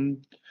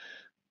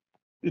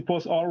 It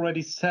was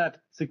already said,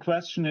 the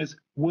question is,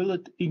 will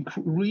it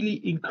really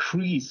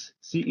increase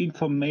the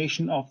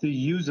information of the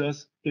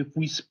users if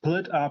we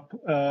split up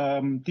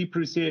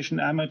depreciation,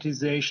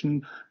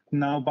 amortization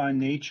now by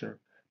nature?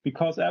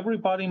 Because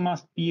everybody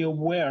must be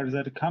aware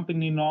that a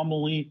company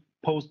normally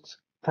posts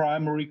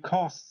primary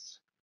costs.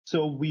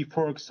 So we,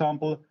 for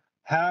example,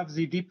 have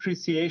the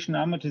depreciation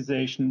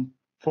amortization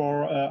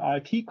for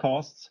IT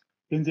costs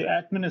in the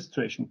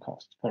administration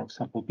cost, for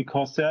example,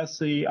 because there's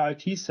the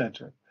IT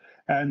center.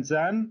 And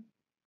then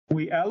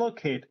we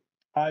allocate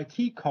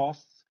IT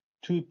costs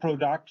to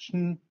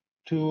production,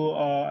 to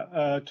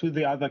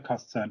the other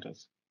cost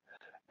centers.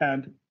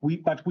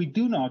 But we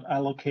do not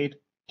allocate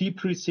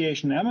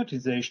depreciation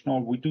amortization,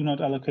 or we do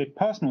not allocate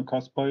personal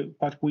costs,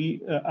 but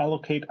we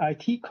allocate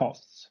IT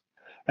costs.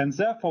 And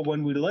therefore,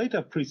 when we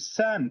later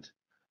present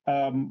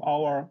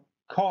our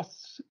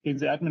costs in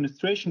the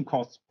administration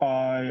costs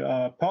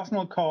by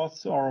personal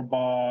costs or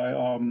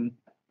by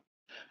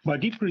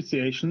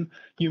depreciation,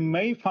 you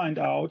may find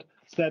out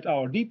that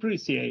our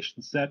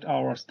depreciations, that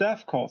our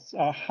staff costs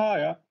are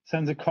higher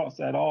than the costs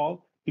at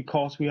all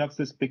because we have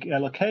these big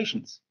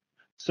allocations.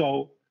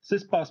 So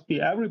this must be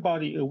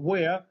everybody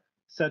aware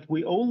that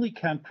we only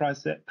can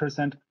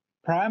present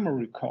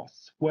primary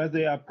costs where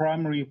they are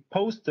primarily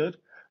posted,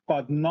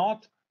 but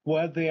not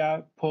where they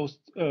are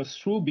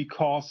through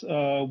because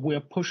we're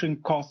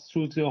pushing costs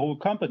through the whole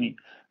company.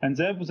 And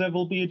there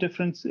will be a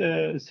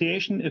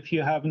differentiation if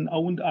you have an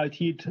owned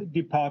IT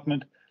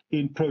department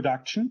in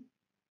production,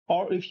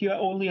 or if you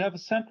only have a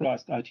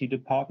centralized IT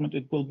department,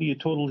 it will be a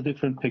totally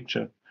different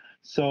picture.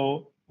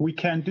 So we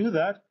can do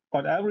that,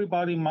 but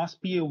everybody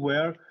must be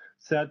aware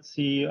that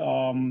the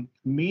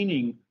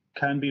meaning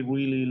can be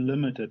really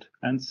limited.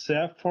 And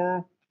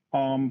therefore,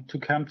 to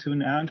come to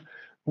an end,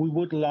 we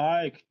would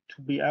like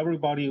to be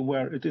everybody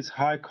aware it is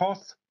high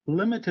costs,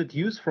 limited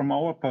use from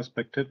our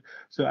perspective.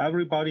 So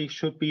everybody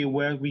should be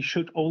aware we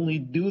should only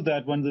do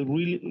that when the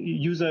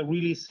user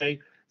really say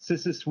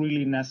this is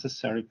really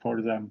necessary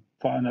for them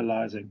for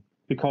analyzing,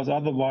 because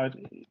otherwise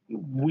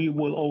we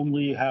will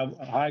only have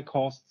high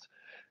costs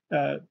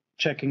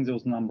checking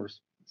those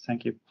numbers.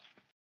 Thank you.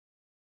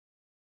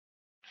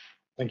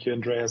 Thank you,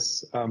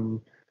 Andreas.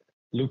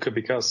 Luca,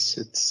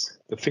 because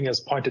the finger's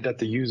pointed at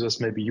the users,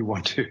 maybe you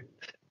want to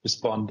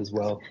respond as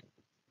well.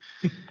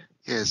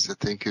 Yes,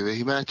 thank you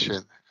very much.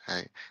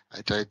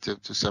 I tried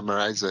to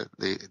summarize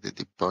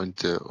the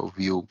point of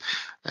view,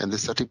 and the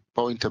starting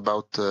point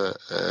about the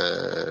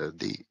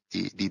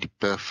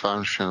per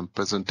function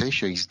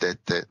presentation is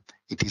that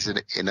it is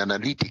an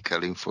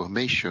analytical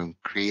information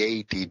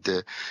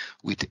created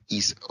with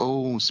its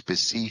own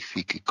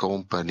specific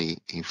company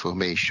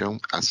information,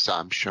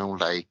 assumption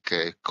like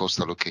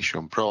cost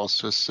allocation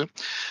process,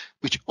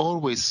 which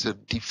always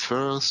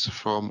differs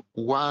from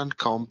one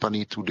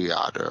company to the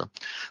other.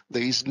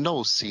 There is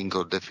no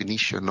single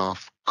definition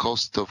of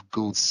cost of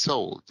goods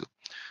sold.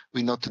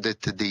 We note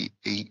that the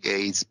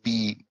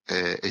ASB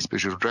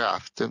special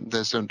draft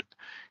doesn't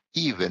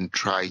even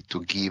try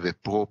to give a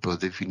proper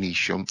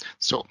definition.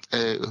 So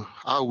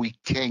how we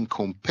can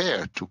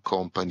compare two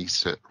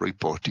companies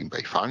reporting by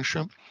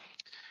function?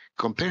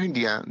 Comparing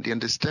the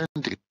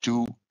understanding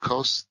to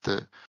cost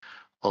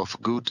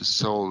of goods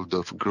sold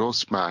of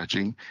gross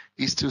margin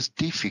is too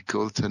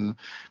difficult and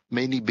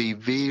may be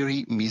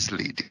very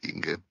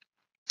misleading.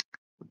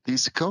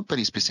 This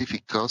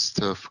company-specific cost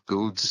of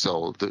goods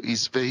sold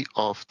is very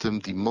often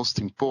the most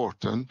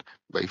important,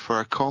 by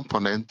far,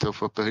 component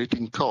of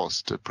operating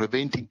cost,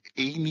 preventing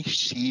any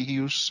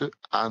serious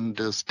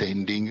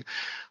understanding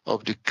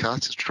of the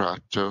cost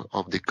structure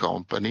of the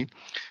company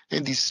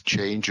and its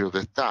change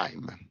over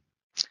time.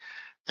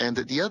 And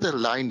the other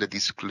line that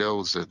is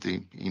disclosed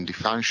in the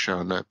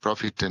function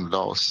profit and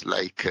loss,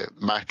 like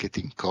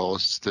marketing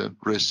cost,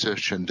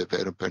 research and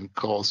development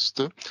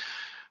cost,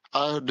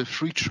 are the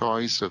free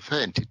choice of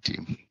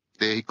entity.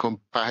 The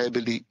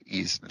comparability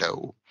is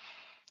low.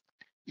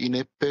 In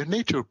a per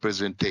nature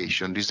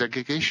presentation, this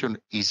aggregation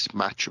is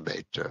much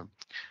better.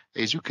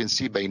 As you can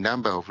see by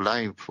number of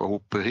lines for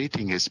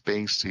operating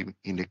expense in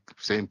the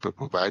example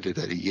provided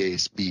at the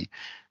EASB,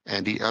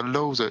 and it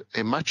allows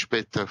a much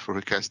better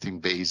forecasting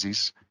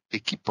basis, a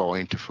key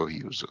point for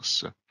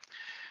users.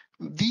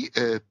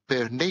 The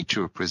per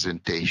nature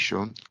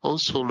presentation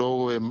also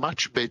allows a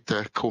much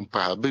better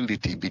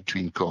comparability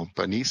between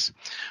companies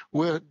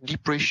where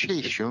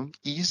depreciation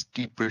is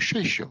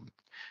depreciation,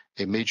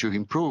 a major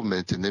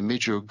improvement and a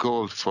major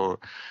goal for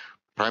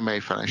primary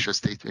financial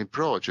statement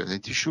project,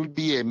 and it should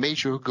be a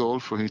major goal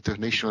for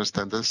international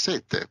standard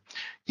setter.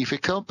 If a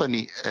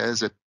company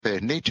has a per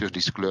nature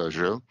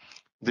disclosure,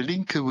 the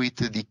link with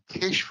the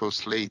cash flow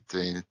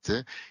statement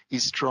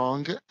is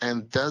strong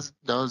and does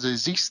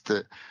exist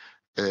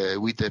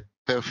with a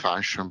per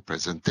function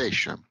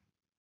presentation.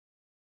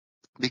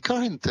 The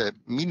current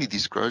mini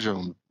disclosure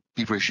on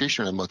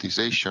depreciation,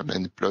 amortization,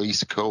 and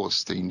employees'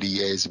 cost in the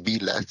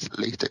EASB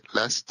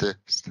last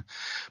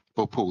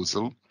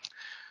proposal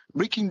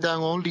breaking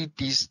down only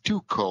these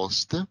two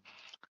costs,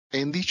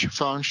 and each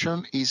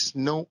function is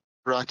no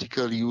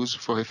practical use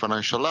for a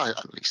financial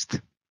analyst.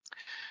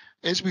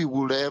 As we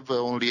will have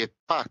only a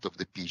part of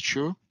the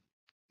picture,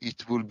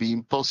 it will be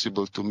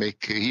impossible to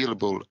make a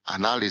reliable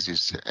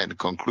analysis and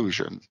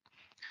conclusion.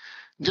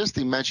 Just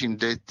imagine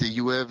that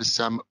you have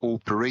some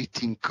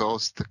operating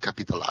costs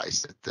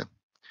capitalized.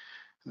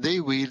 They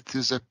will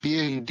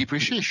disappear in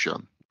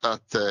depreciation,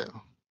 but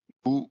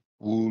who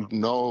will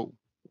know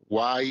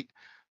why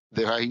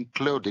they are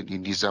included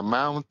in this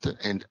amount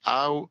and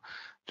how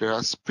they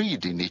are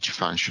spread in each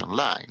function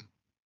line?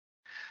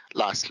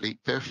 Lastly,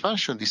 per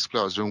function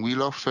disclosure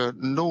will offer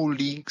no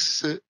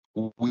links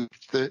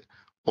with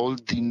all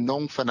the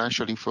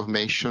non-financial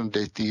information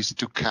that is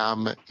to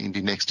come in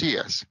the next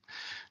years.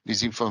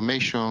 This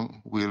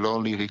information will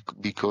only be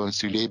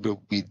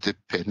reconcilable with the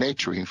per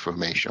nature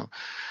information.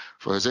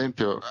 For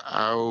example,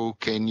 how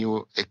can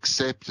you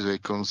accept and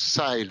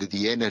reconcile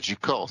the energy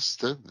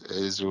cost?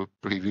 As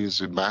previous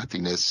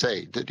Martijn has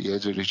said, the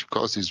energy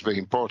cost is very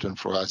important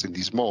for us in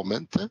this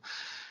moment. The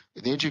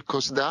energy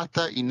cost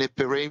data in a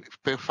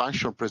per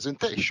function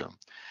presentation.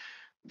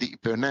 The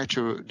per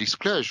nature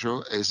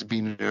disclosure has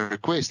been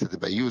requested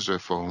by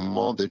users for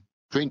more than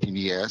 20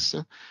 years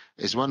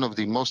as one of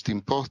the most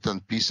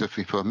important pieces of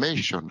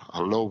information,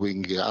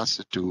 allowing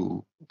us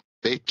to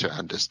better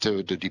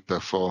understand the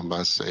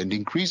performance and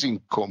increasing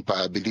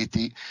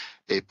comparability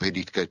and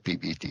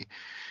predictability.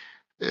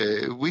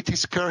 With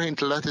this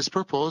current latest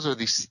proposal,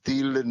 it is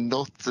still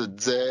not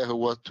there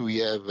what we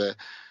have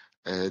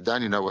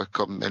done in our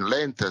comment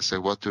letters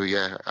and what we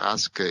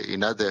ask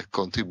in other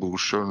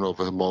contribution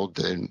over more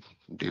than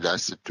the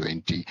last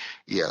 20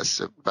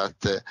 years.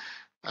 But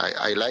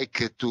I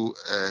like to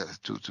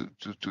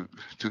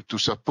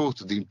support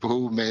the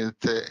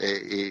improvement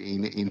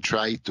in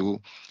try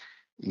to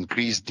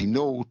increase the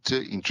note,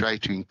 in try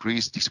to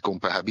increase this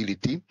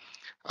comparability.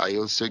 I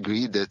also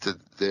agree that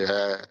there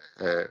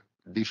are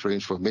different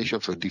information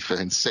for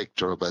different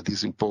sector, but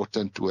it's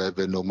important to have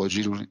an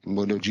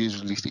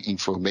homogeneous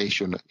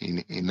information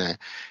in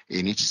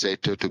each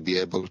sector to be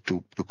able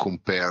to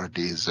compare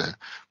this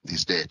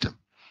data.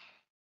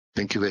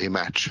 Thank you very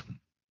much.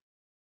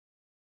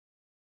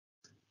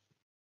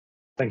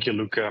 Thank you,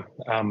 Luca.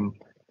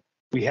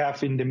 We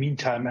have, in the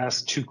meantime,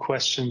 asked two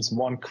questions.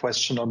 One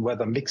question on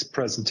whether mixed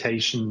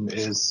presentation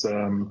is,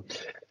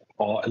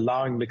 or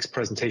allowing mixed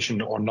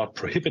presentation or not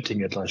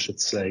prohibiting it, I should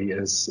say,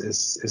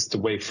 is the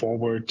way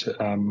forward.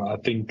 I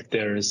think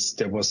there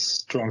was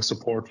strong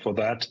support for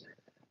that.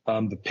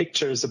 The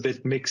picture is a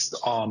bit mixed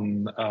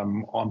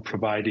on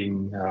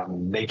providing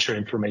nature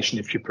information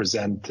if you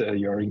present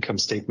your income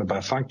statement by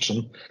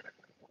function.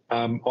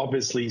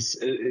 Obviously,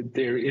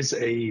 there is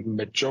a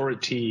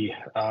majority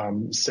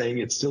saying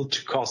it's still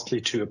too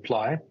costly to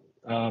apply.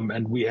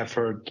 And we have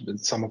heard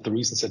some of the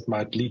reasons that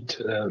might lead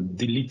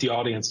the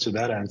audience to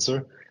that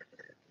answer.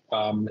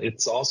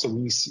 It's also,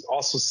 we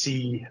also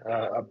see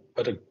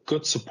but a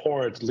good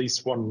support, at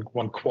least one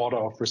quarter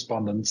of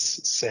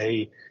respondents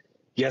say,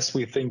 yes,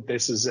 we think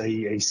this is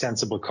a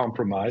sensible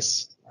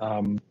compromise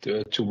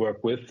to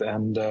work with.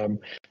 And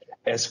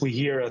as we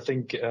hear, I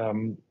think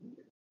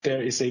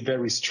there is a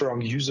very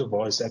strong user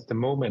voice at the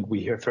moment.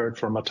 We have heard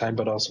from Martijn,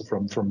 but also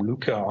from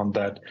Luca on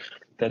that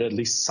at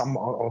least some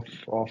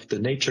of the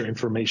nature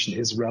information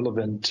is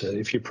relevant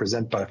if you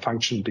present by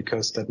function,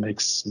 because that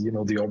makes, you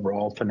know, the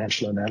overall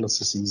financial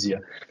analysis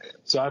easier.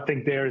 So I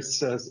think there's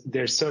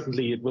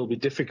certainly, it will be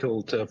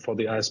difficult for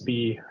the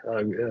IASB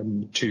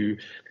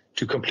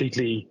to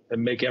completely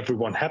make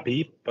everyone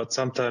happy, but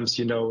sometimes,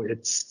 you know,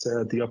 it's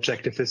the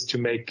objective is to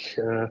make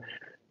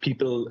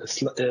people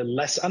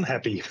less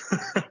unhappy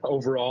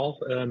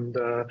overall and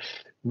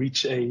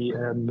reach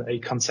a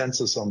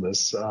consensus on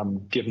this,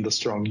 given the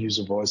strong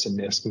user voice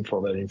and asking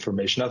for that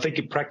information. I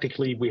think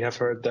practically we have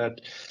heard that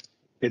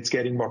it's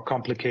getting more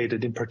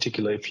complicated, in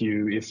particular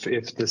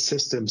if the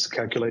systems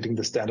calculating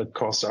the standard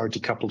costs are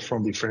decoupled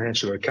from the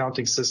financial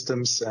accounting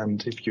systems,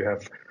 and if you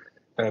have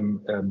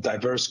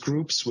diverse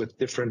groups with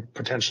different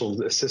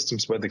potential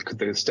systems where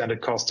the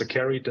standard costs are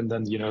carried, and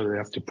then, you know, they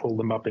have to pull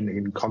them up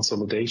in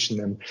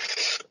consolidation.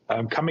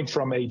 And coming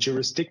from a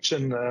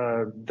jurisdiction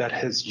that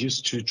has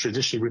used to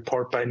traditionally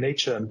report by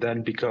nature, and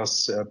then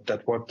because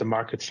that what the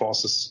market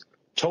forces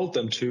told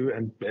them to,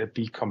 and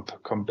be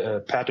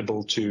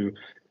compatible to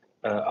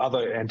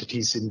other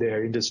entities in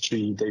their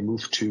industry, they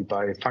moved to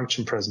by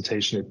function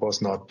presentation. It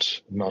was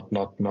not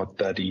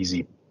that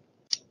easy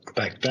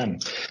back then.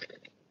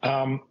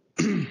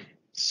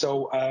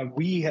 So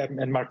we have,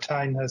 and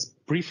Martijn has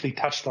briefly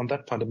touched on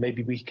that point, and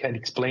maybe we can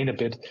explain a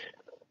bit.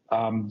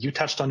 You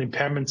touched on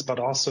impairments, but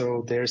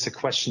also there's a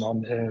question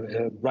on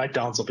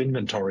write-downs of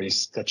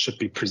inventories that should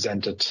be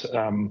presented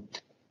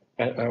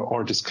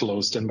or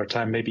disclosed. And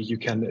Martijn, maybe you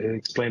can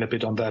explain a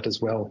bit on that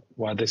as well,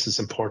 why this is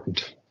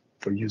important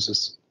for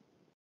users.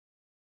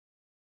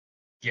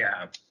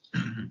 Yeah,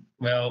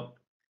 well,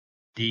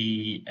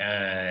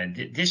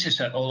 this is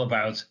all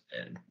about.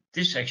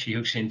 This actually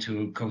hooks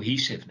into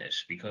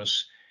cohesiveness,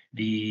 because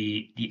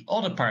The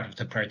other part of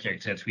the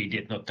project that we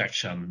did not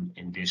touch on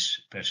in this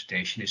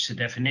presentation is the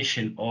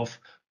definition of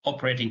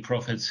operating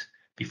profit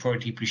before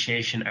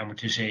depreciation,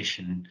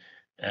 amortization,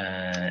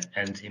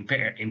 and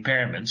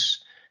impairments.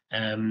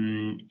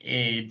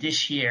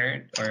 This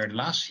year or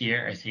last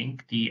year, I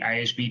think, the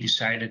IASB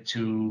decided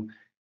to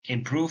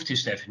improve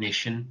this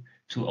definition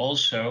to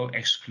also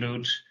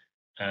exclude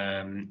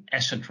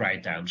asset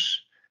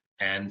write-downs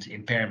and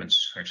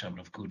impairments, for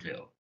example, of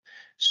goodwill.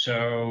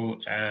 So,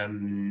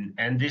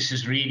 and this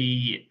is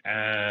really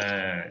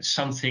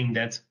something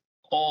that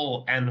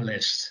all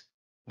analysts,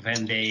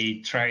 when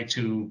they try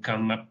to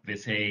come up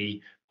with a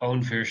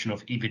own version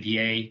of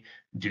EBITDA,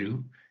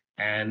 do.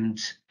 And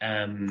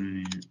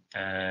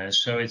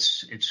so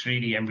it's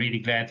really, I'm really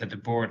glad that the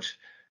board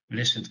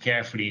listened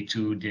carefully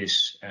to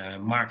this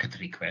market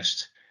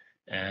request.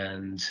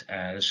 And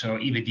so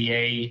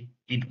EBITDA,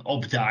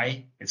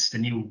 OBDI, it's the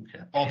new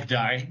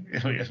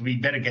OBDI, we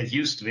better get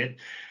used to it,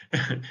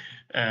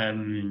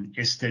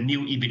 it's the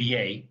new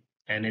EBITDA,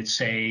 and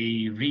it's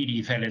a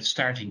really valid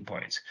starting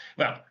point.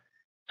 Well,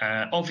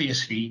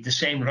 obviously, the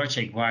same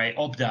logic why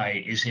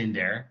OBDI is in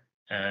there,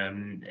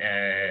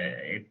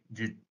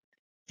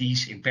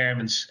 these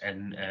impairments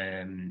and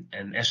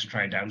asset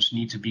write-downs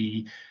need to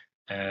be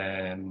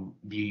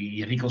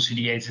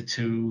reconciliated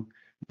to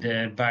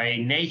the by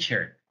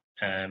nature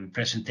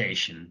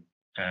presentation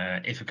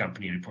if a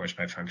company reports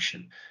by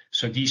function.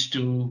 So these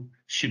two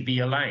should be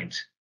aligned,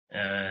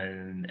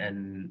 and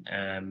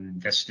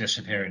that's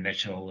a very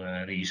natural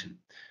reason.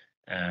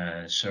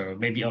 So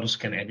maybe others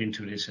can add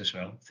into this as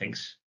well.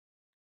 Thanks.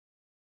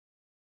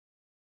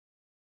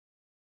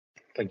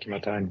 Thank you,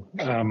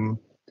 Martijn.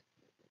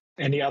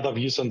 Any other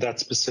views on that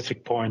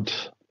specific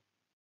point?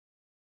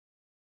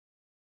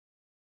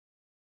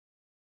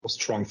 Or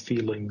strong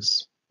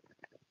feelings?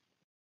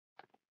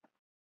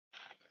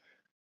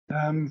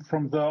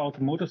 From the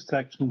automotive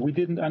section, we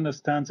didn't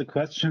understand the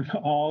question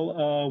at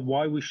all,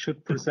 why we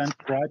should present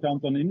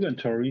write-downs on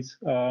inventories,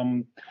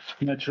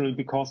 naturally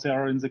because they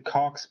are in the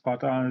COGS, but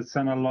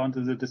then I learned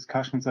in the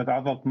discussions that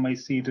others may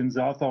see it in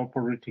the other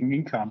operating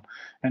income.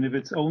 And if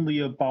it's only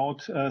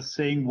about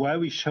saying where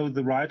we show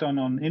the write-down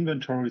on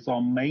inventories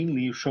or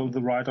mainly show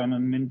the write-down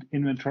on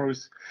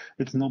inventories,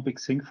 it's no big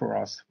thing for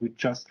us. We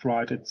just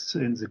write it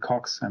in the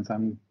COGS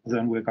and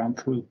then we're gone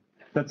through.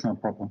 That's no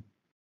problem.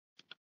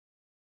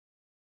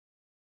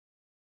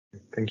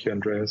 Thank you,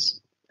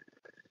 Andreas.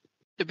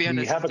 To be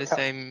honest, it's the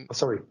same. Oh,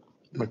 sorry.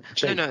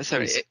 Jake, no,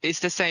 sorry. please. It's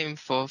the same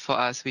for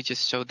us. We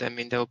just showed them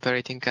in the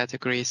operating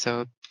category.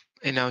 So,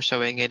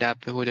 showing it up,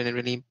 it wouldn't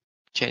really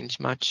change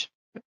much,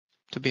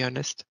 to be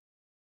honest.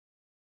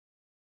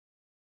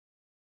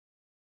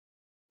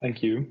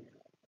 Thank you.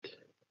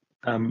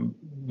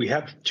 We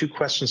have two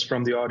questions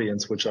from the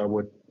audience, which I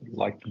would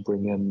like to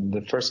bring in.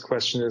 The first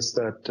question is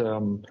that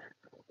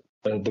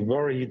the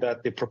worry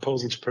that the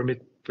proposal to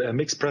permit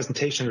mixed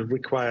presentation would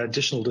require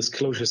additional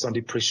disclosures on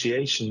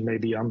depreciation may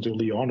be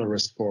unduly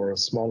onerous for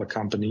smaller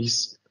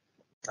companies,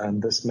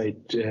 and this may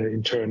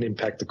in turn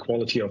impact the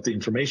quality of the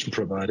information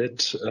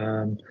provided,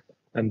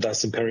 and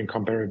thus impairing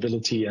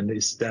comparability. And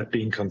is that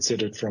being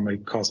considered from a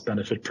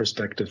cost-benefit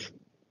perspective?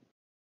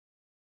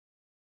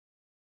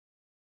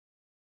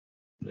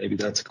 Maybe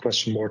that's a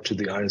question more to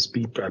the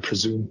IASB, I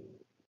presume.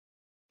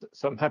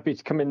 So I'm happy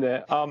to come in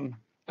there.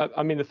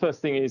 I mean, the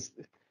first thing is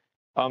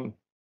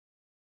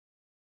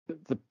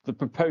the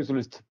proposal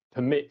is to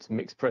permit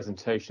mixed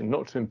presentation,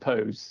 not to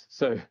impose.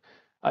 So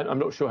I'm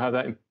not sure how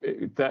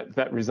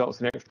that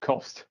results in extra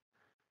cost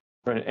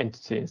for an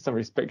entity. In some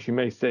respects, you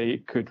may say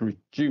it could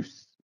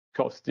reduce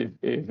cost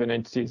if an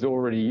entity is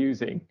already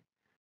using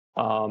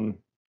a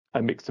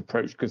mixed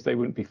approach, because they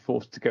wouldn't be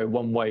forced to go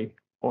one way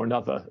or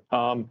another.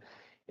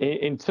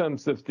 In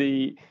terms of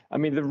the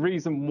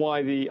reason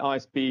why the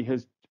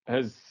IASB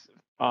has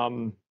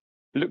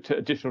looked at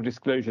additional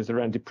disclosures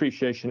around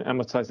depreciation,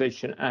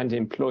 amortization, and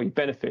employee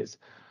benefits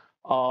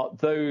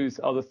those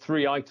are the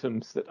three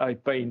items that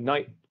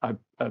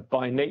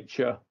by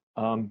nature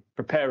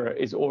preparer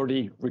is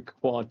already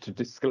required to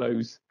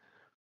disclose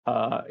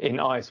in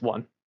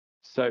IS1.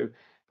 So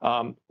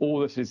all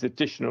that is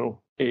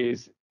additional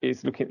is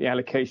looking at the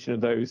allocation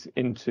of those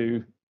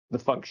into the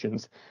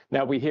functions.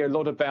 Now, we hear a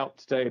lot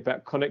today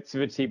about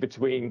connectivity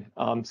between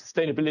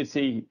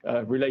sustainability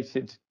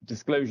related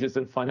disclosures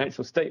and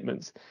financial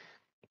statements.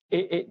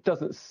 It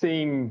doesn't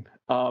seem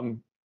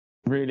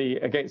really,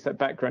 against that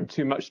background,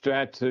 too much to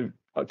add to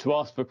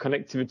ask for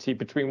connectivity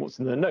between what's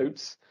in the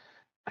notes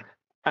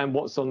and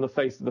what's on the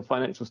face of the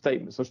financial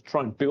statements. So to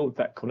try and build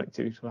that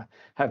connectivity, to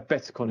have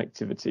better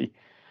connectivity.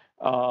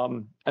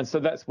 And so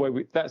that's why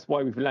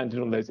we've landed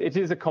on those. It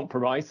is a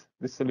compromise,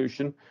 this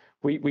solution.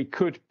 We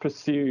could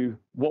pursue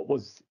what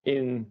was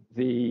in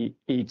the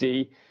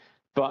ED,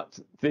 but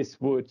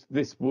this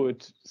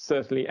would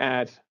certainly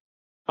add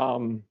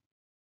some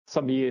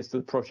years to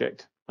the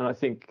project. And I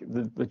think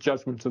the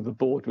judgment of the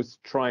board was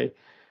to try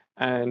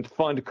and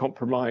find a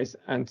compromise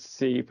and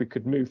see if we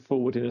could move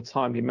forward in a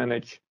timely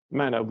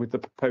manner with the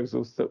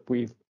proposals that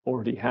we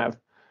already have,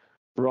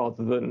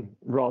 rather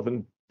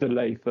than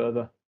delay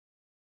further.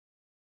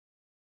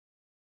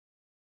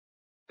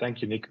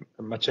 Thank you, Nick.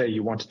 Martijn,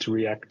 you wanted to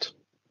react.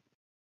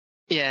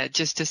 Yeah,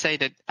 just to say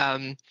that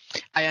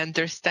I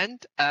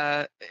understand,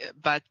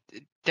 but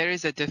there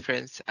is a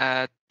difference.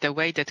 The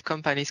way that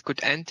companies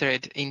could enter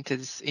it into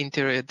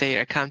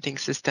their accounting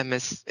system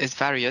is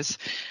various.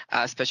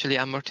 Especially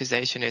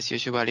amortization is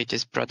usually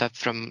just brought up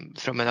from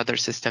another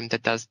system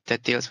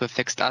that deals with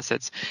fixed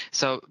assets.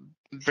 So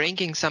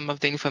bringing some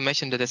of the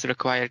information that is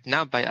required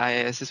now by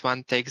IAS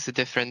 1 takes a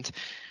different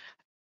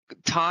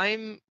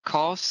time,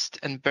 cost,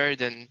 and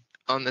burden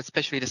on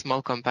especially the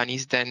small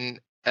companies than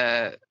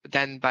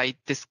by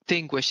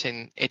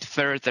distinguishing it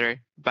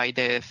further by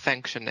the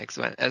function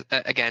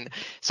again.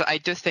 So I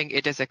do think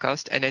it is a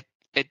cost, and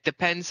it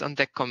depends on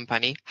the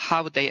company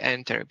how they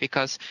enter,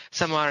 because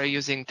some are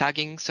using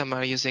tagging, some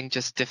are using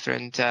just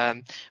different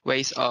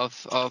ways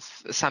of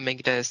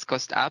summing this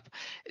cost up.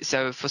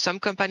 So for some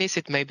companies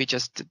it may be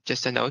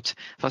just a note.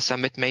 For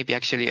some it may be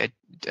actually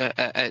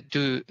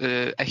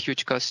a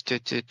huge cost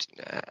to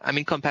I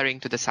mean,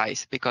 comparing to the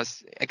size,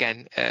 because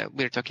again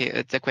we're talking,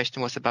 the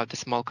question was about the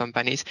small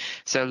companies.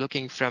 So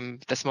looking from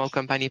the small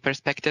company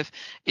perspective,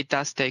 it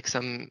does take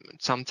some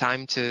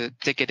time to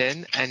dig it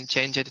in and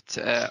change it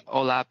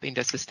all up in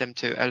the system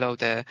to allow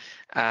the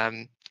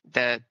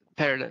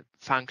per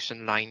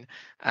function line,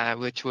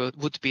 which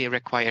would be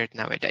required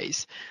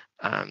nowadays.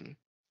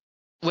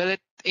 Will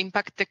it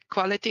impact the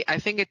quality? I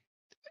think it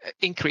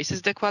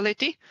increases the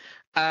quality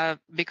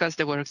because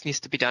the work needs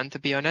to be done, to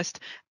be honest.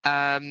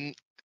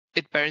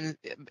 It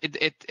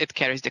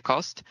carries the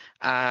cost,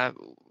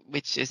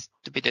 which is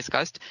to be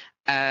discussed.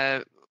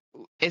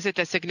 Is it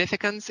a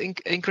significant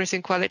increase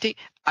in quality?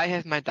 I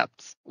have my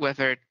doubts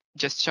whether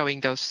just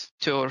showing those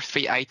 2 or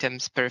 3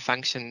 items per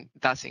function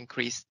does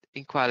increase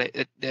in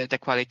quality, the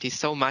quality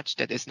so much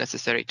that it's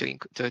necessary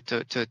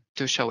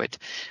to show it.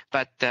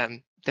 But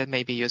then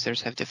maybe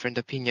users have different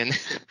opinion.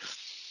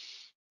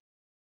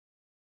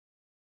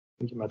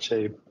 Thank you,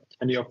 Martijn.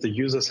 Any of the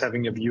users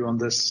having a view on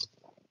this?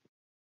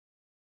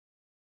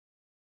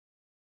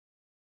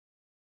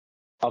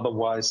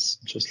 Otherwise,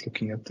 just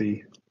looking at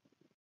the.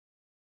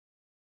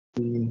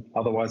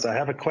 Otherwise, I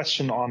have a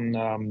question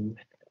on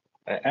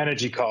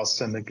energy costs,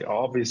 and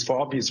for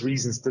obvious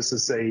reasons, this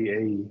is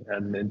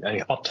a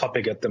hot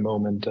topic at the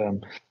moment.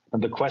 And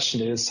the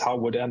question is, how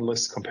would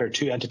analysts compare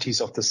 2 entities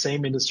of the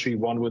same industry,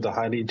 one with a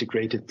highly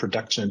integrated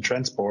production and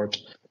transport,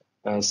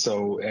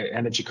 so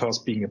energy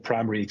cost being a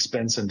primary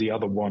expense, and the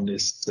other one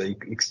is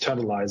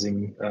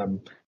externalizing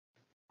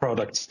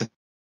products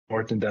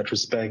in that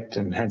respect,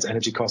 and hence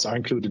energy costs are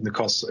included in the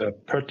cost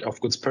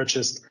of goods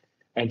purchased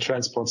and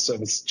transport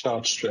service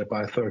charged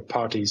by third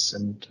parties.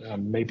 And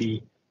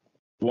maybe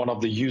one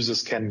of the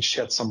users can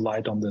shed some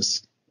light on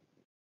this.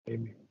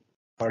 Maybe.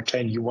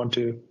 Martijn, you want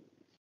to?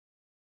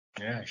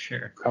 Yeah,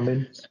 sure. Come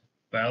in.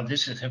 Well,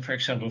 this is, for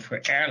example,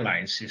 for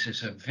airlines, this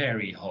is a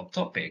very hot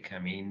topic. I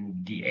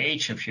mean, the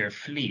age of your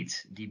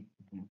fleet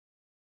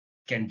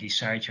can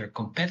decide your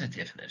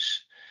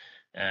competitiveness.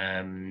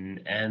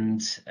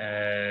 And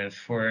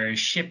for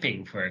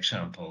shipping, for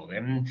example,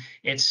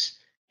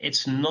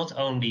 it's not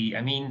only,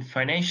 I mean,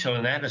 financial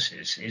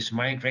analysis is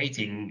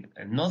migrating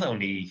not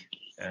only,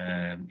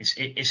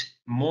 is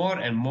more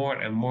and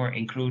more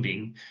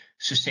including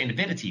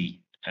sustainability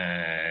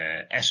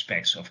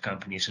aspects of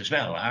companies as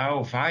well.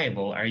 How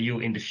viable are you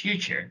in the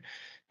future?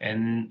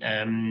 And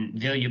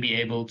will you be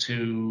able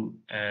to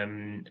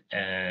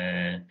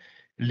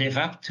live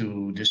up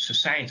to the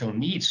societal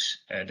needs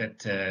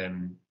that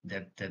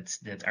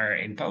are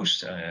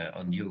imposed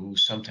on you,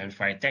 sometimes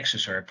via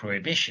taxes or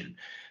prohibition?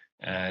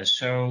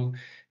 So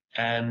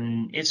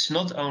it's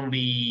not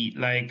only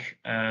like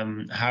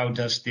how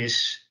does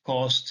this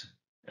cost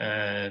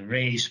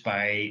raise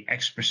by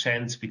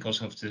X%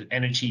 because of the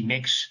energy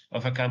mix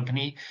of a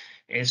company.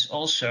 It's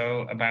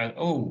also about,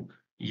 oh,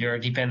 you're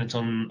dependent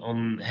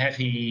on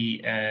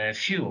heavy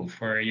fuel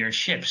for your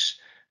ships.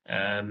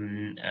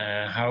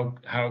 How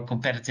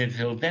competitive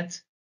will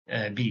that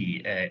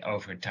be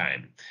over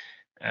time?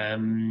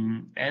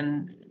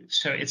 And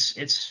so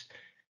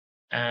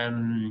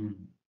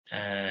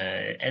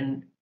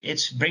and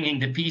it's bringing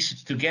the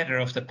pieces together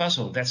of the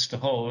puzzle. That's the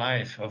whole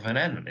life of an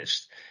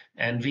analyst.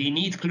 And we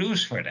need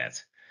clues for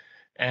that.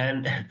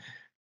 And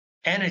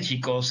energy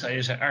costs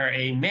are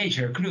a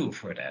major clue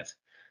for that.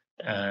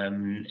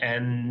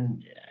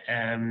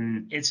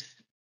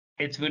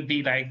 It would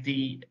be like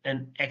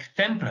an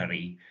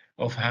exemplary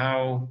of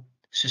how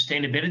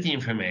sustainability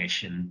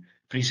information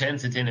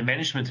presented in a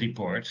management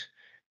report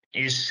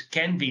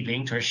can be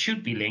linked or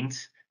should be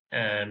linked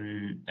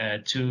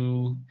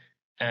to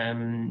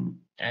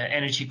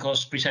energy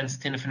costs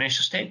presented in the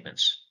financial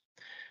statements.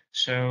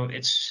 So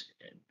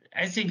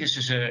I think this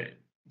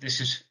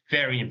is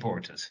very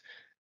important,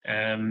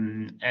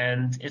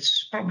 and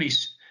it's probably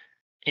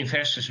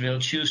investors will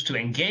choose to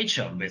engage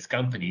on with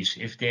companies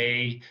if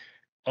they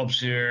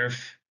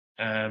observe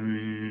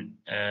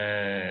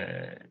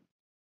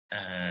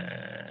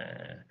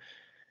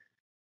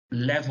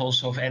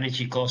levels of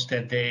energy costs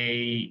that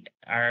they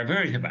are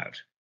worried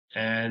about,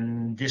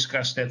 and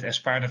discuss that as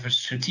part of a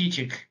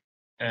strategic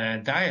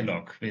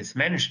dialogue with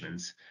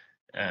management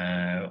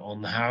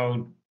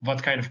on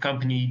what kind of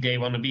company they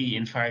want to be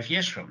in 5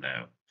 years from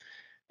now,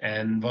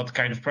 and what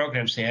kind of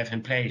programs they have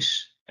in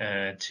place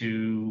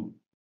to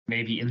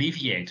maybe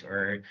alleviate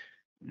or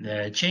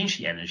change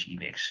the energy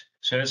mix.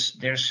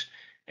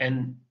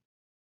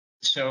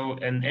 So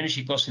an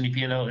energy cost in the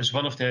P&L is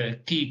one of the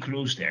key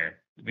clues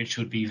there, which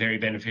would be very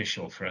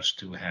beneficial for us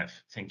to have.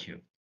 Thank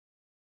you.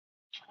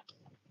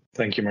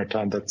 Thank you,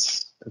 Martijn.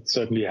 That's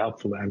certainly a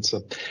helpful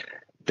answer.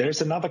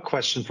 There's another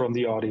question from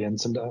the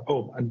audience, and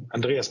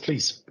Andreas,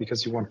 please,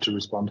 because you want to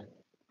respond.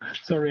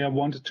 Sorry, I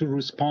wanted to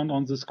respond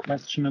on this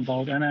question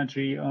about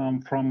energy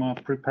from a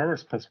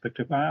preparer's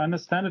perspective. I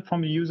understand it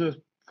from a user's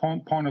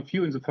point of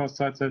view in the first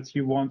slide that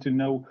you want to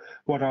know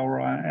what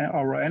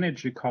our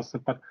energy costs are,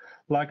 but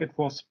like it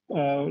was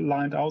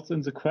lined out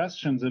in the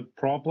question, the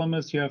problem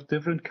is you have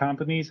different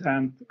companies,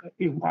 and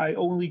if I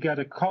only get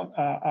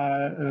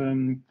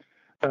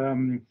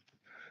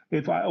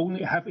if I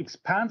only have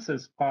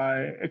expenses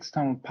by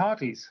external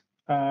parties,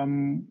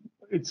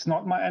 it's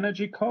not my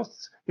energy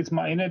costs. It's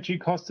my energy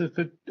costs if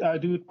I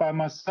do it by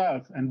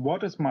myself. And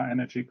what is my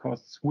energy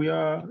costs? We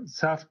are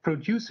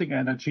self-producing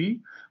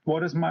energy.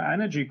 What is my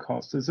energy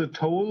cost? Is it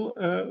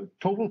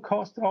total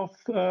cost of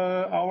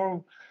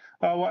our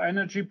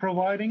energy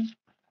providing?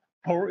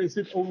 Or is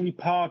it only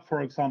part,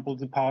 for example,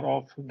 the part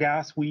of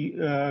gas we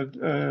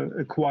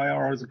acquire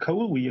or the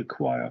coal we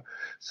acquire?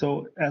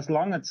 So as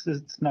long as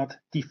it's not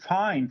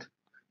defined,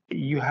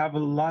 you have a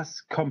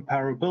less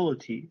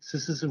comparability.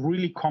 This is a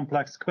really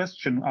complex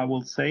question, I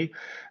will say.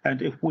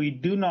 And if we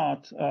do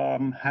not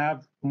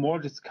have more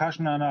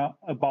discussion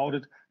about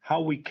it,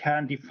 how we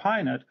can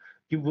define it,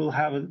 you will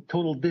have a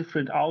total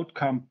different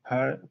outcome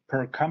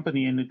per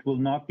company, and it will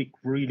not be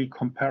really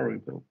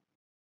comparable.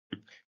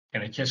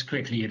 Can I just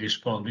quickly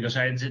respond? Because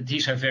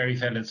these are very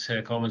valid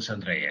comments,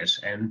 Andreas,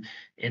 and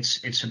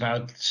it's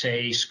about,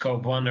 say,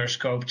 scope 1 or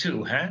scope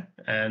 2, huh?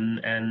 And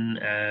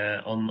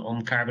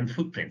on carbon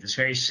footprint, it's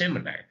very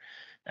similar.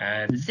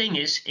 The thing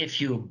is,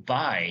 if you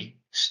buy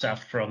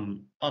stuff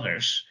from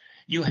others,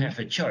 you have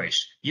a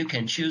choice. You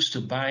can choose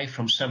to buy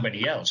from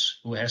somebody else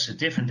who has a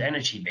different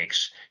energy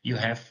mix. You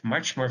have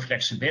much more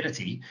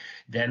flexibility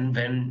than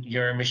when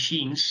your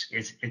machines,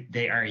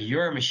 they are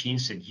your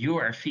machines that you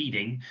are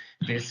feeding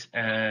with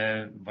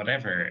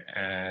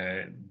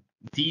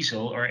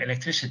diesel or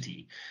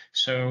electricity.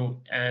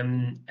 So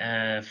from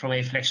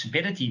a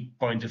flexibility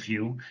point of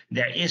view,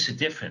 there is a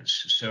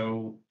difference.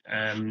 So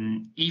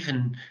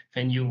even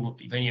when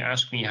you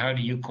ask me how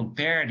do you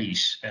compare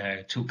these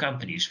two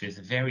companies with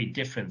very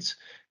different,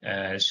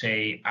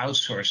 say,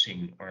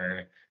 outsourcing,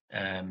 or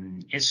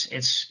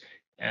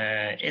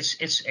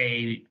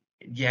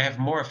you have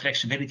more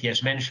flexibility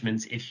as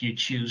management if you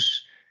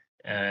choose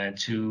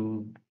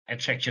to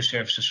attract your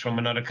services from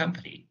another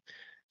company.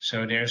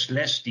 So there's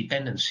less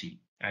dependency,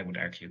 I would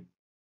argue.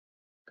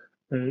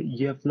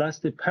 You have less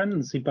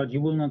dependency, but you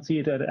will not see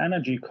it at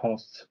energy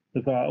costs.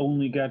 If I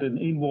only get an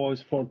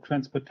invoice for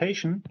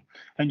transportation,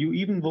 and you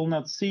even will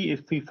not see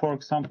if we, for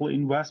example,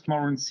 invest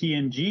more in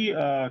CNG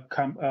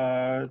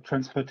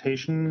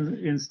transportation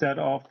instead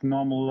of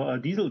normal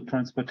diesel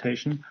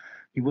transportation,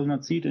 you will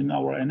not see it in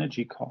our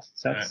energy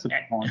costs. That's the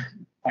point.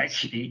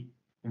 Actually,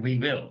 we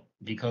will,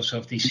 because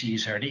of the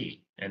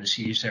CSRD. And the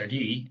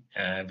CSRD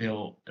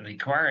will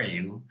require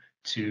you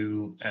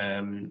to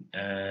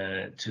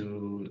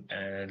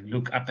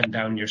look up and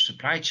down your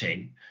supply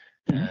chain,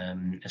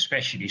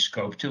 especially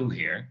scope 2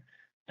 here.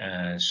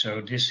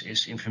 So this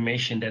is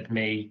information that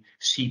may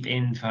seep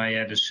in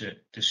via the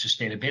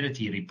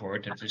sustainability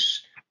report that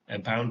is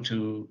bound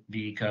to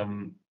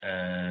become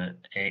a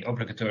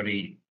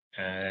obligatory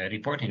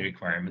reporting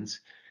requirement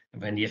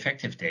when the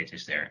effective date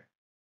is there.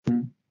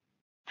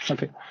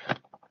 Okay.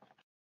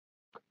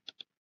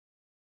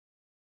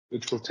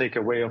 Which will take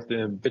away a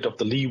bit of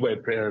the leeway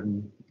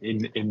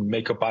in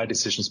make or buy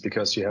decisions,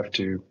 because you have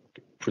to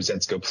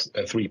present scope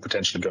 3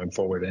 potentially going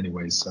forward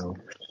anyway. So,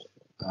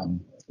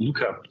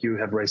 Luca, you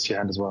have raised your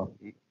hand as well.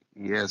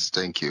 Yes,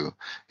 thank you.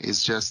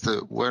 It's just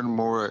one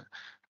more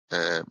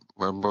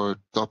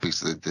topic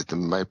that,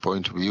 in my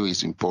point of view,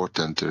 is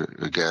important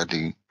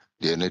regarding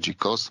the energy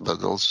cost,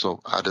 but also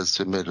other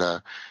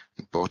similar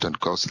important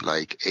costs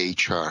like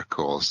HR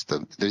cost.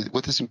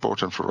 What is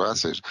important for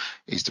us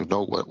is to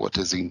know what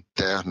is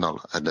internal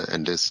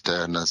and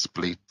external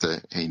split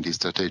in the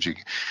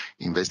strategic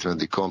investment of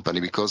the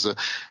company. Because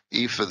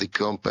if the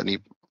company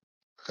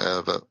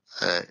have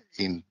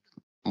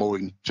more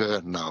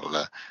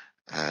internal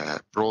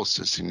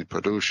processing and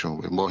production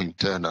with more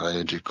internal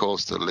energy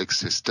cost or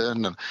less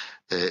external,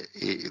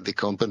 the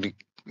company,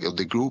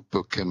 the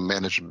group can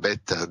manage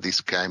better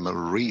this kind of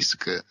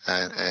risk,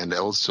 and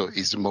also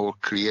is more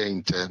clear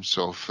in terms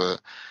of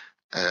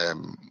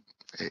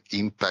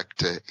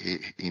impact,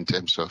 in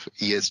terms of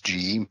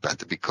ESG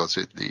impact, because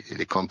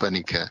the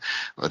company can,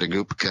 or the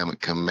group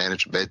can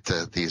manage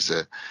better this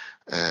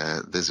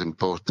this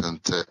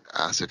important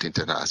asset,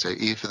 internal asset.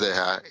 If they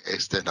are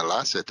external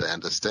asset, I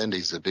understand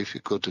it's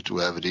difficult to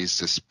have this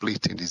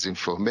split in this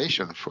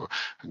information. For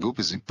a group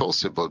is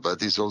impossible,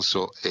 but it's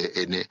also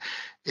a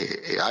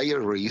higher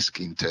risk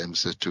in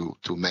terms to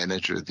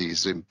manage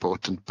this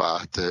important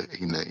part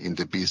in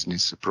the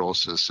business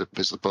process,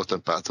 this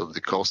important part of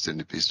the cost in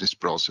the business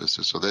process.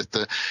 So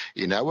that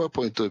in our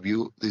point of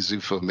view, this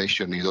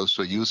information is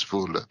also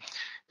useful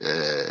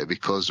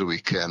because we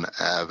can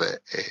have a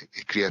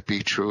clear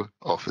picture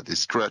of the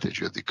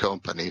strategy of the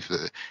company,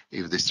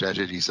 if the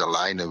strategy is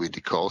aligned with the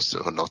cost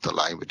or not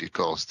aligned with the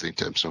cost in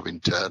terms of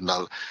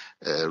internal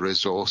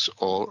resource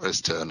or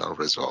external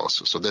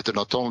resource. So that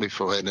not only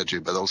for energy,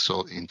 but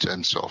also in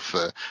terms of,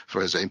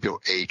 for example,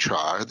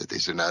 HR, that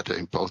is another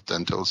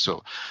important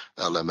also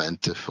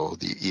element for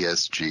the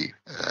ESG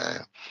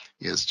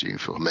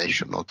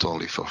information, not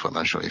only for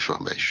financial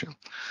information.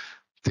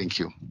 Thank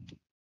you.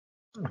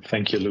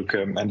 Thank you,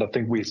 Luca. And I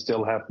think we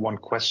still have one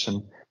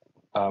question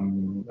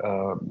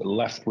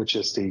left, which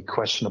is the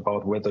question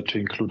about whether to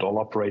include all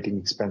operating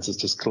expenses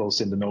disclosed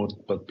in the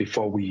note. But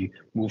before we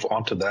move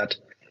on to that,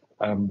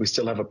 we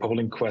still have a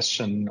polling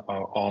question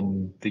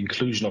on the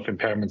inclusion of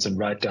impairments and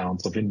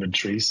write-downs of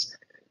inventories.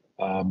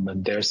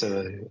 And there's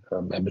a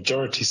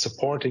majority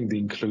supporting the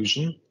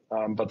inclusion,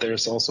 but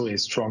there's also a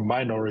strong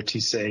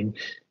minority saying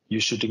you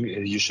shouldn't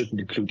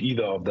include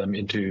either of them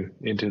into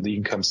the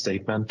income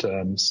statement.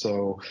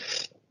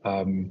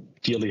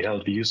 Dearly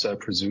held views, I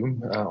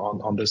presume,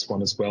 on this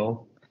one as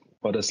well,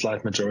 but a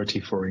slight majority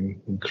for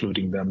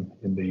including them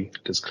in the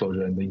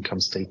disclosure in the income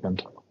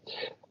statement.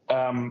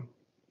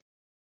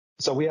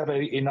 So we have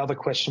another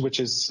question, which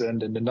is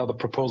and another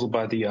proposal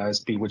by the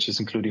IASB, which is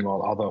including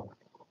all other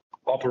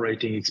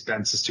operating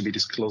expenses to be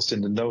disclosed in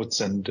the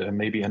notes. And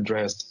maybe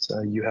Andreas,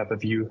 you have a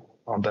view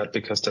on that,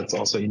 because that's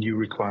also a new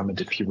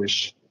requirement, if you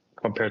wish,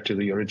 compared to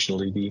the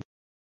original ED.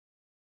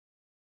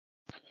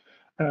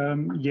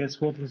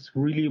 Yes, what is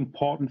really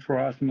important for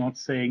us, not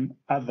saying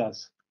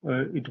others.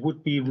 It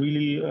would be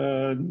really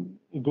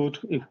good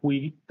if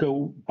we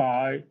go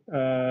by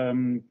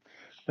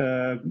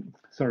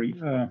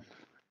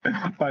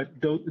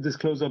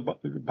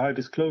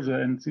disclosure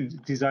and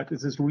decide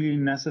this is really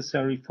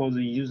necessary for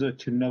the user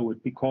to know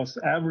it, because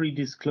every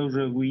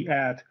disclosure we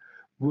add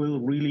will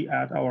really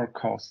add our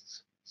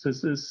costs. So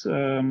this is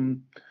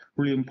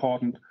really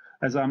important.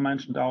 As I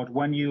mentioned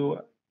when you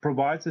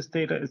provide this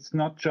data, it's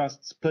not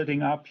just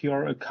splitting up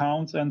your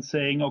accounts and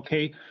saying,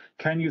 okay,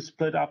 can you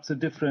split up the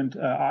different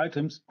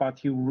items,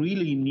 but you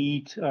really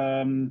need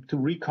to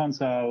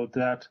reconcile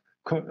that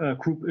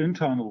group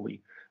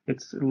internally.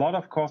 It's a lot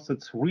of costs,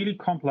 it's really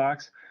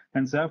complex,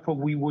 and therefore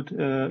we would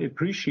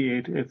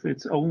appreciate if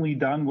it's only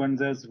done when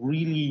there's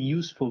really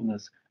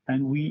usefulness.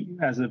 And we,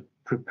 as a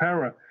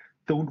preparer,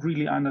 don't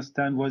really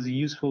understand what the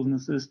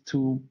usefulness is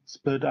to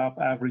split up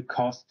every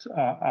cost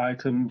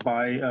item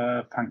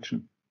by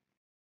function.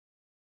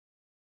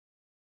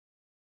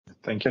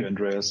 Thank you,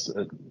 Andreas.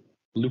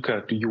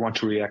 Luca, do you want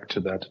to react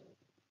to that?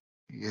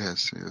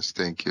 Yes,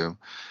 thank you.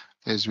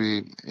 As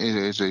I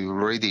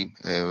already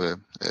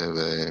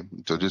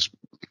introduced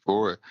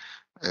before,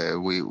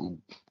 we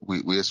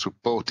are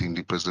supporting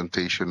the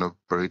presentation of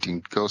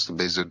operating costs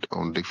based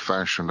on the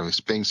function of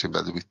expense,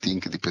 but we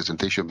think the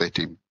presentation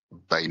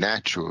by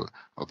nature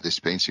of the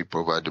expense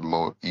provide a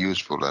more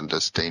useful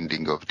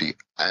understanding of the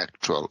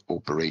actual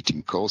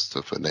operating cost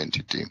of an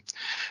entity.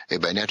 A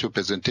by nature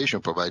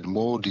presentation provide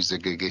more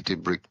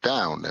disaggregated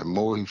breakdown and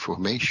more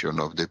information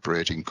of the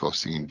operating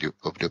cost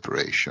of the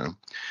operation.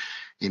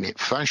 In a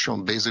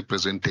function-based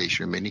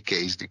presentation, in many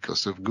cases, the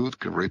cost of goods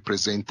can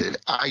represent a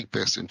high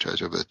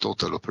percentage of the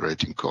total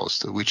operating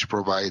cost, which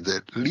provide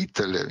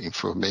little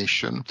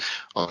information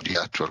of the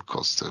actual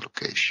cost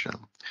allocation.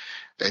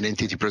 An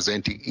entity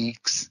presenting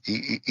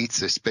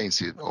its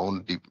expenses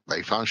only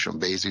by function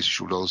basis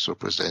should also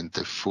present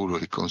a full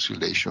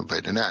reconciliation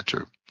by the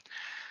nature.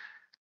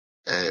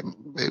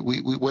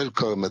 We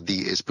welcome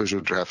the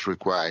exposure draft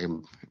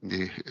requirement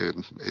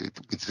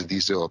with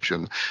this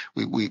option.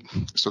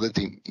 So that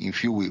in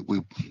few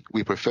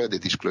we prefer the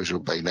disclosure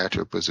by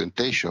nature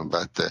presentation,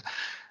 but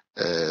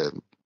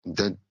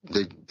that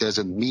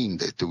doesn't mean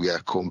that we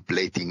are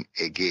completing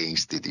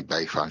against the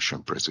by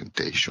function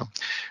presentation,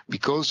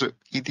 because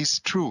it is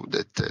true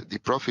that the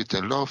profit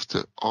and loss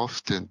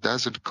often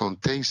doesn't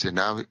contain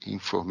enough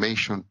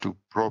information to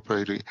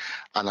properly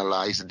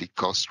analyze the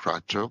cost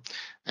structure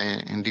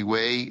and the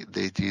way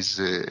that this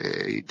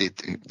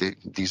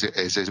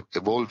has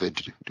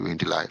evolved during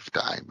the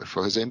lifetime.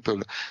 For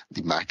example,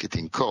 the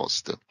marketing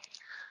cost.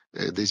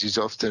 This is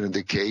often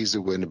the case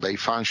when by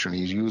function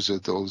is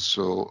used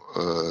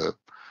also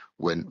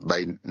when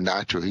by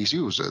nature is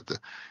used.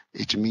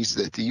 It means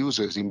that the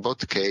users in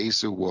both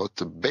cases want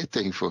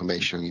better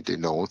information in the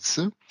notes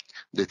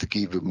that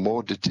give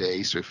more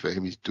details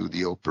referring to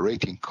the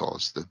operating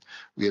cost.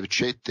 We have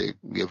checked a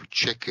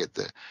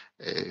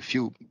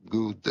few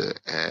good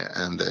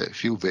and a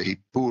few very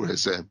poor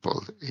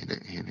examples in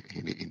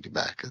the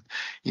market.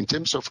 In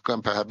terms of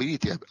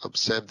comparability, I've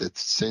observed that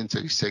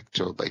sanitary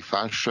sector by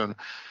function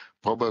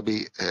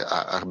probably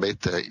are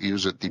better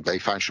used the by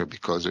function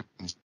because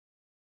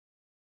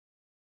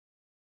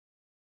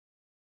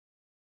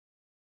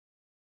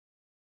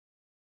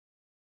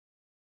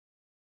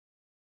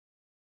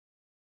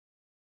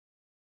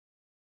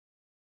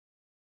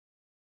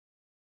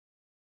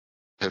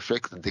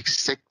reflect the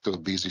sector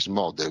business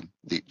model,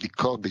 the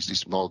core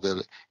business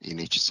model in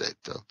each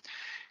sector.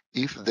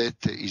 If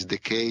that is the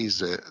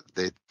case,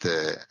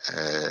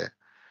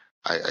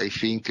 I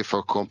think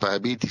for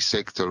comparability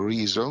sector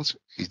reasons,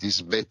 it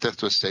is better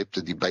to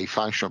accept the by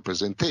function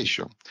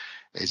presentation,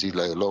 as it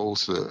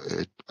allows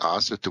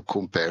us to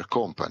compare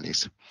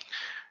companies.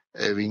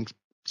 Having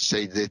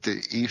said that,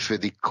 if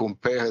they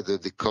compare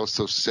the cost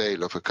of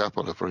sale of a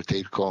couple of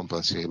retail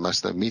companies, you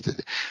must admit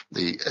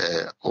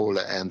the all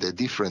and a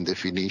different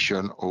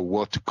definition of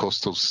what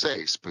cost of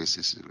sales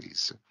precisely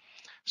is.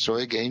 So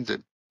again,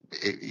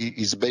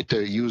 it's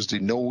better use the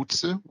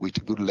notes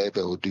with good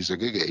level of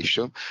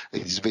disaggregation.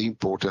 It is very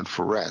important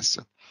for us.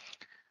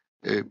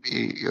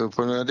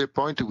 For another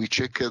point, we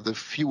check the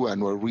few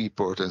annual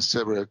report and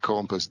several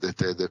companies that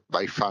have the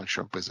by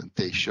function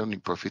presentation in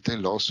profit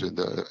and loss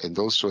and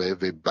also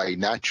have a by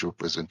nature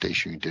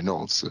presentation in the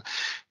notes.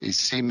 It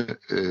seems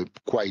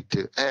quite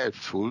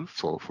helpful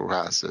for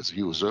us as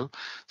user.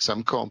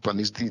 Some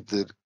companies did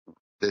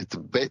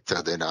that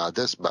better than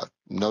others, but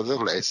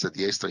nevertheless,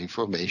 the extra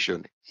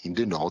information in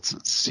the notes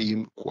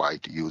seem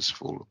quite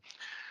useful.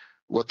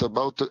 What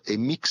about a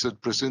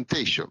mixed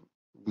presentation?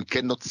 We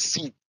cannot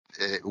see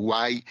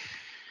why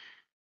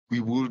we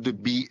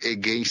would be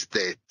against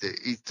that.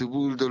 It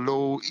would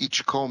allow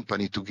each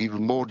company to give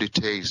more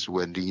details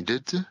when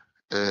needed,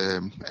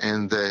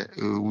 and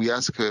we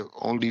ask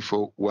only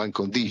for one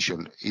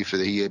condition. If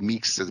they have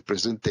mixed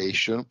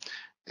presentation,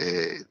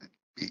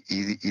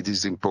 it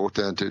is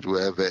important to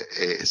have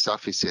a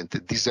sufficient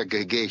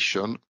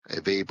disaggregation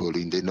available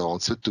in the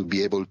notes to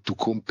be able to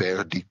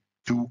compare the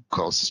two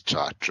cost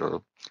structure.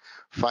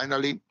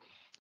 Finally,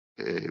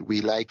 we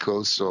like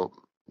also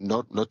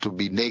not to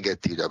be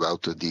negative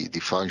about the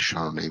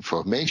functional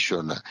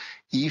information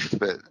if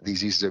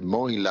this is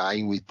more in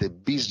line with the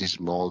business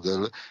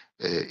model,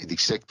 the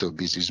sector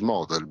business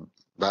model.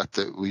 But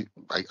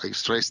I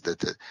stress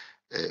that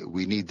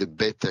we need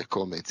better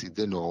comments in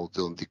the note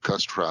on the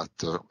cost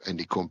structure and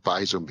the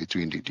comparison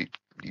between the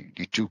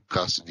two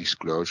cost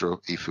disclosure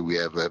if we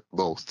have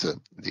both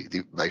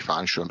the by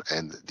function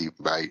and the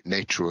by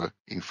nature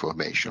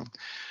information.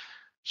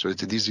 So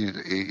this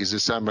is a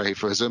summary.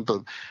 For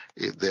example,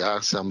 there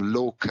are some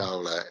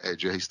local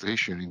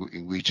jurisdiction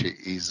in which it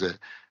is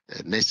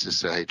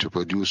necessary to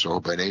produce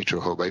or by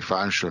nature or by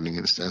function in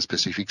a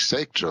specific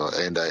sector.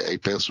 And I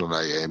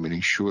personally am an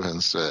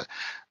insurance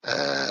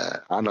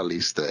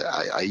analyst.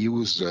 I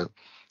use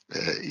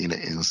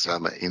in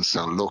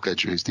some local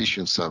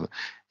jurisdictions some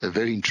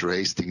very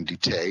interesting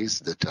details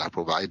that are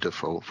provided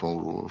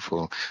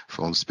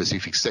from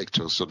specific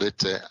sectors, so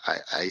that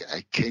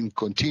I can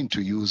continue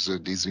to use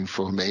this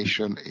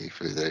information if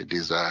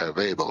these are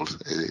available.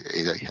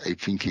 I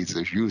think it's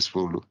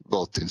useful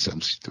both in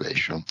some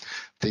situation.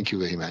 Thank you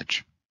very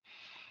much.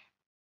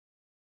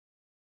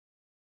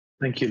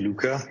 Thank you,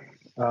 Luca.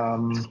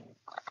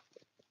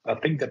 I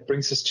think that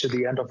brings us to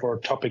the end of our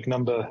topic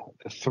number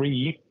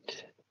 3.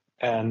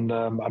 And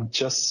I'm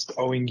just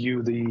owing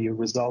you the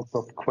result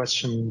of the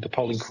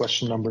polling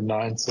question number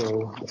 9.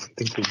 So I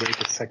think we'll wait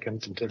a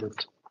second until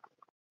it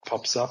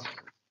pops up.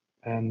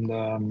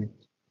 And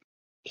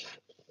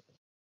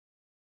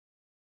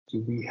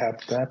do we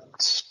have that?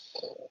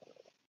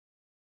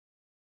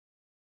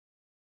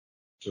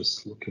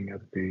 Just looking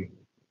at the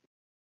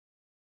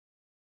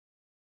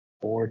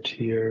board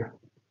here.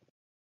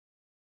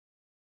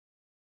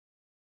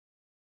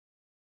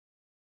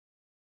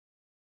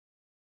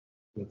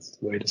 Let's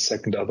wait a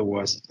second,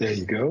 otherwise, there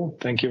you go.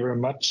 Thank you very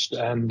much.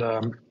 And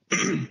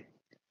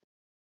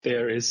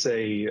there is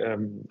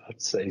I'd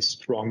say,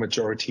 strong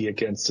majority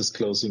against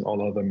disclosing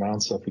all other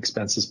amounts of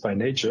expenses by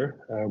nature,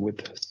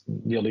 with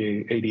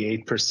nearly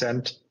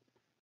 88%.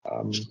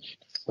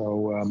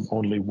 So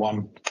only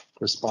one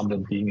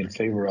respondent being in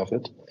favor of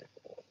it.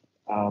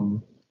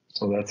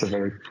 So that's a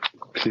very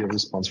clear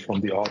response from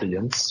the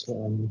audience.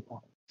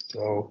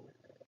 So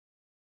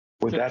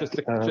with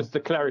just to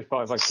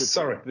clarify, if I could.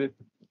 Sorry.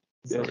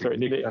 Sorry,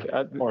 Nick,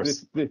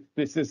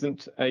 this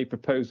isn't a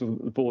proposal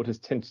that the board has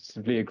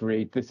tentatively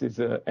agreed. This is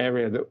an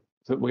area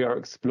that we are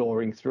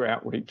exploring through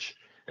outreach.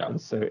 Yeah. And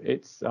so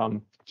it's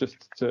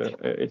just to,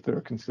 if there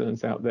are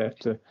concerns out there,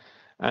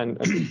 and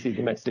see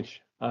the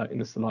message in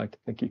the slide.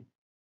 Thank you.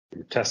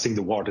 You're testing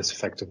the waters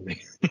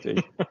effectively.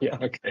 Yeah.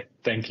 Okay.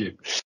 Thank you.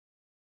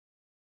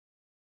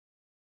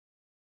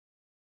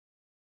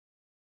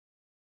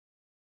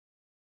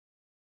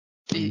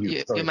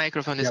 Your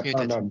microphone is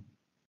muted. No.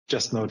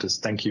 Just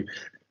noticed. Thank you.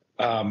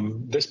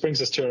 This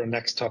brings us to our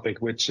next topic,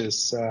 which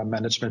is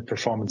management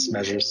performance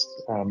measures,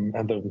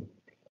 and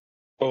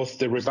both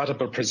the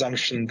rebuttable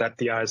presumption that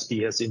the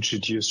IASB has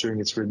introduced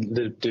during its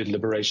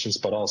deliberations,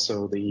 but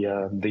also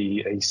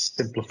a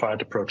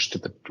simplified approach to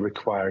the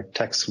required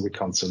tax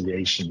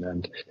reconciliation.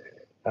 And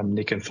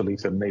Nick and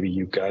Filipe, maybe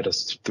you guide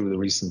us through the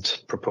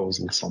recent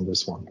proposals on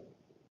this one.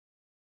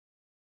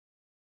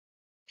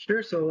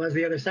 Sure. So as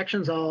the other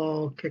sections,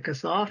 I'll kick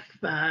us off.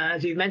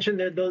 As you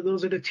mentioned,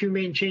 those are the two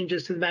main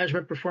changes to the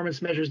management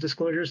performance measures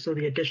disclosures. So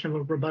the addition of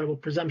a rebuttable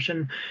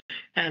presumption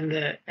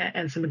and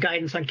some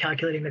guidance on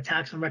calculating the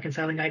tax on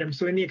reconciling items.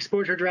 So in the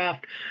exposure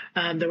draft,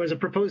 there was a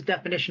proposed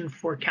definition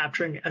for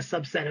capturing a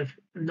subset of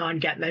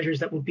non-GAAP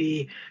measures that will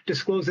be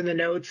disclosed in the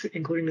notes,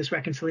 including this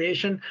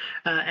reconciliation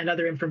and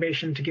other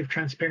information to give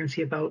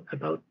transparency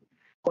about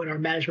what are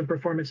management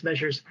performance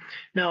measures.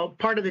 Now,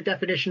 part of the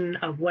definition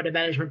of what a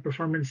management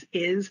performance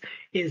is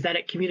that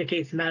it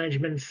communicates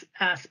management's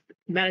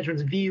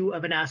view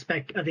of an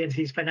aspect of the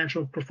entity's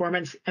financial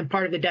performance. And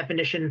part of the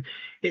definition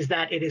is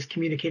that it is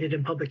communicated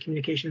in public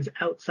communications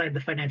outside the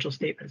financial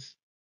statements.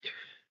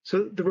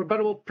 So the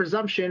rebuttable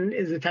presumption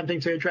is attempting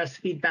to address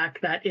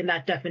feedback that in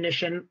that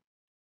definition,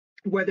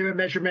 whether a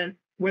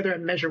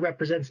measure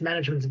represents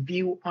management's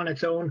view on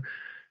its own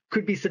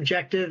could be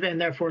subjective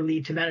and therefore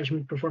lead to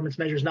management performance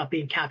measures not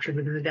being captured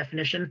within the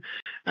definition.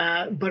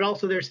 But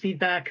also there's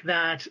feedback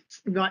that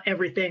not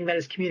everything that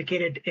is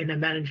communicated in a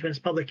management's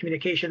public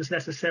communications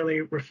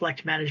necessarily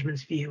reflect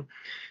management's view.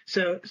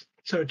 So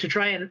to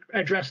try and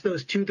address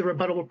those two, the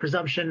rebuttable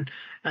presumption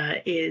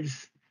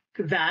is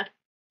that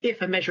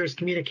if a measure is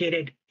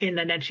communicated in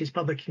an entity's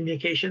public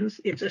communications,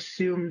 it's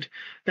assumed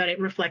that it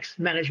reflects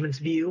management's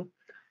view.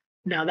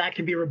 Now that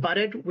can be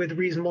rebutted with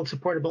reasonable and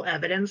supportable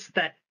evidence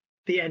that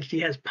the entity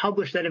has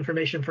published that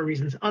information for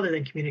reasons other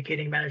than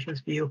communicating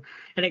management's view.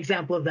 An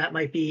example of that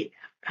might be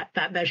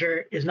that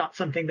measure is not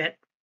something that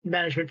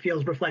management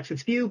feels reflects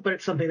its view, but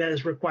it's something that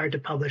is required to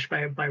publish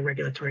by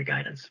regulatory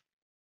guidance.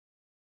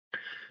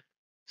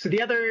 So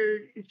the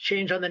other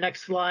change on the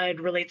next slide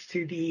relates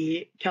to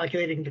the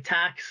calculating the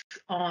tax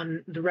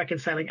on the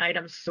reconciling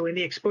items. So in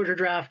the exposure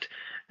draft,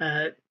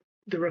 the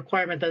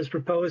requirement that is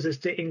proposed is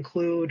to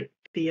include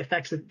the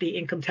effects of the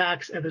income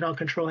tax and the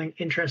non-controlling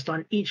interest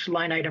on each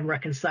line item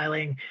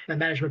reconciling the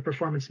management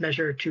performance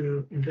measure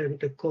to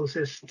the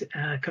closest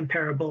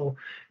comparable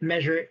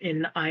measure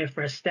in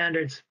IFRS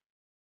standards.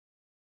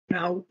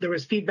 Now, there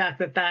was feedback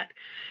that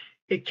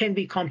it can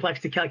be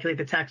complex to calculate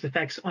the tax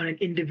effects on an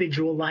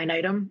individual line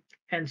item.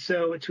 And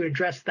so to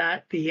address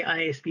that, the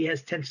IASB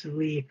has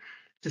tentatively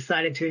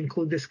decided to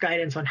include this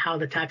guidance on how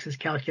the tax is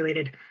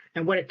calculated.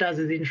 And what it does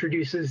is it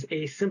introduces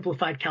a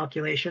simplified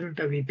calculation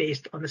that would be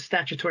based on the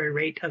statutory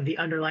rate of the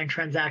underlying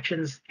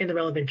transactions in the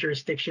relevant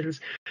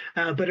jurisdictions,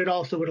 but it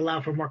also would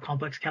allow for more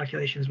complex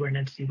calculations where an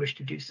entity wished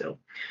to do so.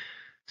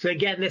 So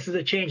again, this is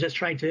a change that's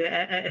trying to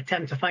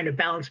attempt to find a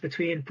balance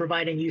between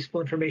providing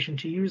useful information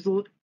to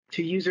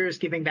users,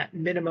 giving that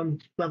minimum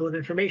level of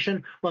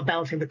information while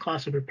balancing the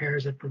cost of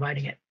repairs and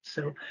providing it.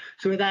 So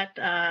with that,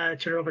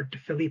 turn it over to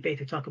Filipe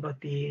to talk about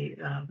the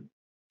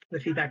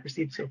feedback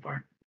received so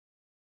far.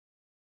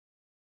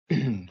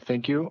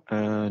 Thank you,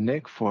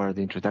 Nick, for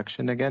the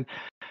introduction again.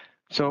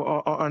 So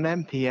on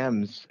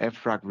MPMs,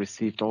 EFRAG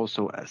received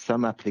also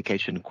some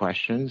application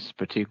questions,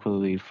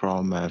 particularly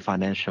from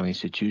financial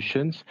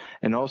institutions,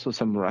 and also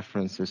some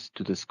references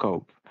to the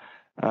scope.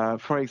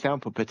 For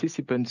example,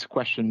 participants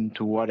questioned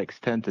to what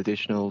extent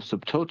additional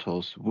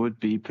subtotals would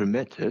be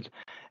permitted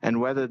and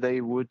whether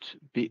they would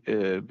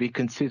be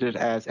considered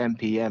as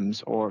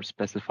MPMs or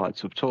specified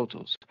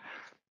subtotals.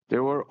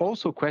 There were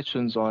also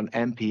questions on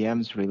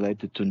MPMs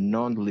related to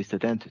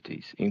non-listed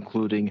entities,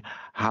 including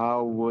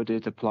how would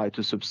it apply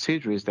to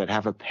subsidiaries that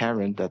have a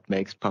parent that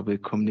makes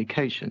public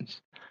communications.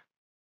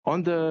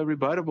 On the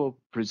rebuttable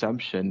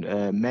presumption,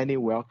 many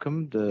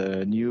welcomed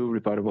the new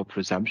rebuttable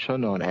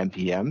presumption on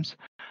MPMs.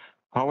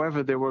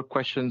 However, there were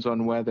questions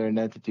on whether an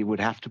entity would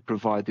have to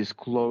provide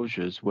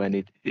disclosures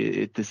when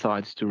it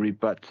decides to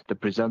rebut the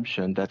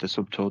presumption that a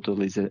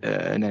subtotal is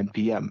an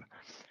MPM.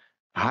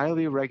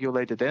 Highly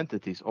regulated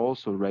entities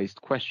also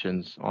raised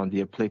questions on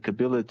the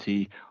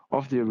applicability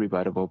of the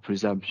rebuttable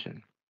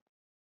presumption.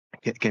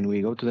 Can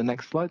we go to the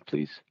next slide,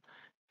 please?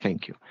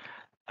 Thank you.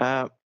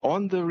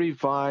 On the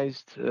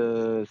revised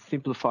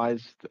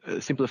simplified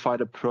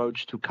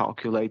approach to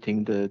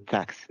calculating the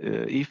tax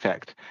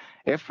effect,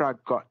 EFRAG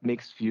got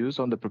mixed views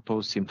on the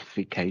proposed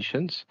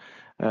simplifications.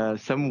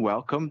 Some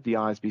welcomed the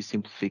IASB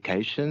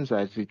simplifications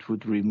as it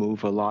would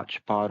remove a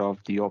large part of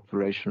the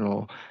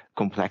operational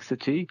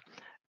complexity.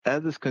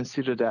 Others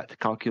considered that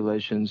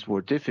calculations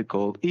were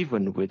difficult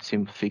even with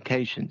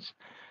simplifications.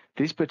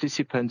 These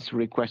participants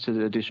requested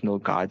additional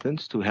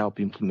guidance to help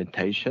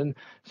implementation,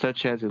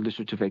 such as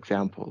illustrative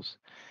examples.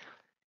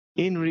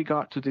 In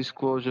regard to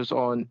disclosures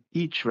on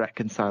each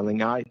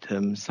reconciling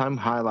item, some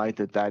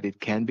highlighted that it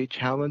can be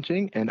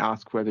challenging and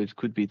asked whether it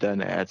could be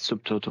done at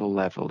subtotal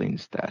level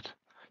instead.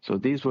 So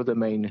these were the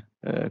main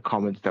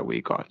comments that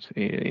we got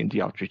in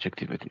the outreach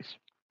activities.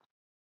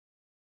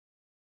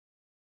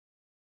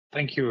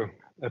 Thank you,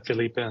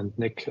 Filipe and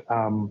Nick.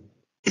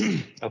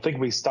 I think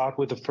we start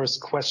with the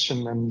first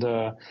question, and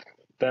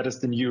that is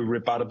the new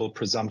rebuttable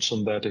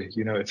presumption that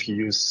if you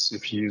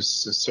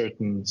use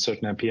certain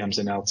MPMs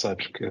in outside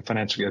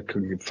financial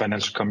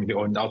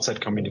or in outside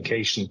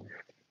communication,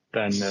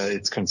 then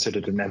it's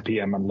considered an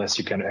NPM unless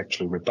you can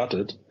actually rebut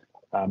it.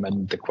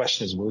 And the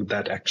question is, will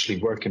that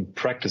actually work in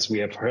practice? We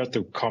have heard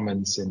the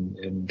comments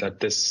in that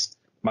this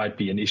might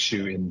be an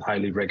issue in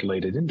highly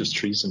regulated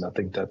industries, and I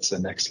think that's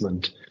an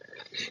excellent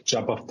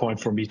jump-off point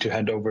for me to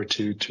hand over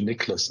to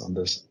Nicklas on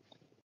this.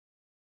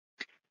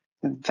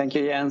 Thank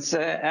you, Jens.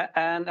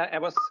 And I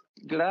was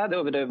glad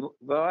over the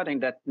wording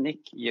that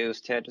Nick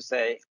used here to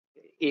say,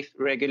 if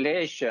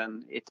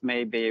regulation, it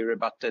may be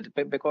rebutted.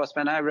 Because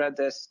when I read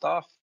the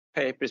staff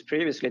papers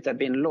previously, it had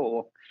been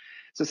law.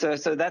 So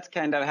that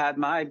kind of had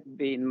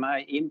been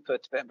my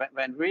input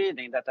when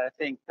reading that. I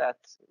think that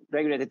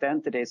regulated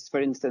entities,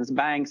 for instance,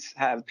 banks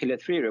have Pillar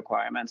 3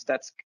 requirements.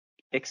 That's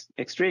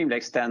extremely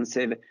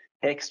extensive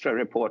extra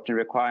reporting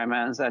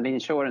requirements, and the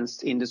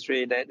insurance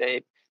industry,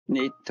 they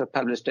need to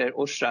publish their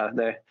OSHA,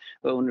 their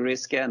own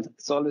risk and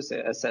solvency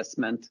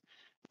assessment,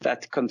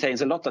 that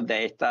contains a lot of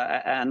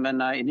data. And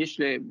when I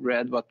initially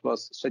read what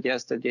was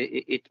suggested,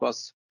 it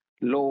was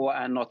law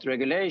and not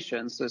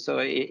regulations. So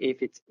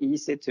if it's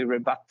easy to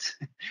rebut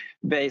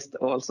based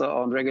also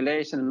on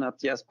regulation, not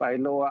just by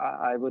law,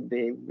 I would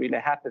be really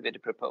happy with the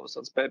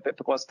proposals, but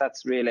because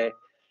that's really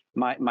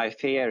my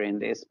fear in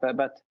this.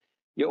 But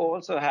you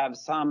also have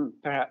some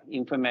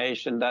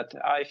information that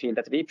I feel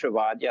that we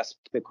provide just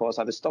because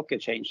of the stock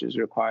exchanges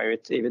require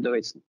it, even though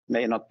it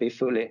may not be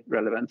fully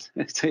relevant.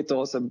 So it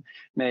also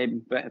may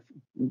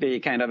be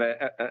kind of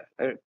a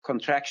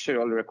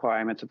contractual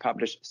requirement to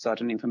publish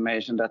certain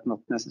information that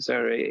not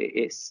necessarily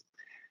is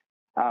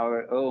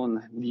our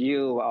own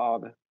view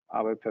of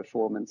our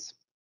performance.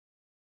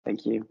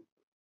 Thank you.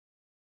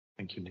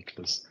 Thank you,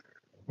 Nicklas.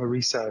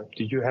 Marisa,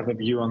 do you have a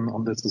view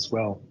on this as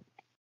well?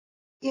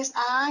 Yes,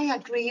 I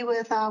agree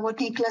with what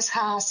Nicklas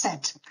has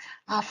said.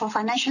 For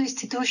financial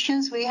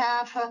institutions, we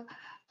have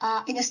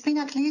in Spain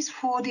at least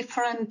 4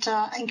 different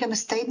income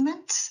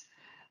statements.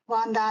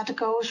 One that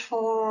goes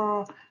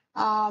for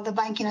the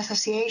banking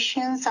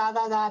associations,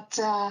 other that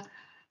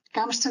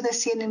comes to the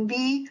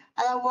CNMB,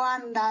 other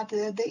one that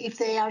if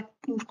they are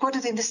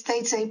quoted in the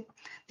States, they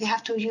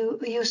have to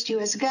use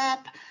US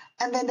GAAP,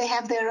 and then they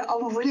have their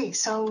own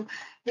release. So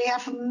we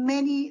have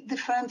many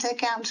different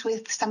accounts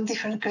with some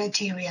different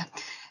criteria.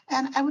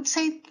 And I would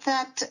say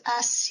that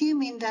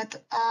assuming that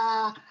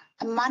a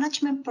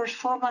management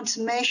performance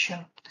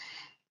measure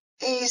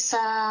is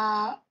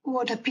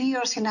what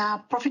appears in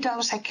a profit and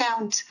loss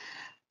account,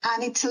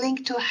 and it's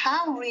linked to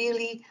how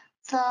really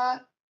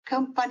the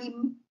company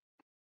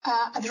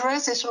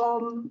addresses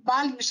or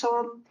values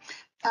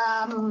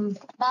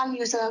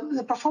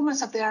the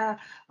performance of their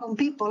own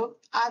people,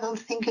 I don't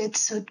think it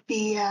should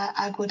be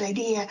a good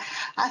idea.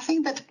 I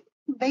think that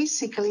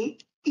basically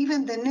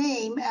even the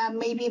name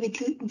may be a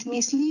bit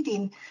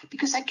misleading,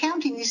 because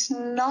accounting is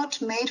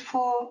not made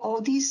for all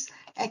this.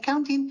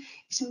 Accounting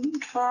is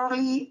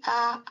fairly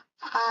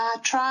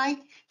try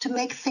to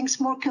make things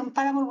more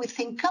comparable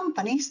within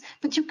companies,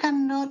 but you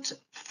cannot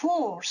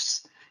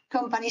force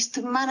companies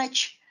to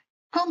manage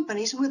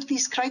companies with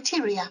these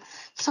criteria.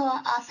 So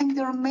I think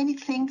there are many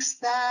things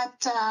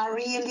that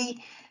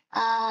really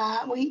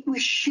we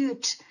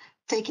should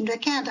take into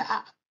account.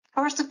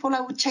 First of all,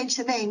 I would change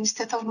the name.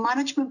 Instead of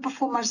management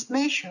performance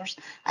measures,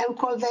 I would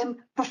call them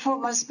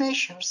performance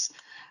measures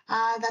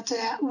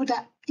that would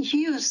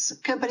use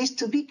companies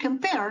to be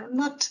compared,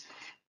 not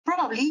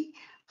probably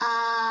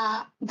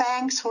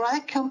banks or other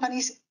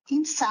companies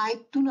inside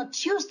do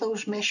not use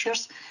those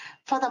measures.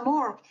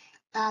 Furthermore,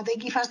 they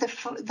give us the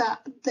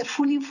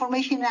full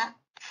information in a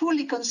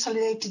fully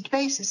consolidated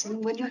basis.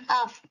 And when you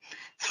have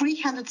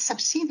 300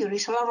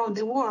 subsidiaries all around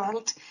the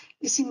world,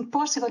 it's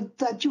impossible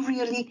that you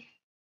really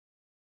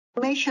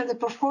measure the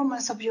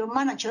performance of your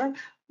manager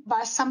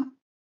by some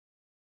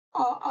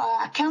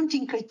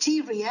accounting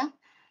criteria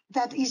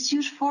that is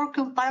used for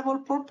comparable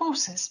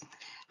purposes.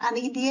 And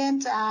in the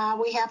end,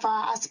 we have,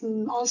 as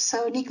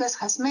also Nicklas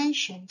has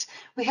mentioned,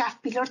 we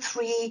have Pillar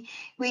 3,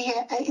 we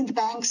have in the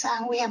banks,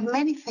 and we have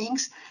many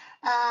things,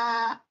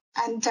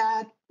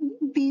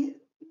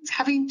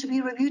 having to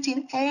be reviewed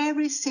in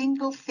every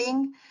single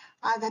thing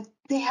that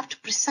they have to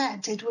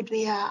present. It would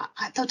be a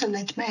total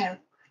nightmare.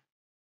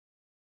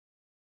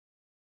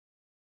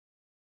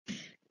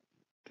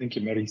 Thank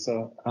you,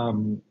 Marisa.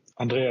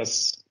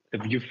 Andreas, a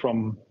view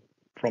from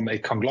a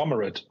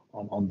conglomerate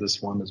on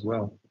this one as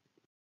well.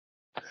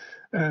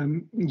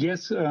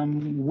 Yes,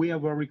 we are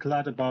very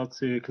glad about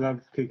the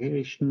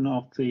clarification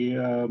of the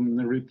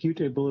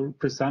reputable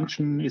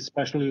presumption,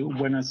 especially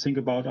when I think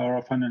about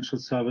our financial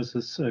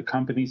services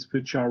companies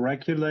which are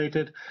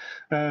regulated.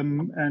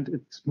 And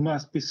it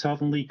must be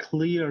certainly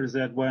clear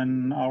that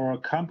when our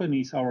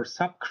companies, our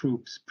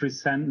subgroups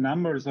present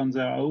numbers on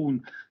their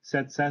own,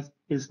 that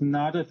is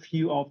not a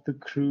view of the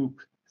group.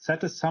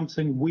 That is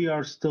something we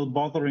are still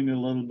bothering a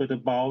little bit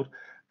about,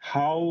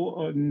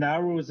 how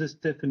narrow this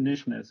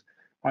definition is.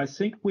 I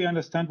think we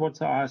understand what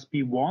the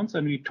IASB wants,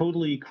 and we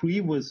totally agree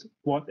with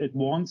what it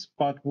wants,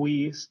 but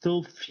we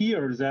still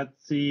fear that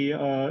the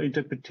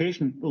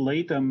interpretation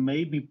later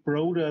may be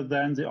broader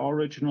than the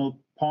original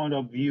point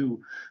of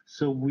view.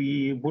 So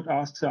we would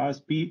ask the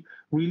IASB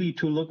really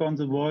to look on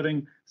the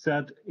wording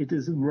that it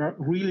is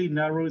really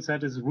narrow,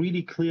 that is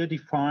really clear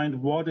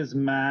defined what is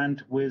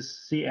meant with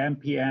the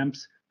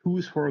MPMs,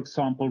 who's, for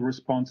example,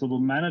 responsible.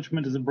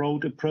 Management is a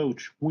broad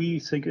approach. We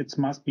think it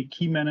must be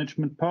key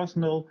management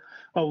personnel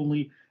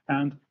only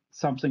and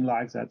something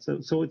like that.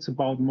 So it's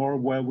about more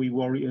where we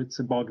worry. It's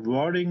about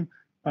wording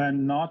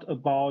and not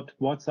about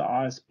what the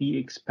IASB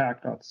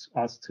expect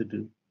us to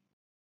do.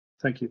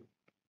 Thank you.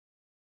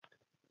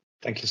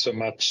 Thank you so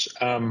much.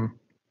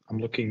 I'm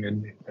looking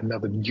in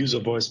another user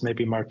voice.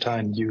 Maybe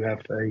Martijn, you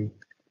have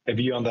a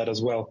view on that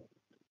as well.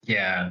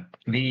 Yeah,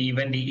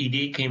 when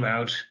the ED came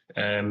out,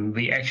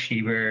 we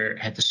actually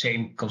had the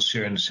same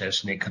concerns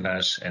as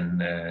Nicklas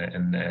and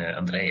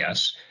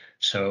Andreas.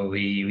 So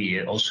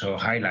we also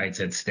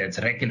highlighted that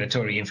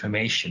regulatory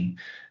information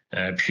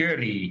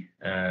purely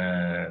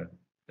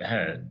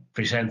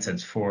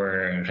presented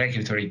for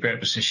regulatory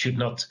purposes should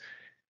not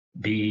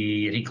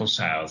be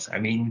reconciled. I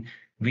mean,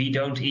 we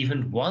don't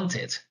even want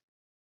it.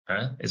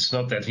 It's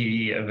not that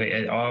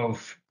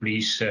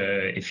please,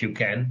 if you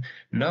can.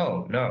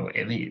 No.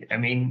 I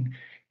mean,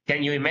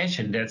 can you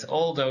imagine that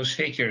all those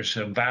figures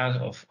from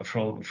Basel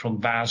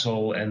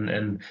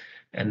and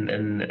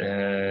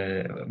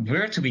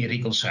were to be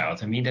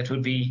reconciled? I mean, that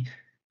would be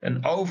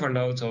an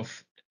overload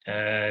of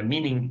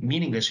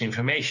meaningless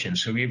information.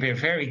 So we were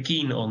very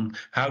keen on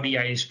how the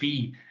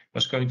IASB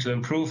was going to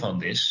improve on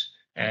this.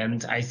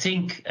 And I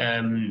think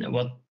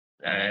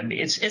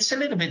it's a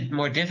little bit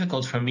more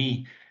difficult for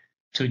me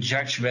to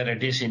judge whether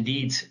this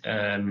indeed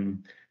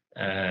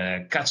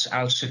cuts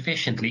out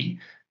sufficiently.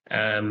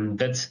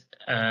 But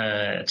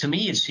to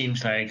me, it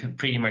seems like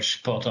pretty much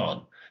spot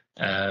on.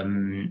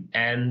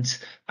 And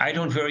I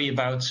don't worry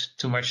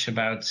too much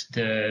about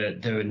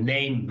the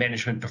name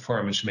management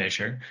performance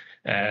measure.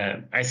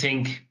 I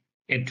think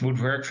it would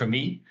work for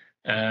me.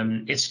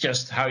 It's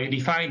just how you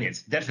define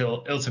it. That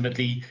will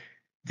ultimately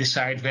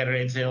decide whether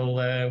it will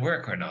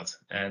work or not.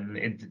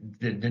 And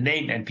the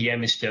name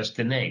NPM is just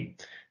the name.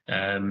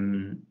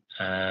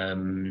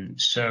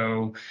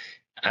 So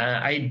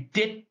I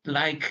did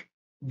like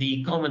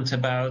the comment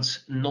about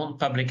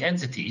non-public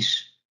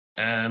entities.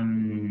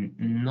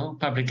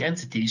 Non-public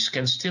entities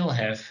can still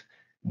have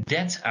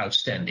debt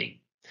outstanding.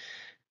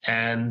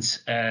 And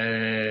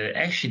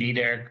actually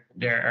there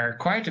are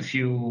quite a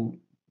few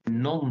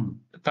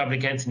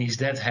non-public entities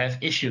that have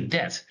issued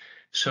debt.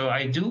 So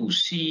I do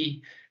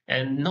see,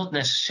 and not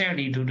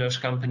necessarily do those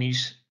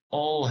companies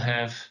all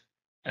have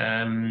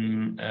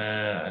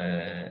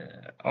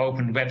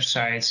open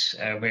websites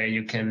where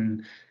you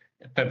can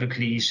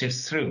publicly sift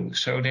through.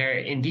 So there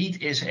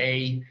indeed is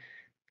a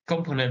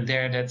component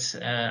there that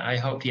I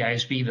hope the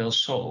IASB will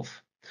solve.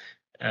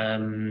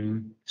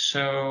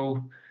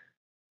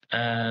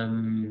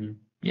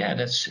 Yeah,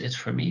 that's it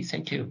for me.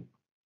 Thank you.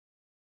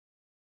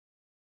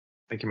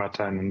 Thank you,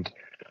 Martijn. And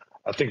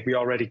I think we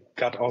already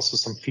got also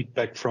some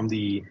feedback from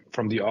the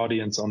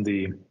audience on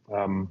the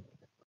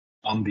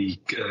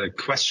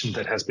question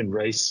that has been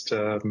raised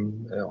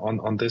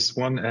on this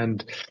one.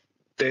 And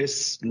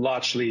there's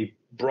largely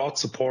broad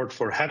support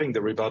for having the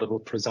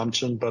rebuttable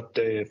presumption, but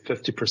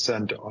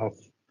 50%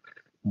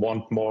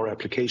 want more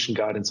application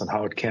guidance on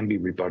how it can be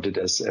rebutted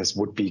as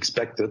would be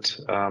expected,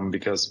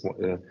 because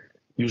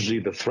usually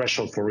the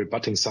threshold for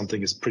rebutting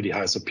something is pretty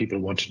high, so people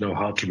want to know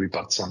how to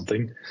rebut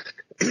something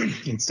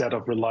instead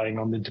of relying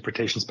on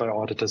interpretations by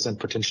auditors and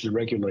potentially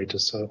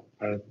regulators. So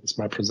it's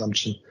my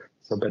presumption.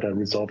 So better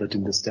resolve it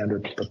in the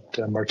standard. But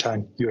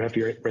Martijn, you have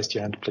raised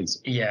your hand,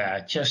 please. Yeah,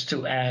 just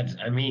to add,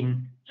 I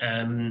mean,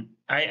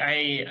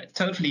 I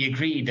totally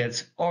agree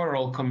that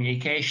oral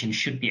communication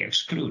should be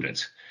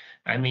excluded.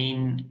 I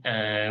mean,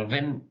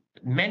 when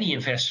many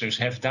investors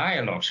have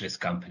dialogues with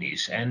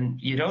companies, and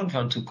you don't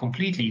want to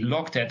completely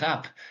lock that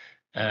up,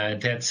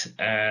 that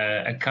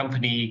a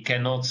company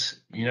cannot,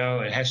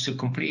 it has to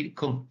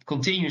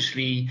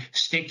continuously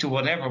stick to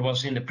whatever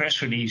was in the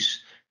press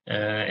release,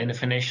 in the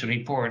financial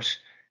report,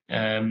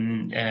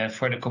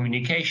 for the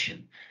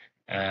communication.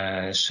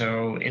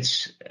 So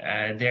it's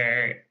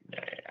there.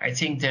 I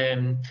think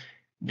the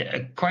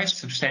quite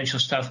substantial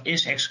stuff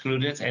is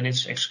excluded, and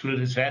it's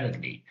excluded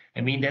validly.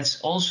 I mean,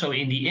 that's also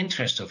in the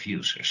interest of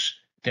users,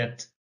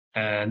 that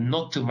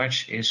not too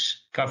much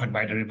is covered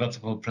by the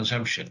rebuttable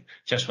presumption.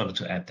 Just wanted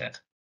to add that.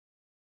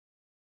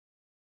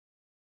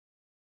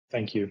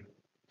 Thank you.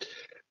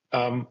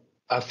 I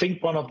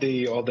think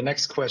the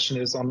next question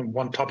is on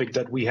one topic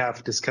that we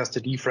have discussed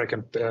at EFRAG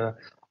and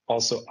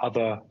also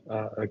other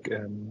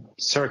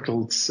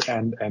circles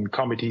and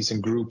committees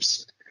and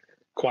groups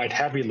quite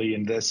heavily,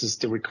 and this is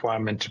the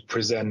requirement to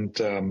present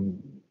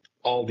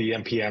all the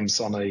MPMs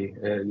on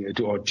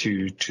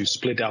to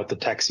split out the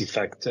tax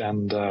effect.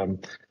 And the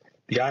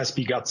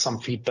IASB got some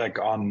feedback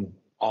on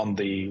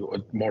the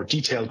more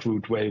detailed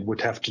route where it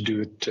would have to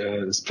do it,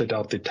 split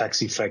out the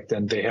tax effect,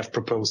 and they have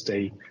proposed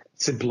a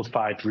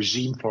simplified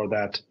regime for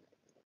that.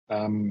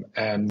 And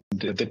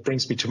that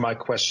brings me to my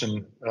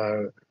question.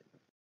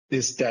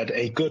 Is that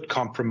a good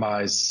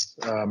compromise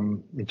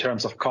in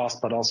terms of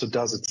cost, but also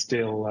does it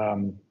still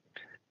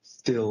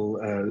still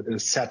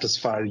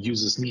satisfy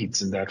users'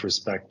 needs in that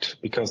respect,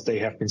 because they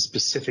have been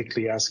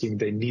specifically asking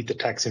they need the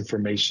tax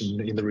information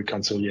in the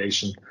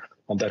reconciliation.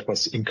 And that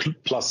was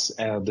plus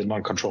the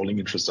non-controlling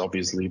interest,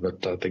 obviously,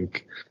 but I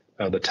think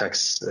the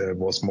tax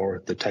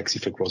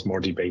effect was more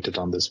debated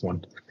on this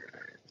one.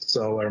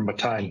 So,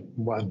 Martijn,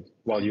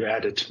 while you're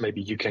at it,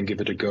 maybe you can give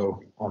it a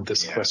go on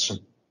this question.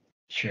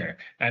 Sure.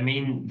 I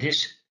mean,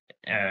 this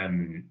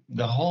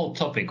the whole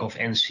topic of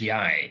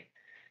NCI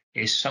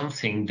is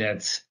something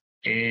that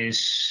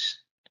is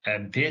a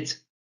bit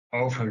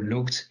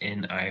overlooked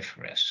in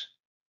IFRS.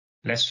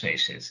 Let's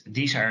face it;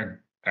 these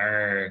are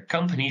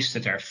companies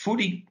that are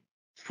fully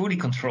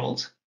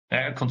controlled.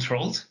 They're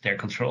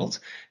controlled,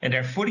 and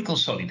they're fully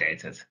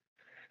consolidated,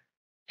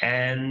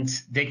 and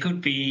they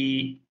could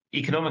be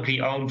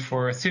economically owned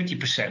for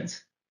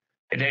 30%.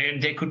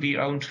 They could be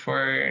owned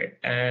for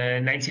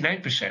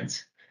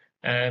 99%,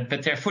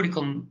 but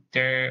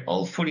they're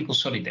all fully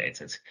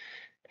consolidated.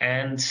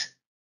 And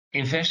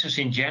investors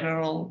in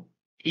general,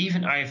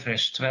 even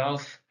IFRS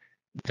 12,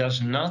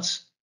 does not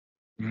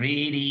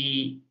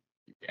really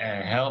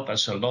help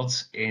us a lot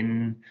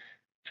in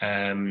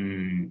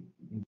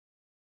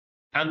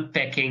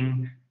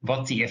unpacking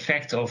what the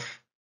effect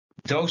of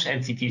those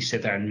entities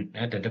that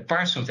are the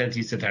parts of the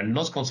entities that are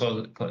not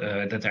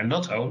that are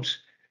not owned,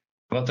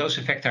 what those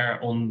effects are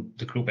on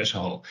the group as a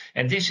whole.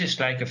 And this is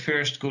like a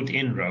first good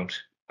inroad,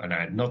 or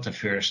not the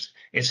first.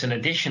 It's an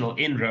additional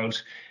inroad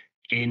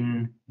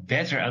in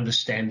better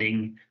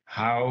understanding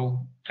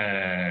how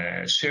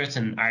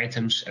certain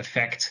items are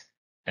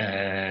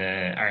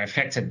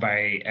affected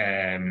by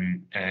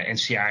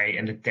NCI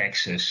and the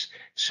taxes.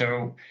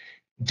 So,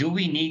 do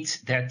we need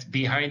that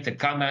behind the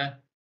comma?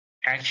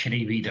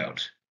 Actually, we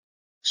don't.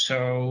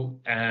 So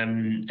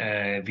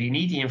we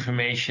need the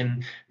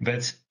information,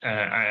 but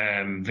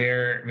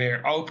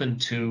we're open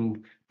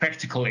to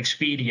practical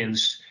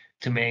expedience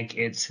to make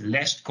it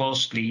less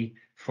costly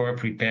for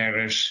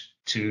preparers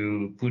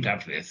to put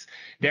up with.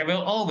 There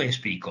will always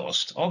be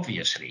cost,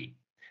 obviously,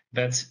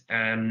 but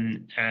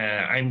I'm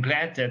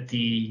glad that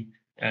the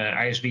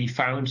IASB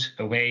found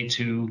a way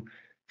to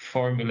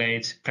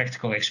formulate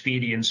practical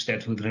expedience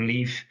that would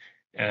relieve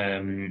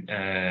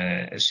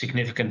a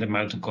significant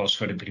amount of cost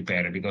for the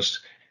preparer,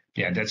 because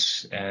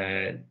that's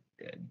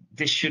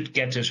this should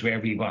get us where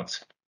we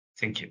want.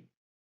 Thank you.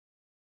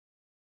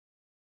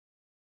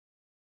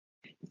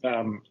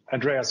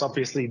 Andreas,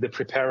 obviously the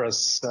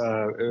preparers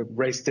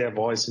raised their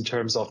voice in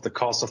terms of the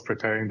cost of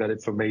preparing that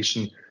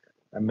information,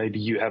 and maybe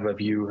you have a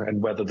view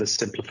and whether the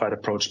simplified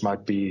approach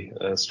might be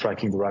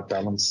striking the right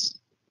balance.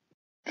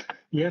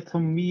 Yeah, for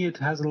me, it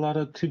has a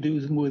lot to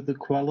do with the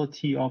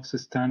quality of the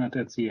standard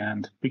at the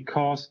end,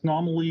 because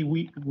normally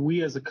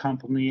we as a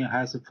company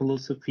has a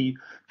philosophy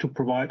to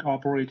provide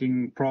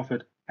operating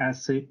profit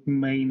as the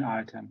main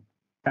item.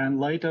 And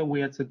later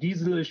we had the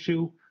diesel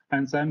issue,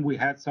 and then we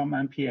had some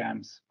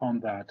MPMs on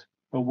that,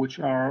 which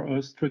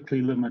are strictly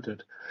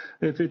limited.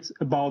 If it's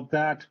about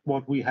that,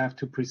 what we have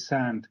to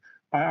present,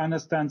 I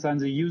understand then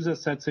the user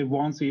said they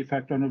want the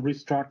effect on a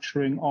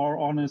restructuring or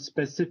on a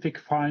specific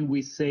fine.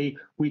 We say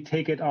we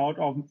take it out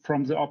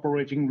from the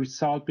operating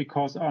result,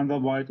 because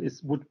otherwise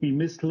it would be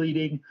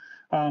misleading.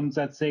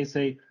 That they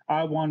say,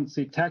 I want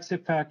the tax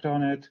effect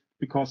on it,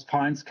 because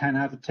fines can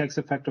have a tax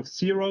effect of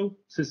 0.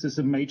 This is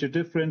a major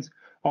difference.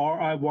 Or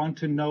I want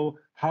to know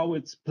how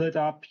it's split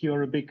up.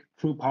 You're a big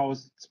group, how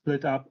it's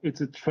split up.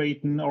 Is it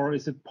Traton or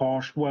is it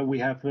Porsche, where we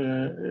have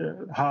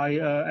high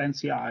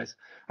NCIs?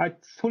 I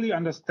fully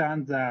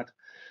understand that.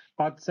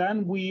 But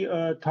then we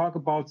talk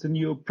about the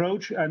new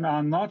approach and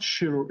are not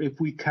sure if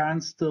we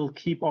can still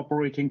keep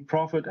operating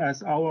profit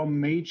as our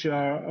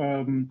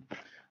major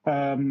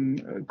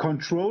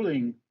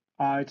controlling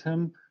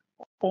item,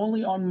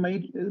 only on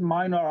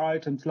minor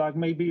items like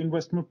maybe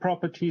investment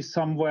properties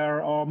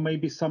somewhere, or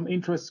maybe some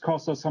interest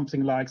costs or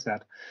something like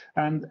that.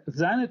 And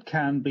then it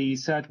can be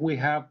said we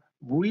have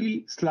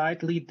really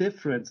slightly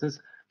differences,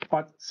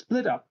 but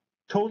split up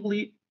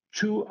totally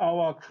to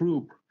our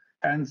group,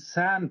 and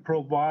then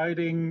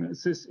providing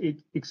this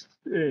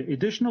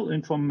additional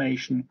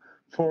information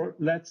for,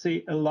 let's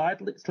say, a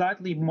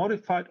slightly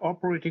modified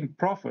operating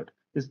profit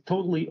is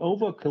totally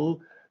overkill,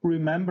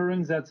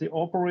 remembering that the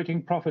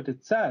operating profit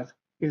itself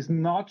is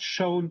not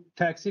shown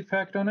tax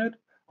effect on it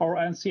or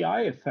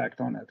NCI effect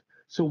on it.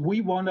 So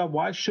we wonder,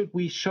 why should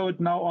we show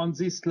it now on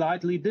this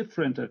slightly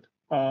different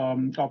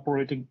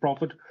operating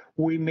profit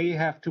we may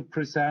have to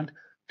present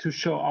to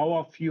show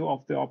our view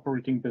of the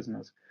operating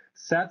business?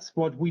 That's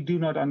what we do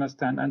not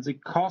understand. And the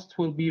cost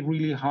will be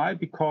really high,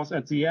 because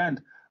at the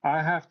end,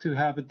 I have to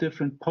have a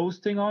different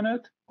posting on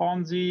it,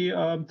 on the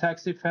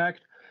tax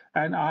effect,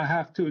 and I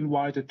have to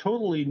invite a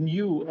totally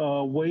new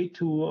way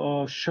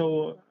to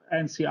show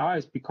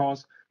NCIs,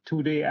 because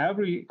today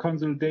every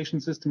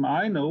consolidation system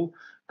I know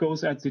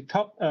goes at the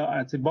top,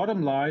 at the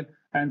bottom line,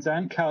 and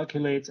then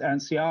calculates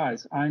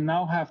NCIs. I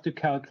now have to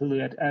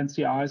calculate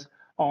NCIs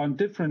on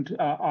different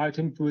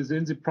items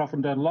within the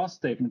profit and loss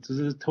statement. This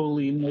is a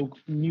totally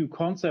new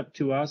concept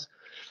to us,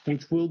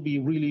 which will be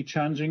really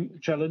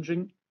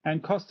challenging.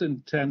 and cost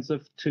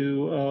intensive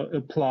to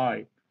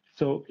apply.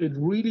 So it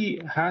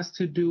really has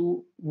to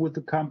do with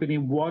the company.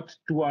 What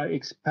do I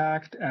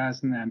expect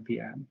as an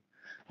MPM?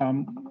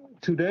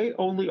 Today,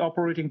 only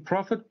operating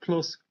profit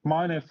plus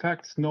minor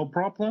effects, no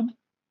problem.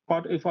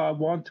 But if I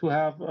want to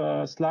have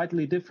a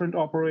slightly different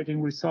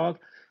operating result,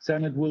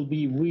 then it will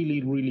be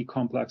really, really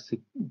complex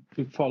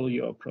to follow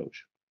your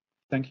approach.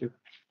 Thank you.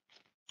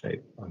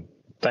 Okay.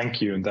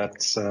 Thank you. And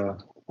that's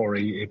for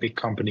a big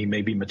company,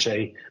 maybe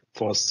Martijn,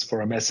 for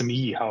an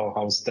SME.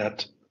 How's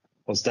that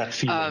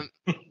feeling?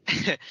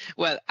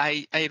 Well,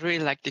 I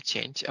really like the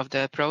change of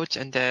the approach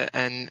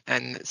and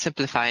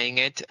simplifying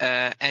it.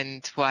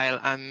 And while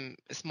I'm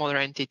a smaller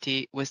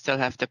entity, we still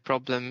have the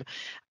problem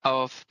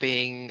of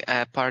being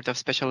part of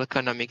special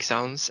economic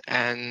zones,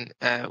 and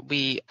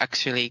we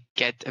actually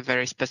get a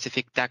very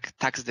specific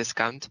tax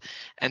discount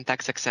and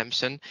tax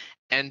exemption.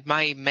 And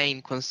my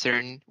main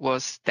concern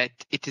was that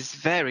it is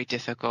very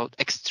difficult,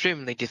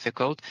 extremely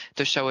difficult,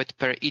 to show it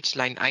per each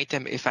line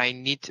item if I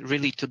need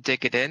really to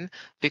dig it in,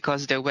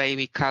 because the way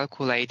we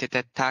calculated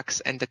the tax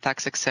and the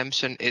tax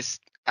exemption is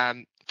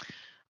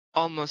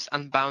almost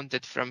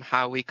unbounded from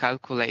how we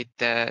calculate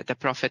the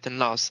profit and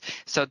loss.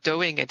 So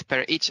doing it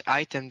per each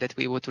item that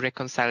we would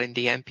reconcile in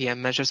the MPM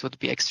measures would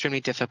be extremely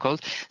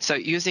difficult. So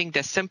using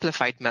the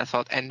simplified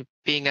method and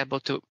being able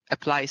to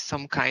apply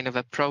some kind of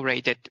a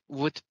prorate that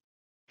would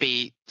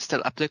be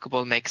still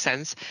applicable makes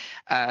sense,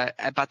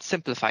 but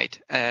simplified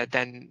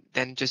than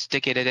just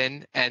digging it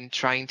in and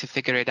trying to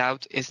figure it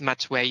out is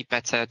much way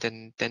better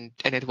than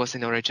it was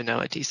in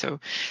originality.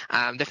 So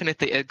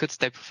definitely a good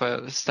step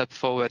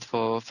forward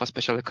for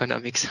special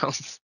economic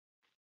zones.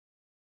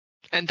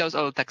 And those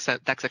are tax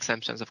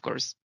exemptions, of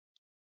course.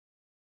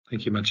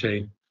 Thank you,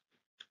 Martijn.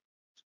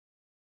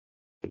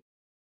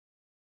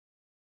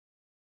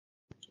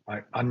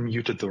 I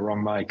unmuted the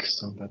wrong mic,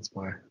 so that's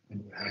why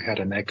I had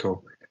an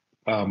echo.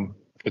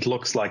 It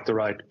looks like the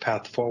right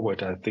path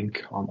forward, I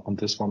think, on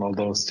this one,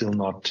 although still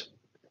not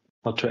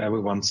to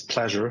everyone's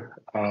pleasure.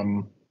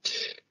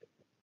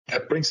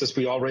 That brings us,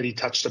 we already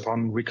touched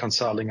upon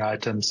reconciling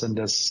items, and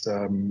this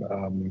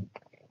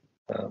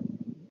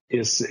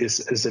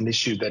is an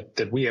issue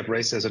that we have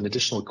raised as an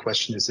additional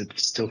question. Is it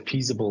still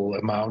feasible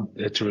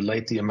to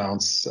relate the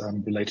amounts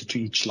related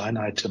to each line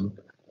item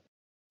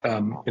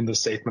in the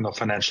statement of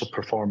financial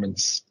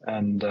performance?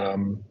 And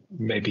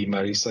maybe,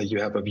 Marisa, you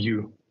have a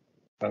view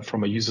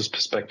from a user's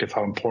perspective,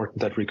 how important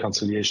that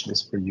reconciliation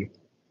is for you.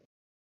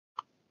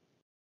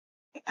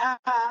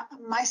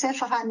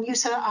 Myself, as a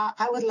user,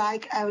 I would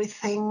like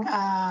everything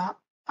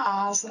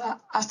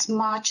as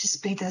much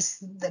split as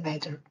the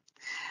better.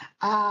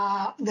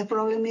 The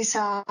problem is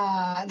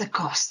the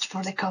cost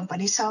for the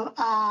company. So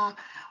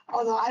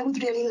although I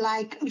would really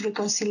like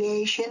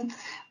reconciliation,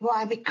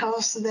 why?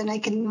 Because then I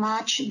can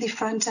match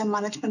different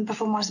management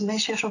performance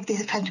measures of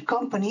different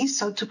companies.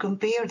 So to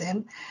compare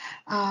them,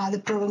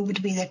 the problem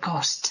would be the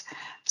cost.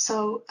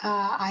 So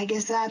I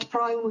guess that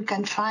probably we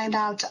can find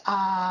out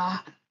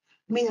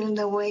middle in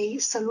the way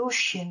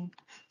solution.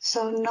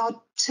 So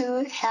not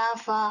to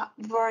have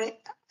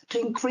to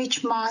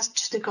increase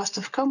much the cost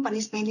of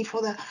companies, mainly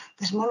for the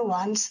small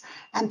ones,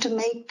 and to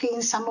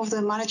making some of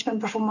the management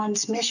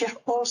performance measures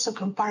also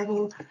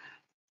comparable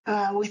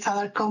with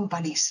other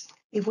companies.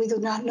 If we do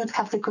not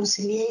have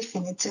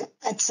reconciliation,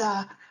 it's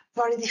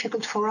very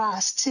difficult for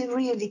us to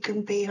really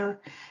compare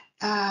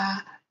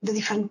the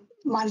different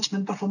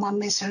management performance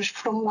measures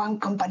from one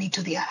company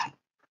to the other.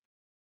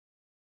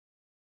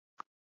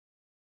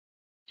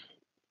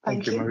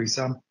 Thank you,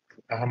 Marisa.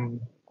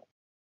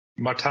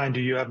 Martijn, do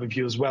you have a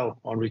view as well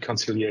on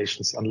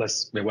reconciliations?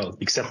 Unless, well,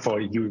 except for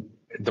you,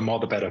 the more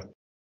the better.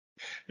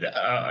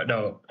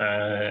 No,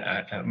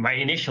 my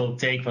initial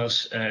take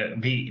was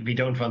we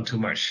don't want too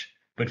much,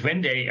 but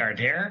when they are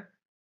there,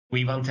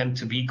 we want them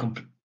to be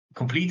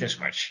complete as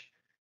much.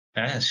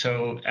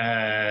 So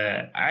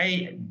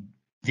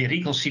the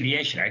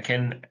reconciliation,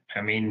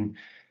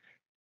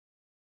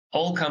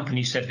 all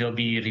companies that will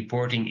be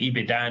reporting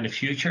EBITDA in the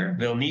future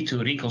will need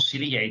to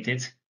reconciliate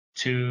it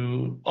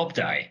to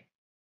OPDI.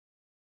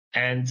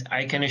 And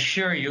I can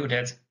assure you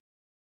that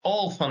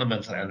all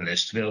fundamental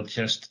analysts will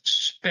just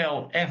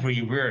spell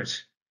every word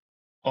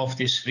of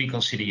this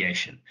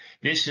reconciliation.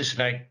 This is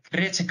like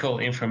critical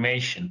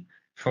information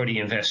for the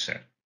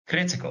investor.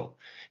 Critical.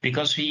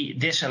 Because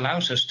this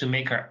allows us to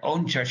make our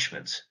own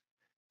judgment,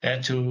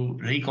 to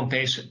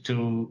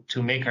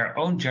make our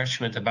own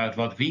judgment about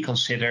what we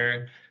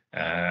consider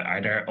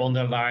either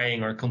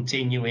underlying or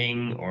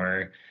continuing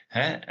or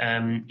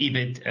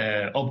EBIT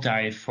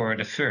OPDI for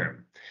the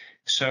firm.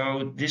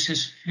 So this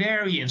is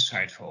very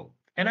insightful.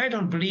 And I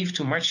don't believe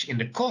too much in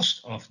the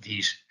cost of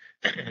these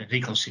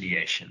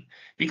reconciliation,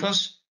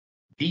 because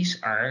these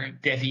are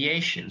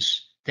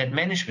deviations that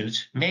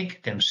management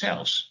make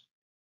themselves.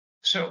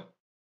 So,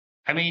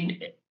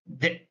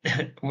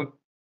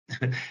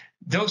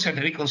 those are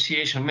the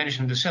reconciliation of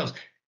management themselves.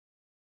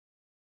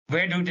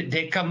 Where do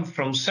they come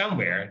from?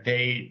 Somewhere.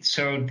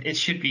 So it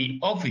should be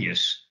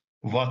obvious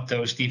what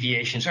those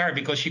deviations are,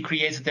 because you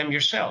created them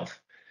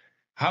yourself.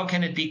 how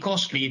can it be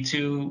costly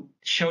to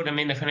show them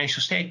in the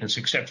financial statements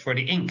except for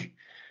the ink?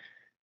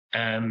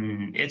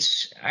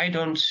 I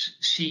don't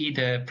see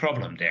the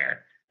problem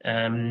there.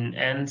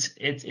 And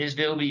it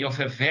will be of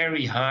a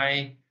very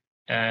high,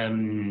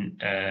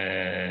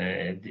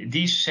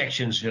 these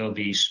sections will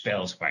be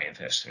spelled by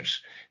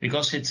investors,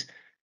 because it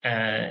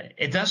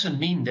doesn't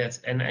mean that,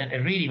 and I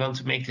really want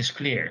to make this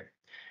clear,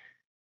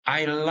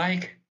 I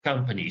like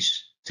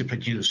companies to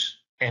produce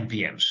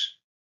NPMs.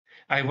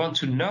 I want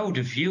to know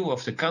the view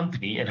of the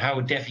company and how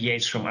it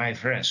deviates from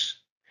IFRS.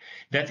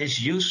 That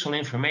is useful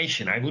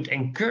information. I would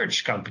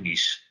encourage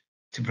companies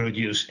to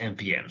produce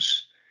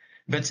NPMs.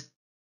 But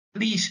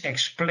please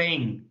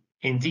explain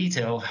in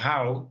detail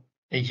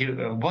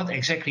what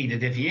exactly the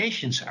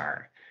deviations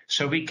are,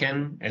 so we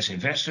can, as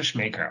investors,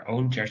 make our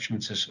own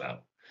judgments as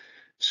well.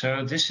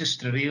 So this is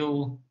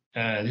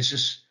this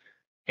is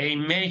a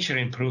major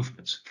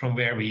improvement from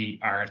where we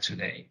are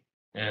today.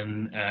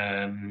 And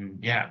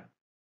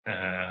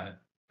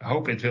I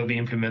hope it will be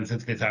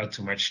implemented without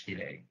too much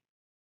delay.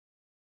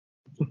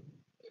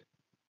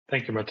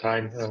 Thank you,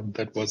 Martijn.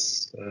 That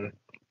was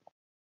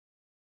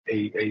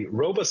a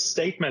robust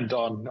statement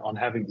on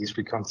having these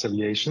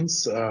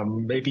reconciliations.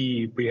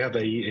 Maybe we have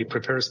a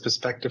preparer's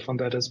perspective on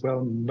that as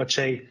well.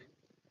 Maciej,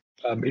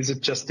 is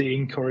it just the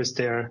ink, or is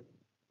there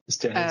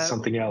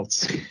something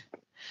else?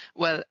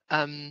 Well,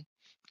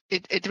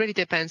 it really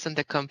depends on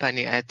the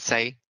company, I'd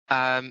say.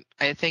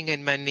 I think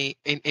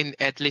in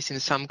at least in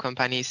some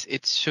companies,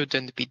 it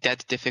shouldn't be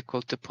that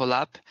difficult to pull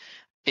up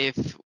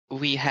if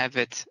we have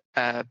it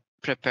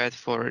prepared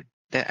for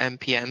the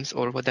MPMs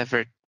or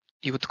whatever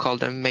you would call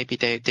them. Maybe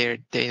they're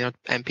not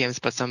MPMs,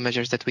 but some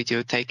measures that we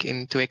do take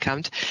into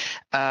account.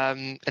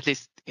 At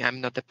least I'm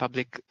not a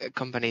public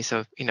company,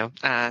 so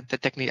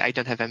technically I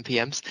don't have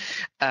MPMs.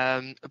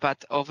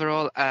 But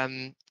overall,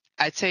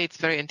 I'd say it's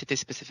very entity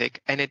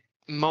specific, and it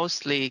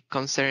mostly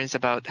concerns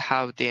about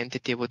how the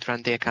entity would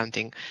run the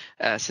accounting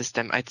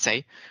system, I'd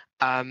say.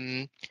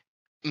 My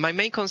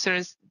main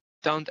concerns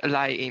don't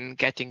lie in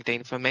getting the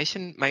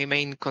information. My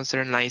main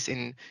concern lies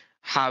in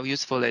how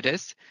useful it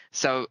is.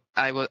 So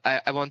I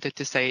wanted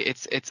to say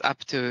it's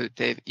up to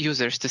the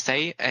users to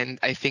say, and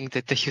I think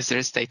that the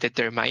users stated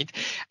their mind.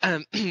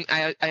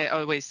 I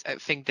always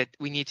think that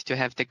we need to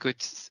have the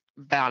good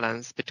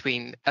balance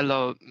between a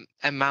low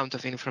amount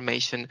of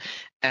information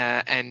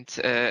and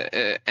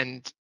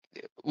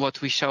what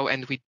we show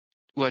and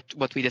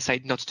what we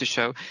decide not to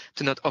show,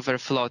 to not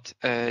overflood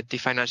the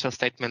financial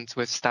statements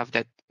with stuff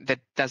that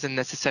doesn't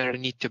necessarily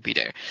need to be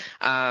there.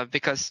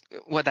 Because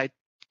what I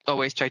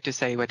always try to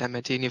say when I'm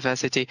at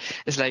university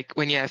is, like,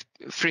 when you have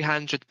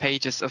 300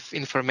 pages of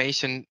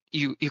information,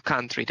 you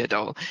can't read it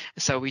all.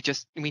 So we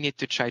need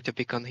to try to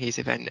be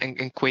cohesive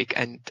and quick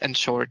and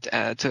short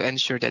to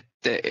ensure that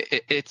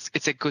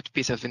it's a good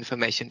piece of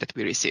information that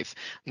we receive,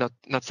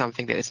 not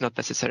something that is not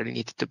necessarily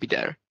needed to be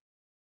there.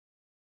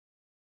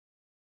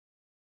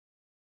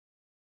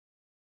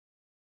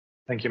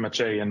 Thank you,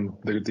 Maciej. And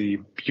the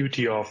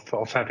beauty of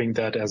having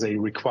that as a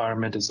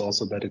requirement is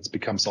also that it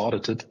becomes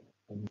audited.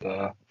 And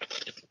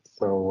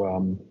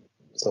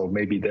so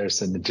maybe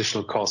there's an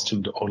additional cost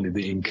to only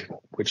the ink,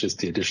 which is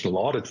the additional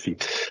audit fee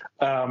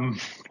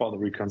for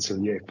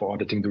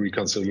auditing the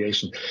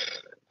reconciliation.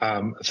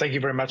 Thank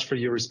you very much for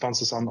your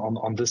responses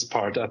on this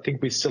part. I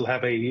think we still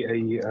have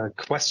a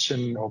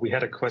question, or we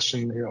had a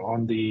question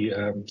on the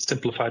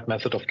simplified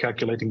method of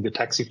calculating the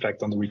tax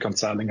effect on the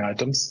reconciling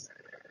items.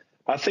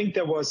 I think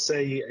there was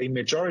a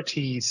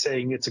majority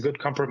saying it's a good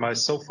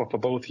compromise so far for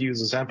both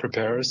users and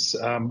preparers,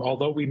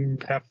 although we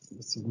have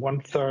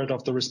 1/3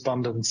 of the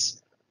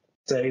respondents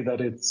say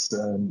that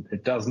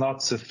it does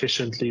not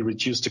sufficiently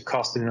reduce the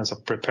costliness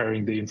of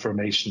preparing the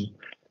information.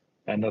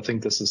 And I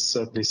think this is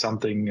certainly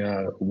something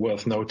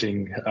worth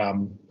noting.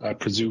 I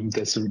presume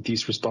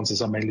these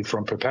responses are mainly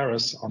from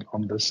preparers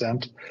on this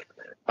end.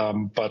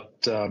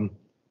 But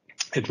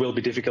it will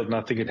be difficult, and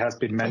I think it has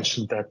been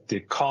mentioned that the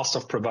cost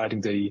of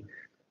providing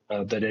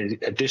that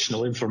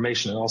additional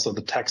information and also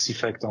the tax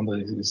effect on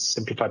the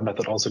simplified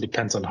method also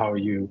depends on how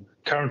you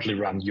currently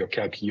run your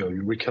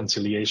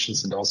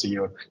reconciliations and also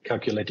your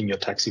calculating your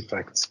tax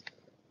effects,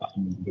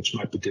 which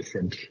might be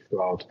different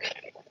throughout.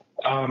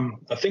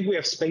 I think we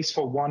have space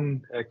for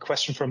one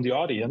question from the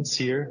audience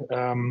here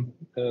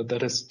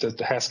that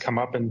has come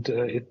up, and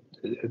it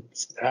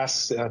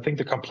asks, I think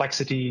the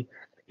complexity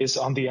is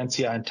on the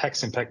NCI and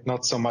tax impact,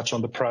 not so much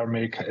on the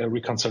primary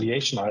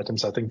reconciliation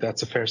items. I think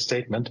that's a fair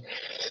statement.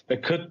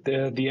 Could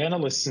the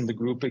analysts in the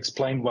group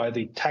explain why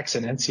the tax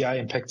and NCI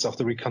impacts of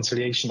the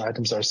reconciliation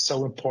items are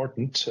so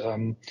important?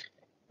 And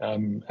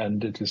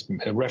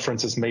a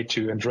reference is made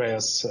to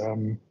Andreas,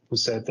 who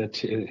said that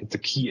the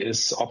key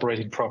is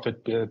operating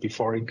profit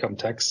before income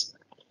tax.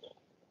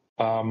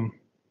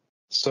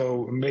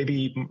 So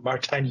maybe,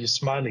 Martijn, you're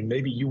smiling.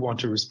 Maybe you want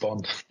to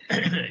respond.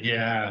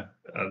 Yeah.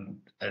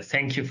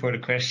 Thank you for the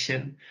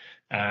question.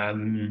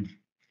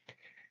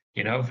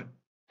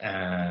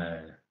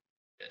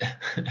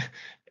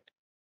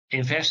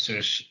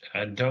 Investors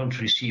don't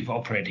receive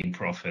operating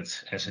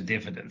profit as a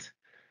dividend.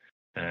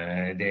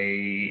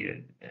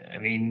 There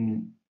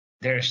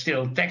are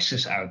still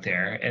taxes out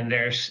there, and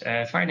there's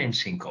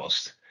financing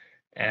cost.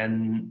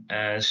 And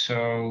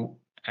so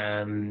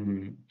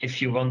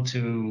if you want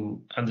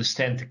to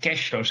understand the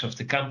cash flows of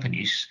the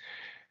companies,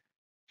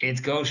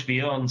 it goes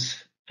beyond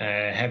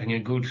having a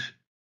good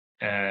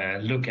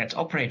look at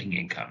operating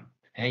income.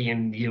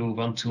 And you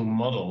want to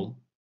model,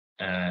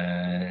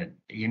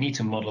 you need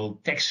to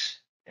model tax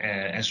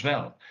as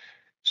well.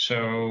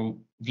 So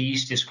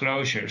these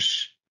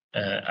disclosures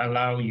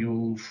allow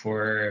you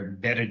for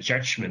better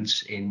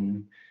judgments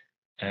in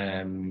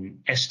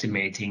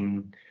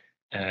estimating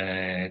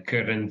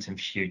current and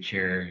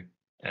future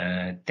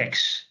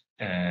tax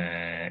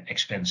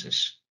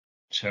expenses.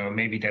 So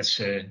maybe that's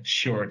a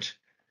short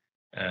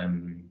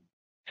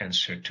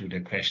answer to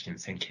the question.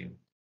 Thank you.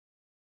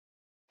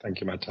 Thank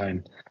you,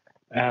 Martijn.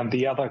 And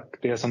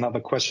there's another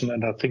question,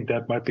 and I think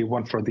that might be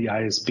one for the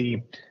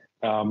IASB.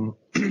 On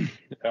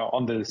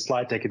the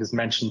slide deck, it is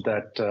mentioned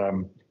that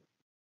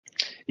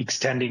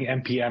extending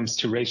MPMs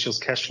to ratios,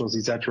 cash flows,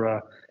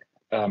 etc.,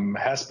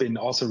 has been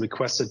also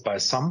requested by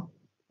some,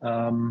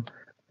 but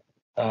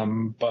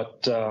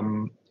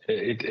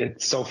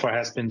it so far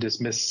has been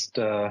dismissed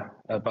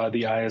by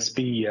the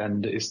IASB.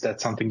 And is that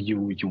something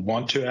you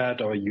want to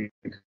add, or you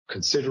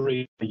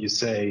considering? You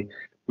say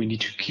we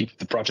need to keep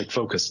the project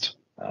focused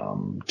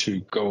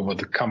to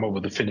come over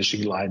the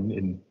finishing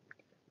line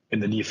in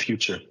the near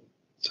future.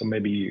 So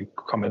maybe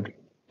comment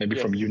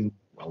from you.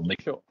 Well,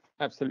 Nick. Sure.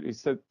 Absolutely.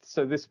 So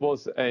this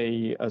was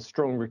a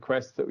strong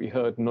request that we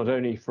heard not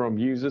only from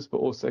users, but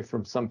also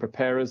from some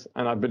preparers.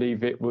 And I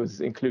believe it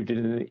was included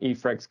in the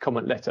EFRAG's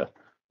comment letter,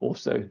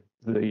 also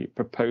the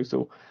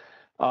proposal.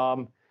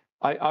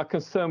 Our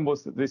concern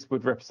was that this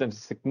would represent a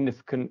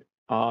significant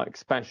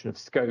expansion of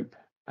scope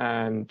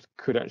and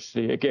could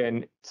actually,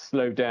 again,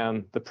 slow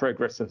down the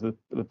progress of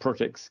the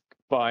projects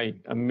by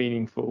a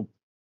meaningful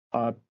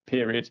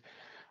period.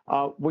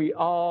 We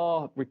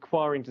are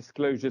requiring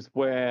disclosures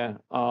where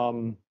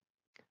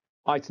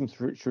items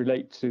which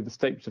relate to the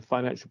statement of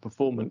financial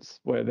performance,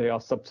 where they are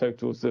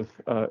subtotals of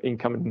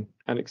income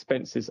and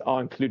expenses, are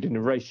included in the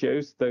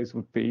ratios. Those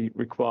would be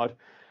required.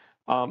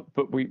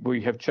 But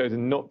we have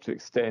chosen not to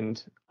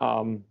extend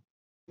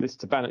this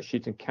to balance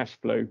sheet and cash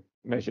flow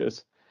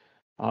measures.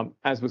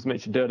 As was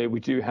mentioned earlier, we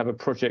do have a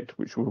project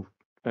which will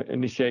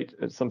initiate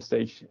at some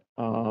stage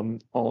on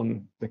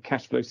the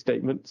cash flow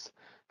statements,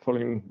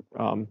 following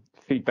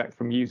feedback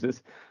from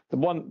users. The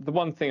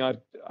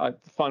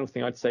final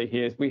thing I'd say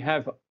here is we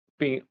have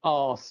been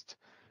asked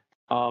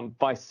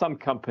by some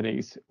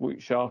companies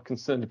which are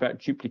concerned about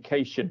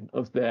duplication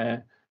of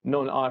their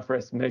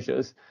non-IFRS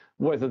measures,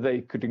 whether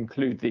they could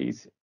include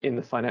these in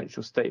the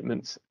financial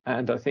statements.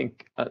 And I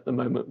think at the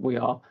moment we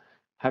are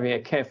having a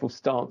careful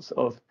stance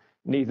of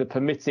neither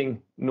permitting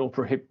nor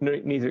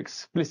neither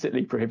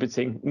explicitly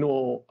prohibiting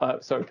nor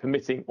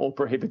permitting or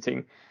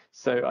prohibiting.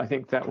 So I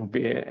think that will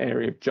be an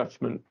area of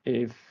judgment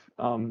if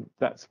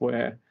that's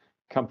where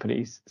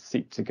companies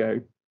seek to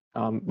go.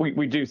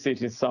 We do see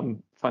it in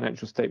some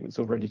financial statements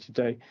already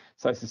today.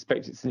 So I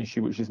suspect it's an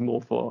issue which is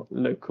more for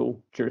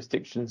local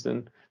jurisdictions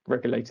and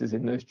regulators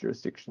in those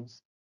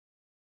jurisdictions.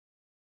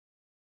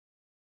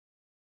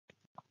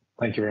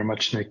 Thank you very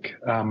much, Nick.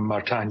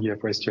 Martijn, you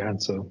have raised your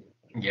hand, so.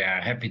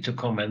 Yeah, happy to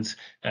comment.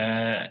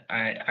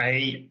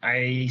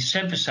 I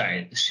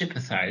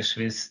sympathize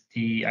with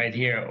the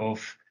idea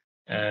of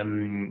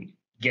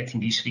getting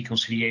these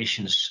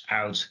reconciliations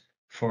out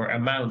for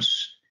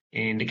amounts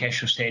in the cash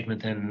flow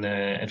statement and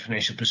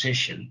financial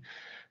position.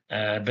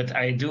 But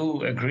I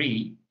do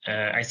agree.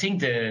 I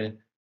do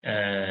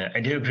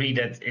agree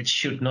that it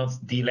should not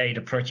delay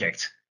the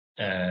project.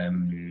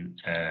 And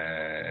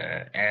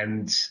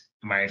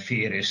my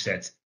fear is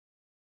that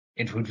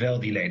it would well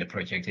delay the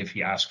project if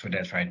we ask for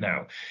that right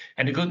now.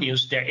 And the good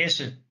news, there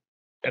is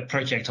a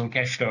project on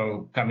cash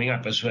flow coming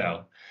up as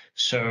well.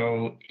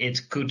 So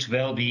it could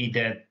well be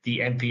that the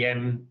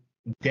NPM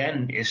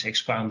then is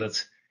expanded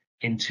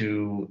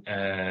into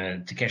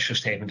the cash flow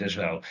statement as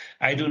well.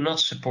 I do not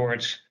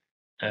support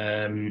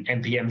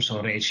NPMs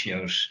on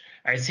ratios.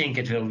 I think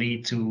it will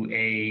lead to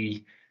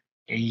a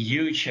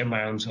huge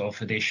amount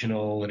of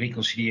additional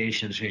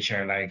reconciliations, which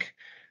are like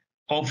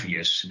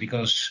obvious,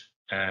 because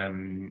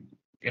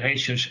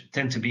ratios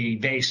tend to be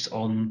based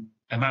on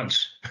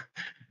amounts.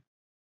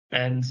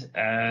 And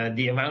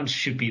the amounts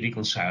should be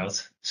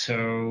reconciled.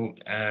 So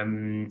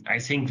I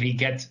think we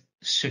get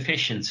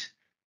sufficient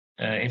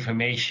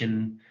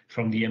information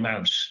from the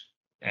amounts,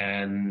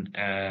 and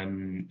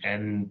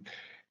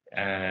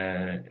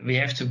we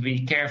have to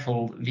be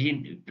careful.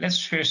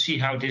 Let's first see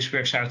how this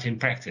works out in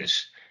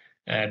practice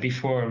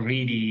before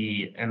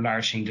really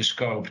enlarging the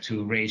scope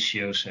to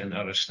ratios and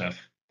other stuff,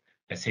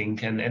 I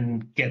think,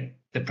 and get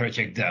the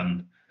project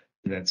done.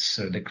 That's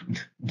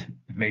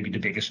maybe the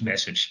biggest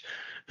message.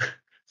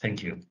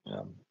 Thank you.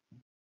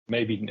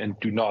 Maybe, and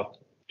do not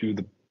do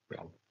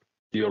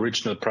the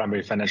original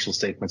primary financial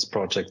statements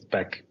project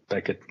back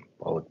at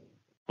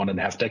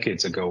 1.5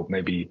 decades ago.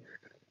 Maybe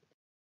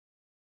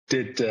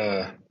did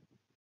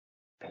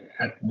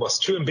was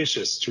too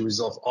ambitious to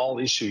resolve all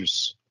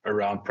issues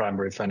around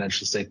primary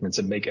financial statements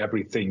and make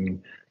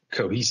everything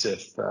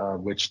cohesive,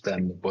 which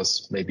then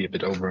was maybe a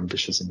bit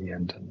overambitious in the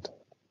end. And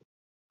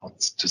not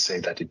to say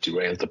that it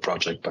derailed the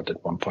project, but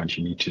at one point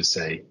you need to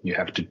say you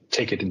have to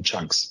take it in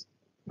chunks.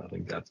 I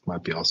think that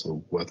might be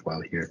also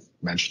worthwhile here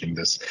mentioning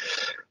this.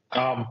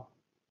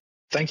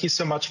 Thank you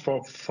so much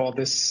for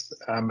this.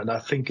 And I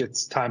think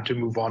it's time to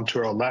move on to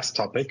our last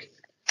topic.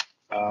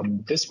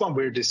 This one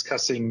we're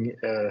discussing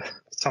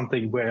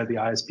something where the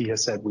IASB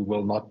has said we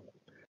will not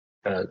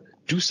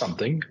do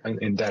something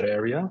in that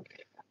area.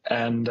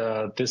 And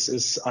this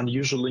is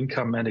unusual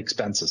income and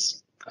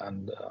expenses.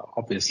 And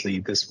obviously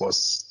this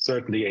was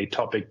certainly a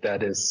topic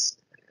that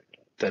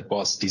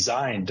was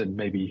designed and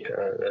maybe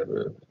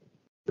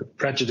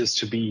prejudiced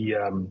to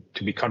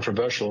be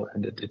controversial,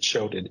 and it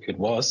showed it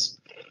was.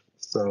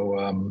 So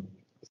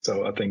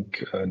I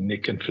think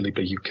Nick and Filipe,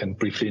 you can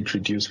briefly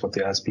introduce what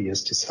the IASB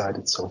has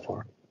decided so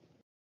far.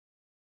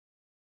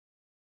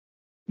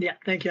 Yeah,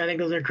 thank you. I think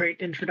those are great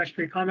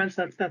introductory comments.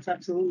 That's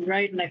absolutely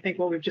right. And I think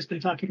what we've just been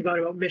talking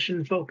about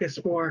mission focus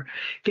or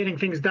getting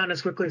things done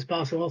as quickly as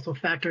possible also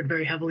factored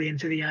very heavily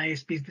into the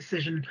IASB's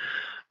decision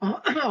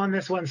on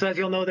this one. So as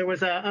you'll know, there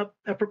was a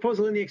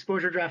proposal in the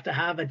exposure draft to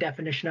have a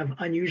definition of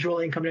unusual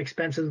income and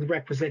expenses with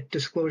requisite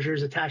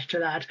disclosures attached to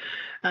that.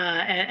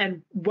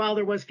 And while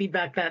there was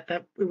feedback that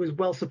it was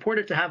well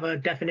supported to have a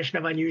definition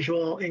of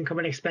unusual income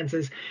and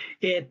expenses,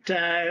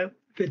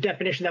 the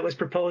definition that was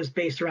proposed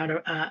based around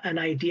an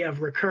idea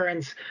of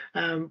recurrence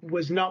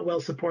was not well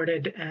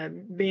supported,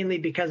 mainly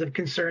because of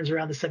concerns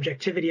around the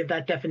subjectivity of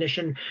that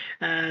definition,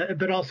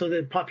 but also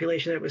the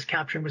population that it was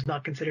capturing was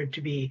not considered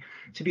to be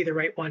the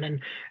right one.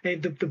 And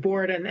the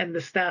board and the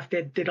staff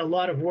did a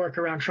lot of work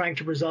around trying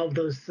to resolve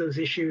those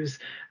issues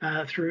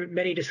through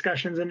many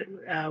discussions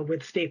and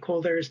with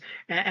stakeholders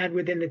and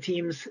within the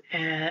teams.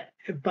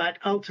 But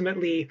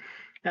ultimately,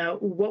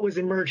 what was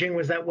emerging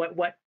was that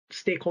what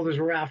stakeholders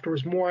were after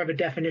was more of a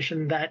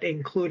definition that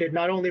included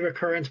not only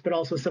recurrence, but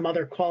also some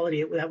other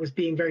quality that was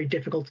being very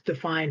difficult to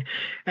define.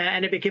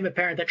 And it became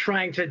apparent that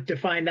trying to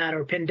define that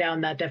or pin down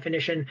that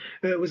definition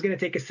was going to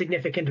take a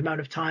significant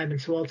amount of time.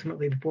 And so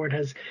ultimately the board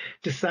has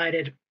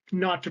decided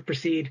not to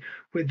proceed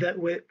with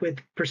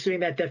pursuing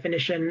that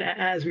definition,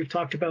 as we've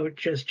talked about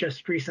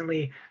just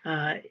recently,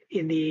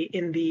 in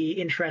the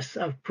interests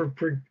of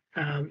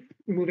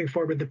moving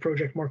forward with the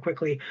project more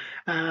quickly.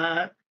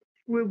 It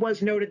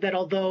was noted that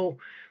although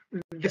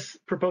this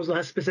proposal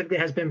has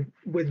been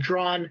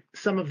withdrawn,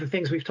 some of the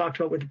things we've talked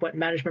about with what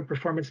management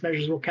performance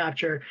measures will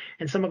capture,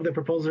 and some of the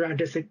proposals around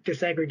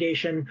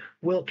disaggregation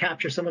will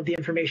capture some of the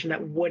information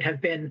that would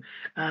have been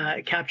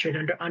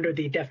captured under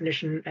the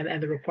definition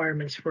and the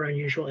requirements for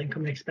unusual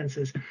income and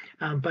expenses.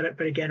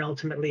 But again,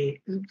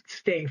 ultimately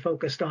staying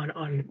focused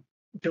on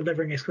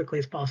delivering as quickly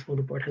as possible,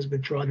 the board has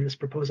withdrawn this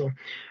proposal.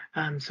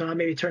 So I'll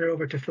maybe turn it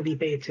over to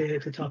Filipe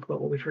to talk about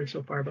what we've heard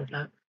so far about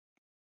that.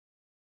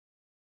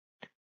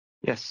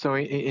 Yes, so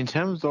in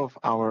terms of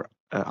our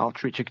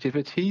outreach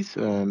activities,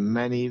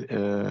 many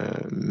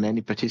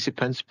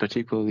participants,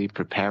 particularly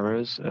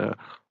preparers,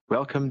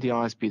 welcomed the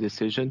IASB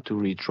decision to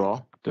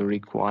redraw the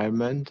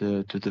requirement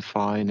to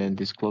define and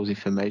disclose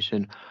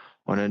information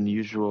on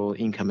unusual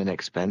income and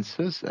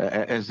expenses,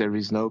 as there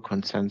is no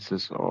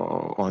consensus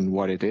on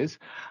what it is.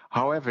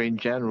 However, in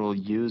general,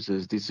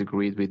 users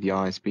disagreed with the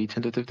IASB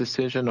tentative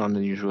decision on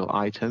unusual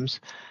items,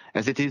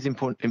 as it is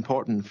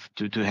important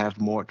to have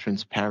more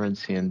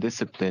transparency and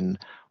discipline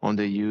on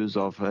the use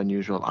of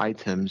unusual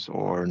items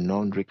or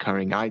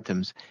non-recurring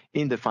items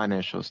in the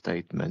financial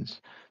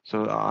statements.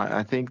 So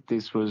I think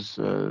these were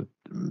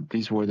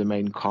the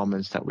main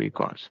comments that we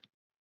got.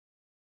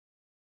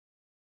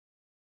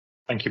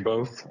 Thank you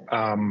both.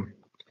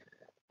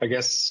 I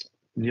guess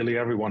nearly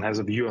everyone has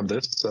a view on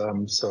this,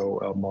 so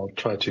I'll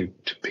try to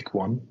pick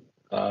one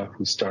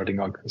who's starting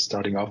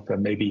off.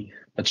 And maybe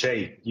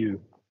Martijn,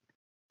 you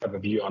have a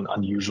view on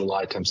unusual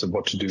items and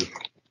what to do.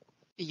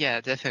 Yeah,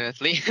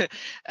 definitely.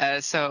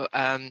 So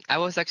I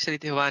was actually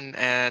the one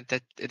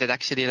that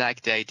actually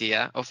liked the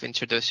idea of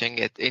introducing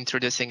it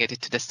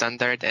to the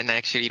standard, and I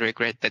actually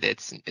regret that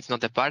it's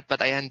not a part,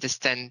 but I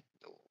understand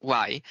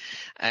why,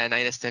 and I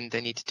understand the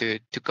need to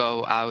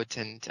go out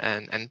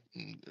and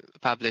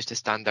publish the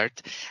standard.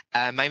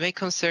 My main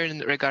concern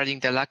regarding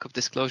the lack of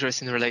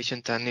disclosures in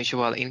relation to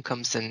unusual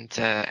incomes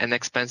and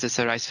expenses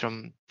arise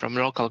from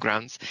local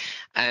grounds,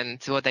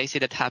 and what I see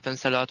that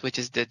happens a lot, which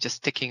is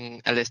just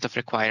ticking a list of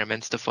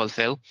requirements to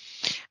fulfill.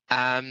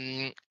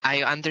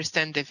 I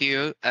understand the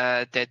view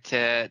that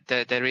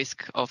the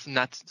risk of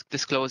not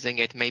disclosing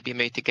it may be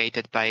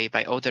mitigated by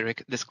other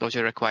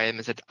disclosure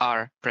requirements that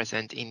are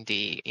present in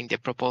the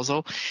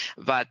proposal,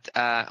 but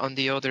on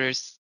the other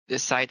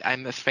side,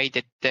 I'm afraid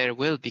that there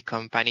will be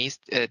companies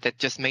that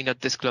just may not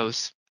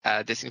disclose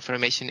this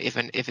information,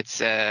 even if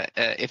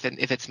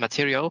it's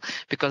material,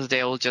 because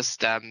they all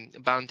just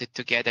bound it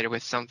together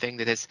with something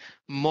that is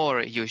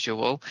more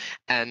usual,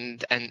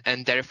 and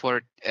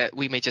therefore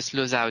we may just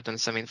lose out on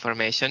some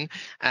information.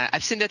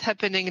 I've seen that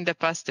happening in the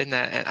past, and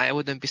I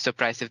wouldn't be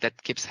surprised if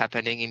that keeps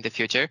happening in the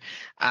future.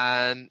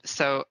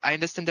 So I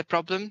understand the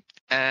problem.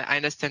 I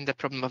understand the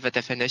problem of a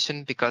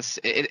definition, because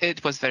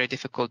it was very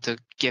difficult to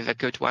give a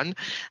good one.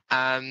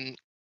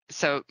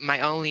 So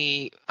my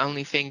only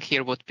thing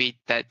here would be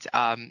that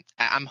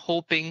I'm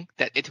hoping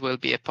that it will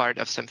be a part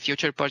of some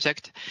future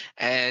project,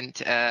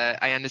 and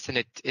I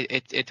understand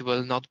it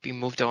will not be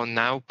moved on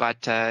now,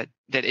 but that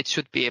it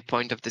should be a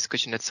point of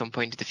discussion at some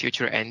point in the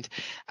future, and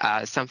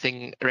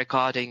something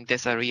regarding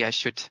this area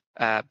should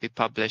be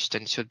published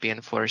and should be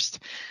enforced.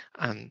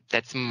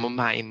 That's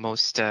my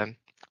most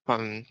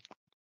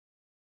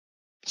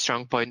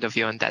strong point of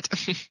view on that.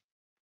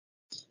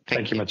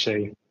 Thank you,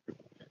 Maciej.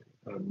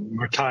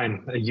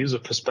 Martijn, a user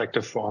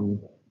perspective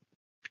on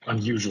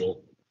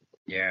unusual.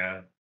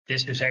 Yeah,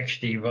 this is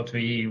actually what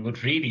we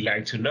would really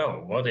like to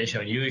know. What is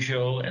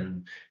unusual,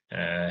 and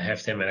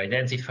have them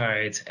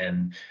identified,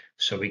 and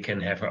so we can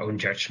have our own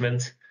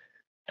judgment.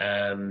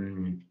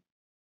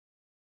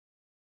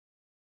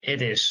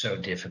 It is so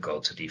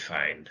difficult to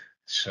define.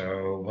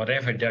 So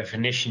whatever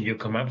definition you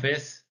come up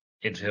with,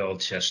 it will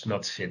just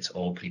not fit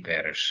all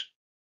preparers.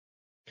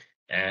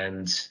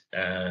 And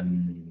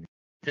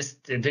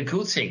the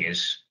good thing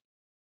is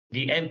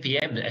the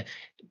NPM,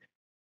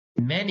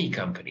 many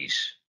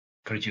companies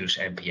produce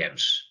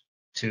NPMs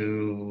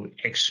to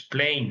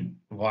explain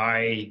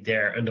why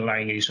their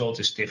underlying result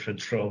is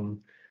different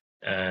from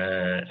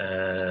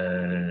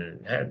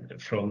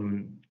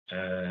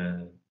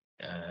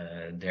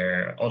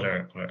their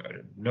other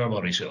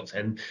normal result.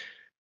 And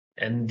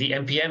the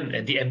NPM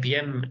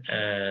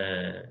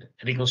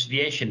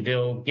reconciliation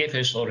will give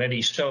us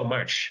already so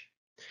much.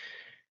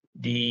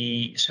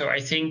 So I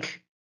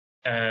think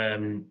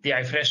the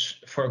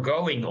IFRS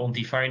foregoing on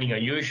defining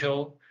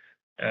unusual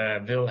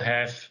will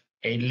have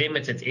a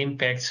limited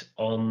impact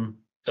on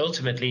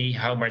ultimately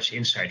how much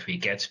insight we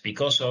get,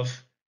 because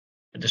of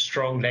the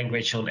strong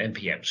language on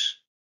NPMs.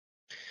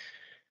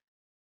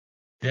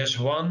 There's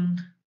one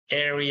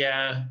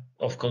area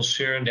of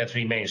concern that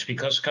remains,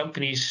 because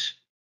companies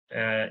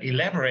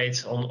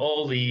elaborate on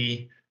all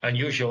the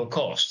unusual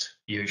cost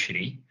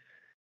usually,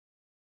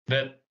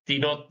 but they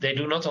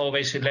do not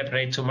always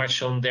elaborate too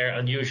much on their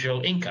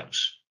unusual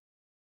incomes.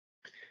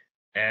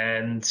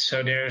 And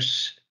so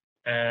there's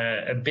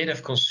a bit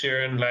of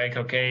concern, like,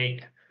 okay,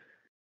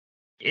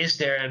 is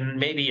there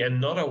maybe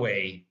another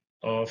way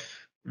of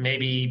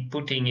maybe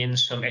putting in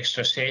some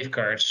extra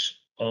safeguards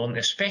on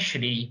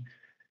especially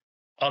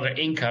other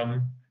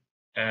income,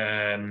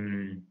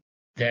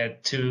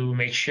 that to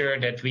make sure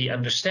that we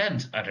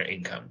understand other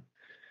income?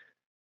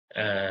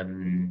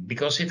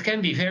 Because it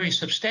can be very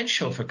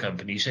substantial for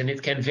companies, and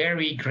it can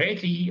vary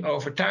greatly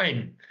over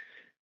time.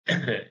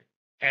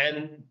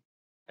 And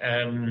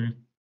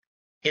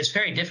it's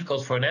very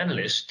difficult for an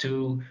analyst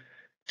to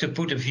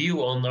put a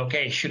view on,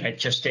 okay, should I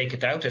just take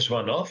it out as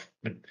one-off,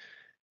 but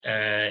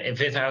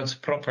without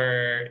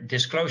proper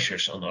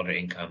disclosures on other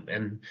income.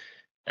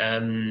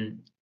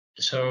 And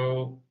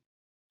so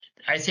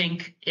I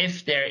think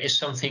if there is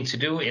something to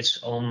do,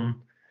 it's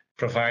on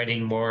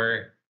providing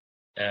more,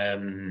 a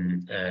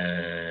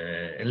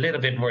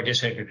little bit more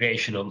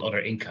disaggregation on other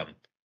income,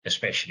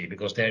 especially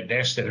because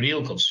there's the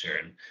real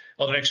concern.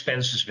 Other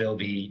expenses will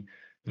be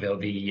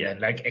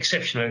like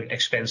exceptional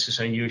expenses,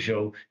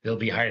 unusual, will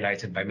be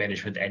highlighted by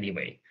management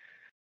anyway.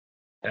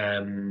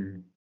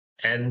 And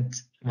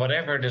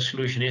whatever the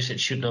solution is, it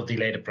should not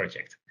delay the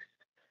project.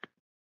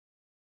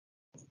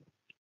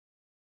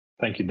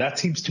 Thank you. That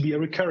seems to be a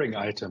recurring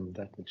item,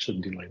 that it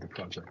shouldn't delay the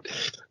project.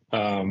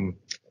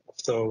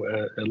 So,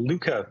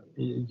 Luca,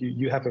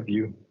 you have a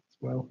view as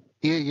well.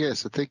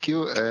 Yes, thank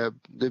you.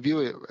 The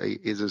view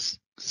is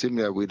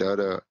similar with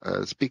other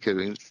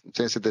speakers, in the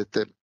sense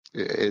that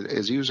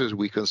as users,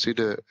 we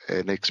consider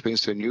an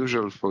expense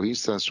unusual, for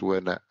instance,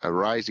 when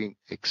arising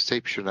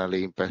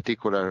exceptionally, in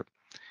particular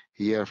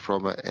here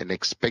from an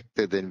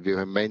expected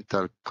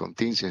environmental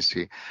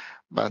contingency.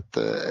 But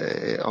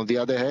on the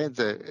other hand,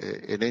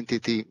 an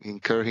entity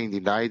incurring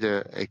in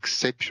either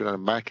exceptional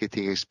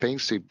marketing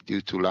expense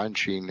due to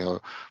launching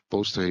or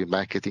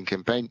post-marketing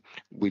campaign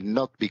will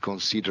not be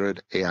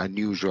considered an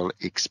unusual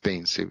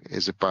expense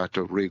as a part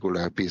of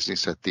regular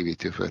business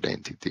activity for an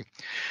entity.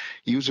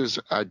 Users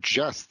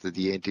adjust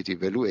the entity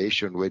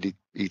valuation when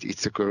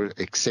it's occurred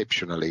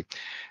exceptionally.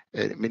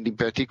 In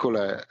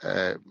particular,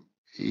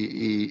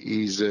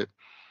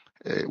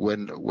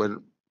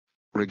 when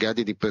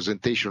regarding the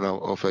presentation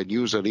of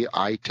unusual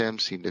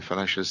items in the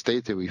financial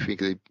statement, we think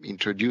that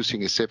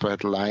introducing a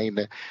separate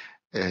line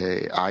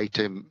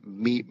item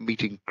may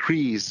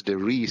increase the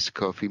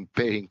risk of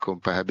impairing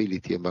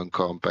comparability among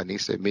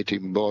companies and may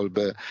involve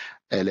an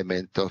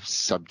element of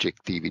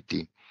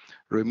subjectivity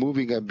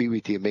removing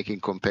ambiguity and making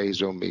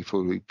comparison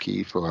before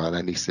key for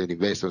analysts and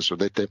investors. So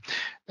that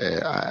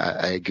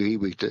I agree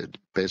with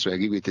personally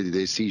agree with the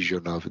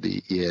decision of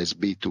the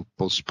ESB to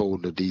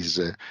postpone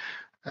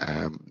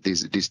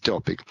this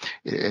topic.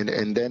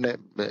 And then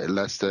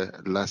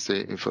last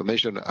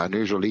information: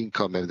 unusual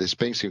income and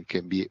expenses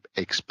can be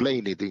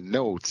explained in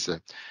notes.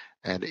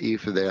 And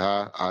if there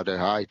are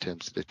other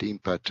items that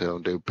impact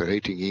on the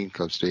operating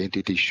incomes, the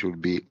entity should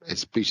be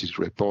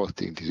explicitly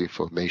reporting this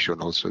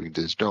information also in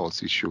these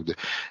notes. It should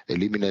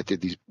eliminate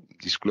the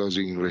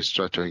disclosing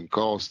restructuring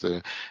costs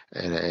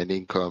and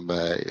income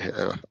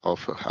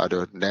of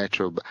other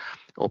natural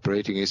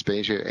operating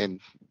expenditure, and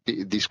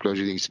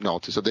disclosure is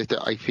not. So that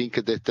I think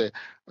that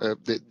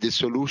the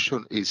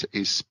solution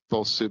is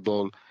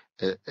possible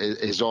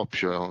as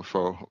option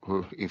for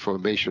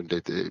information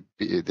that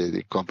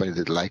the company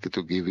that like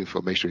to give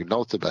information in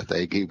note, but I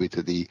agree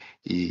with the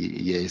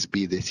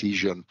ESB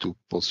decision to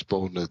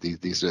postpone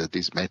this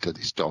matter,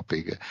 this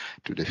topic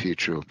to the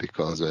future,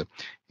 because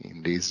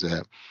in this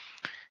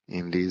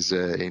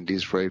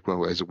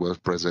framework as was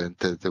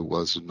presented, there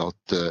was not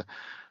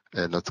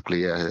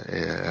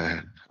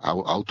clear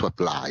how to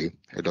apply,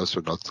 and also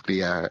not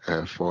clear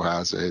for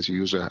us as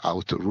user how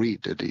to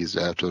read this,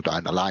 to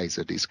analyze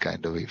this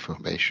kind of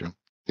information.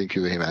 Thank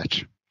you very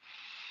much.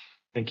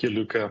 Thank you,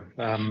 Luca.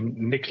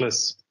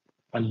 Nicklas,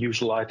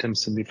 unusual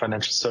items in the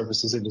financial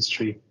services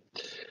industry.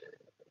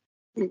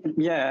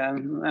 Yeah,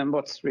 and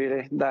what's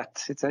really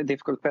that? It's a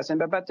difficult question,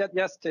 but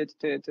just to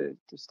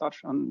start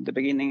from the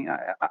beginning,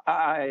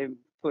 I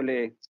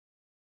fully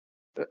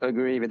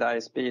agree with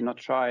IASB not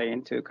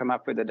trying to come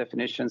up with a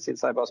definition,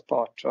 since I was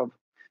part of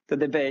the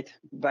debate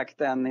back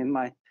then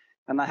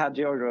and I had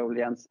your role,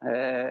 Jens.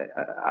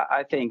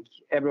 I think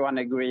everyone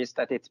agrees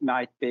that it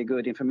might be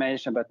good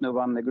information, but no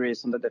one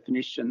agrees on the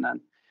definition.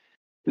 And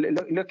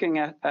looking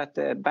at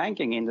the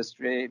banking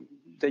industry,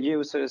 the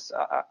users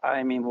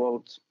I'm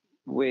involved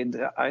with,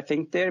 I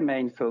think their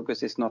main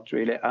focus is not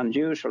really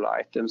unusual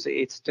items.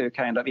 It's to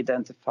kind of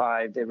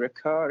identify the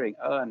recurring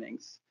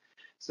earnings.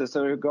 So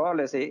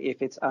regardless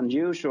if it's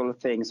unusual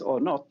things or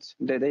not,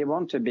 they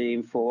want to be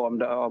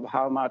informed of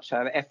how much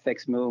have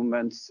FX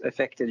movements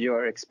affected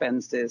your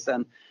expenses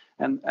and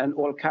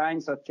all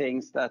kinds of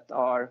things that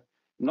are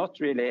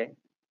not really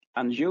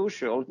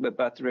unusual,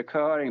 but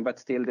recurring, but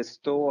still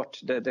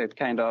distort the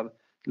kind of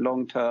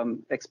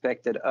long-term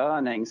expected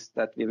earnings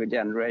that we will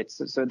generate.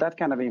 So that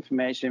kind of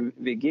information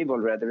we give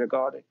already,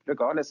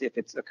 regardless if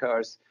it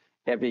occurs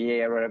every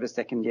year or every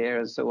second year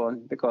and so on,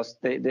 because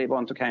they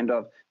want to kind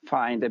of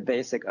find the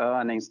basic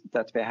earnings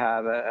that we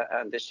have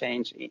and the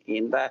change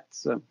in that.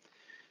 So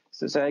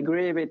I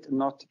agree with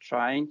not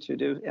trying to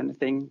do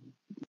anything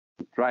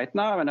right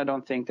now, and I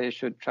don't think they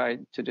should try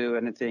to do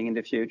anything in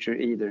the future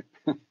either.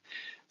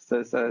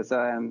 so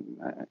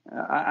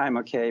I'm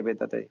okay with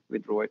that they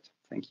withdraw it.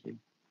 Thank you.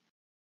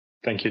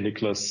 Thank you,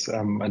 Nicklas.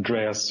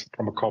 Andreas,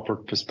 from a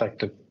corporate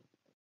perspective.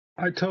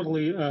 I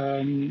totally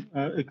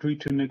agree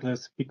to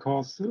Nicklas,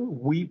 because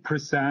we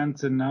present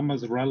the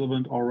numbers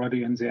relevant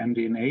already in the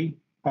MD&A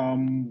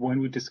when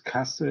we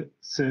discuss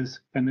this,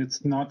 and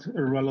it's not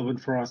irrelevant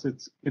for us.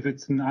 If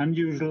it's an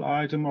unusual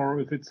item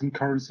or if it's in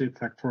currency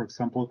effect, for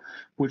example,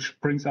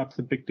 which brings up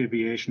the big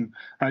deviation.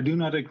 I do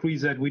not agree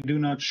that we do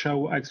not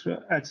show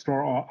extra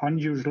or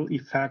unusual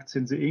effects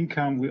in the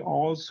income. We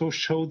also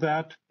show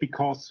that,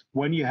 because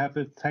when you have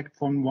effect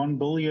from 1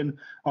 billion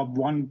of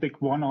one big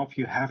one-off,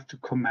 you have to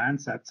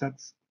comment that.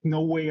 That's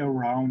no way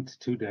around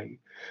today.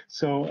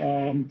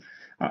 So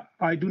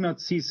I do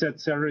not see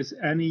that there is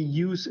any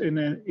use in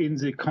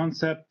the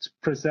concept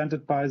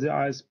presented by the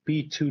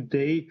IASB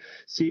today.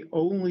 The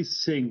only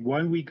thing,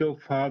 when we go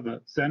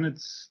further, then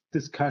it's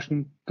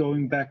discussion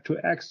going back to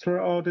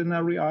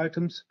extraordinary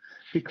items,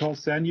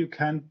 because then you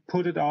can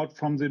put it out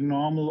from the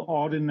normal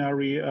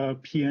ordinary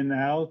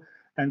P&L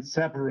and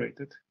separate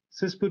it.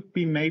 This would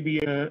be maybe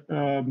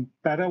a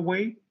better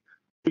way,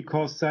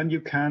 because then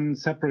you can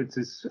separate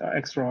these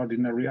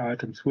extraordinary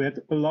items. We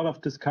had a lot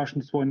of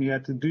discussions when we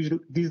had the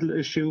diesel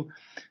issue,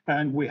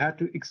 and we had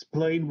to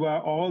explain where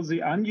all the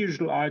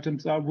unusual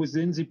items are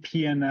within the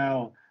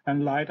P&L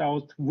and light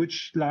out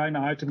which line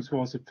items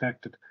was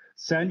affected.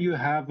 Then you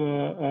have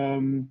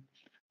a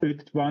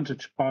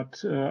advantage,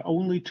 but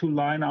only to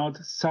line out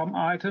some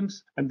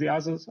items, and the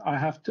others I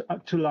have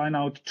to line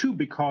out too,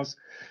 because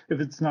if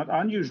it's not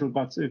unusual,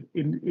 but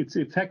it's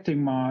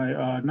affecting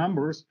my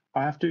numbers,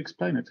 I have to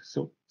explain it.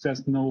 So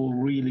there's no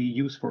really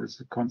use for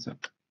this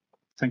concept.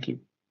 Thank you.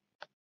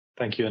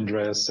 Thank you,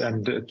 Andreas.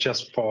 And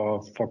just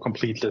for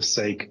completeness'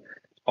 sake,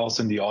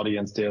 also in the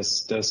audience,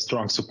 there's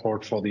strong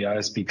support for the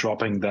IASB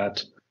dropping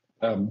that,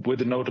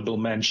 with a notable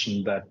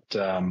mention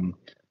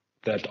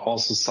that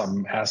also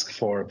some ask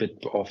for a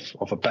bit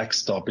of a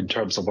backstop in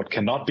terms of what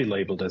cannot be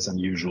labeled as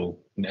unusual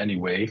in any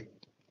way.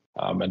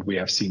 And we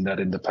have seen that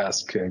in the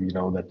past,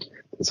 that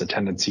there's a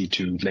tendency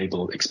to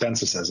label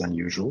expenses as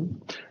unusual,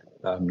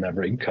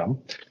 never income.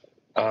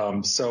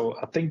 So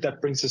I think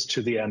that brings us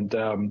to the end.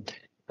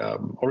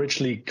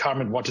 Originally,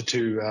 Carmen wanted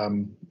to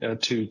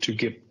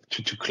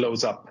to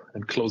close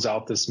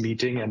out this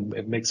meeting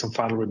and make some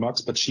final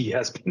remarks. But she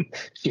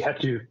had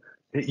to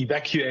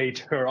evacuate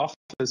her office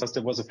as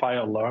there was a fire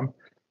alarm.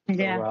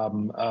 Yeah.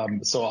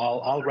 So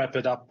I'll wrap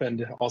it up,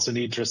 and also in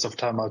the interest of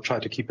time, I'll try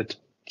to keep it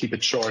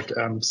short.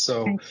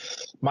 So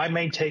my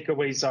main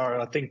takeaways are,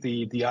 I think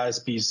the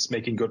IASB is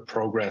making good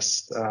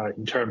progress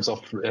in terms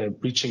of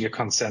reaching a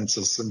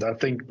consensus. And I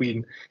think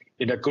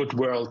in a good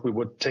world, we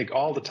would take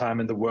all the time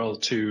in the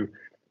world to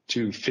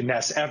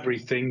finesse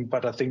everything.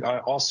 But I think I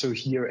also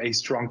hear a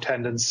strong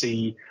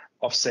tendency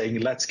of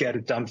saying, let's get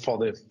it done for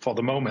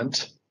the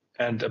moment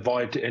and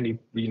avoid any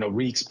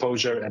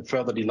re-exposure and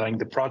further delaying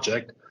the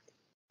project.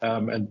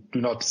 And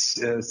do not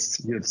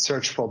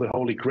search for the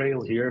holy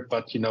grail here,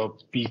 but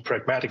be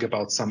pragmatic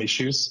about some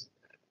issues,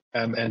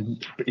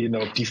 and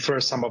defer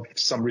some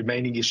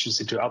remaining issues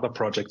into other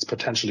projects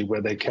potentially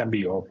where they can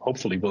be or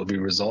hopefully will be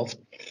resolved.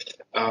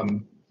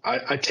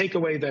 I take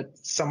away that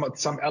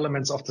some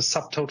elements of the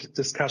subtotal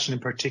discussion, in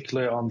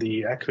particular on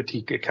the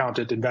equity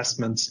accounted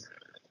investments,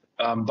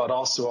 but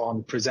also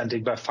on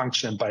presenting by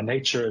function and by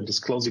nature and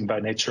disclosing by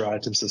nature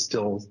items, is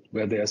still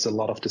where there's a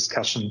lot of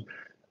discussion.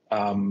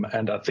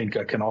 And I think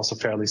I can also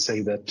fairly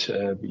say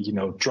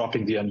that,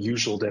 dropping the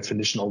unusual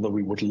definition, although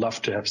we would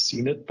love to have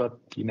seen it, but,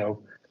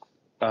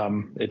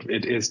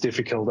 it is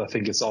difficult. I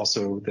think it's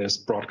also, there's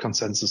broad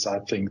consensus, I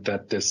think,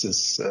 that this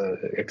is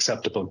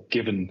acceptable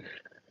given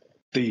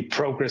the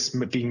progress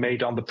being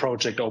made on the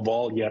project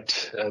overall,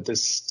 yet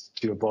this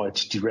to avoid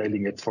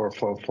derailing it for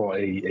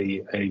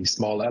a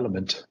small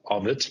element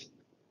of it.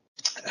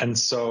 And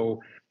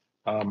so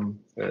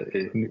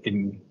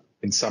in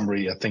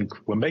summary, I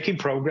think we're making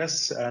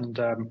progress, and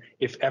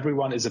if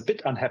everyone is a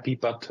bit unhappy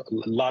but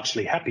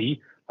largely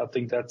happy, I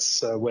think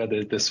that's where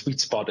the sweet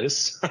spot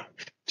is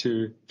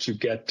to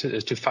get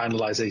to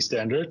finalize a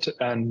standard.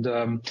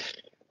 And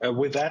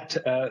with that,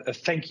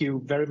 thank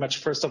you very much,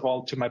 first of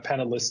all, to my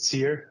panelists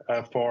here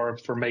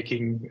for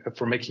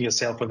making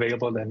yourself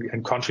available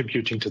and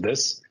contributing to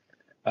this.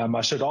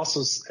 I should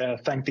also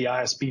thank the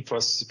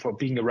IASB for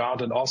being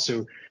around and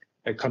also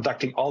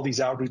conducting all these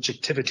outreach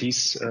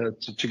activities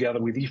together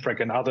with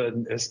EFRAG and other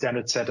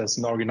standard setters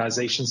and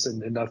organizations,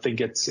 and I think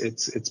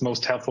it's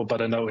most helpful.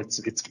 But I know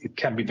it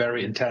can be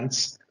very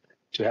intense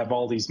to have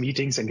all these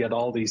meetings and get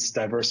all these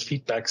diverse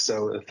feedback.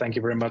 So thank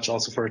you very much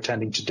also for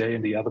attending today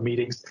and the other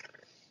meetings.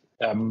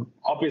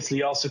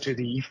 Obviously also to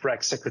the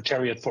EFRAG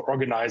Secretariat for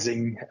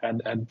organizing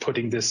and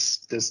putting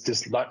this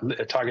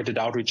targeted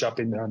outreach up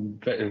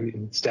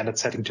in standard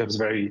setting terms,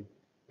 very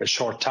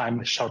short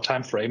time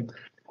frame.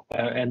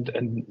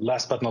 And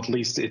last but not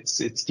least,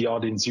 it's the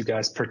audience, you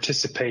guys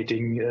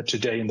participating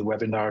today in the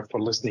webinar,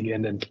 for listening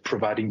in and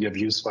providing your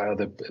views via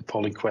the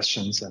polling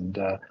questions. And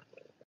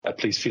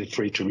please feel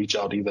free to reach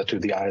out either to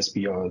the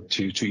IASB or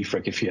to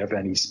EFRAG if you have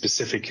any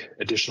specific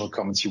additional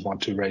comments you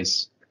want to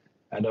raise.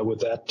 And with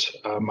that,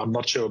 I'm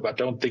not sure, but I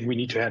don't think we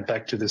need to hand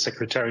back to the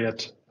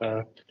Secretariat.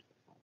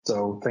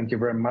 So thank you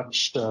very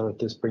much.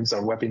 This brings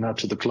our webinar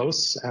to the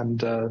close,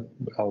 and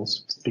I'll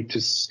speak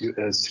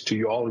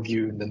to all of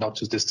you in the not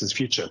too distant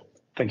future.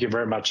 Thank you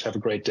very much. Have a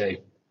great day.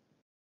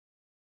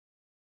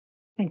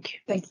 Thank you.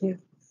 Thank you.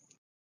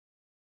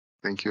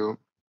 Thank you.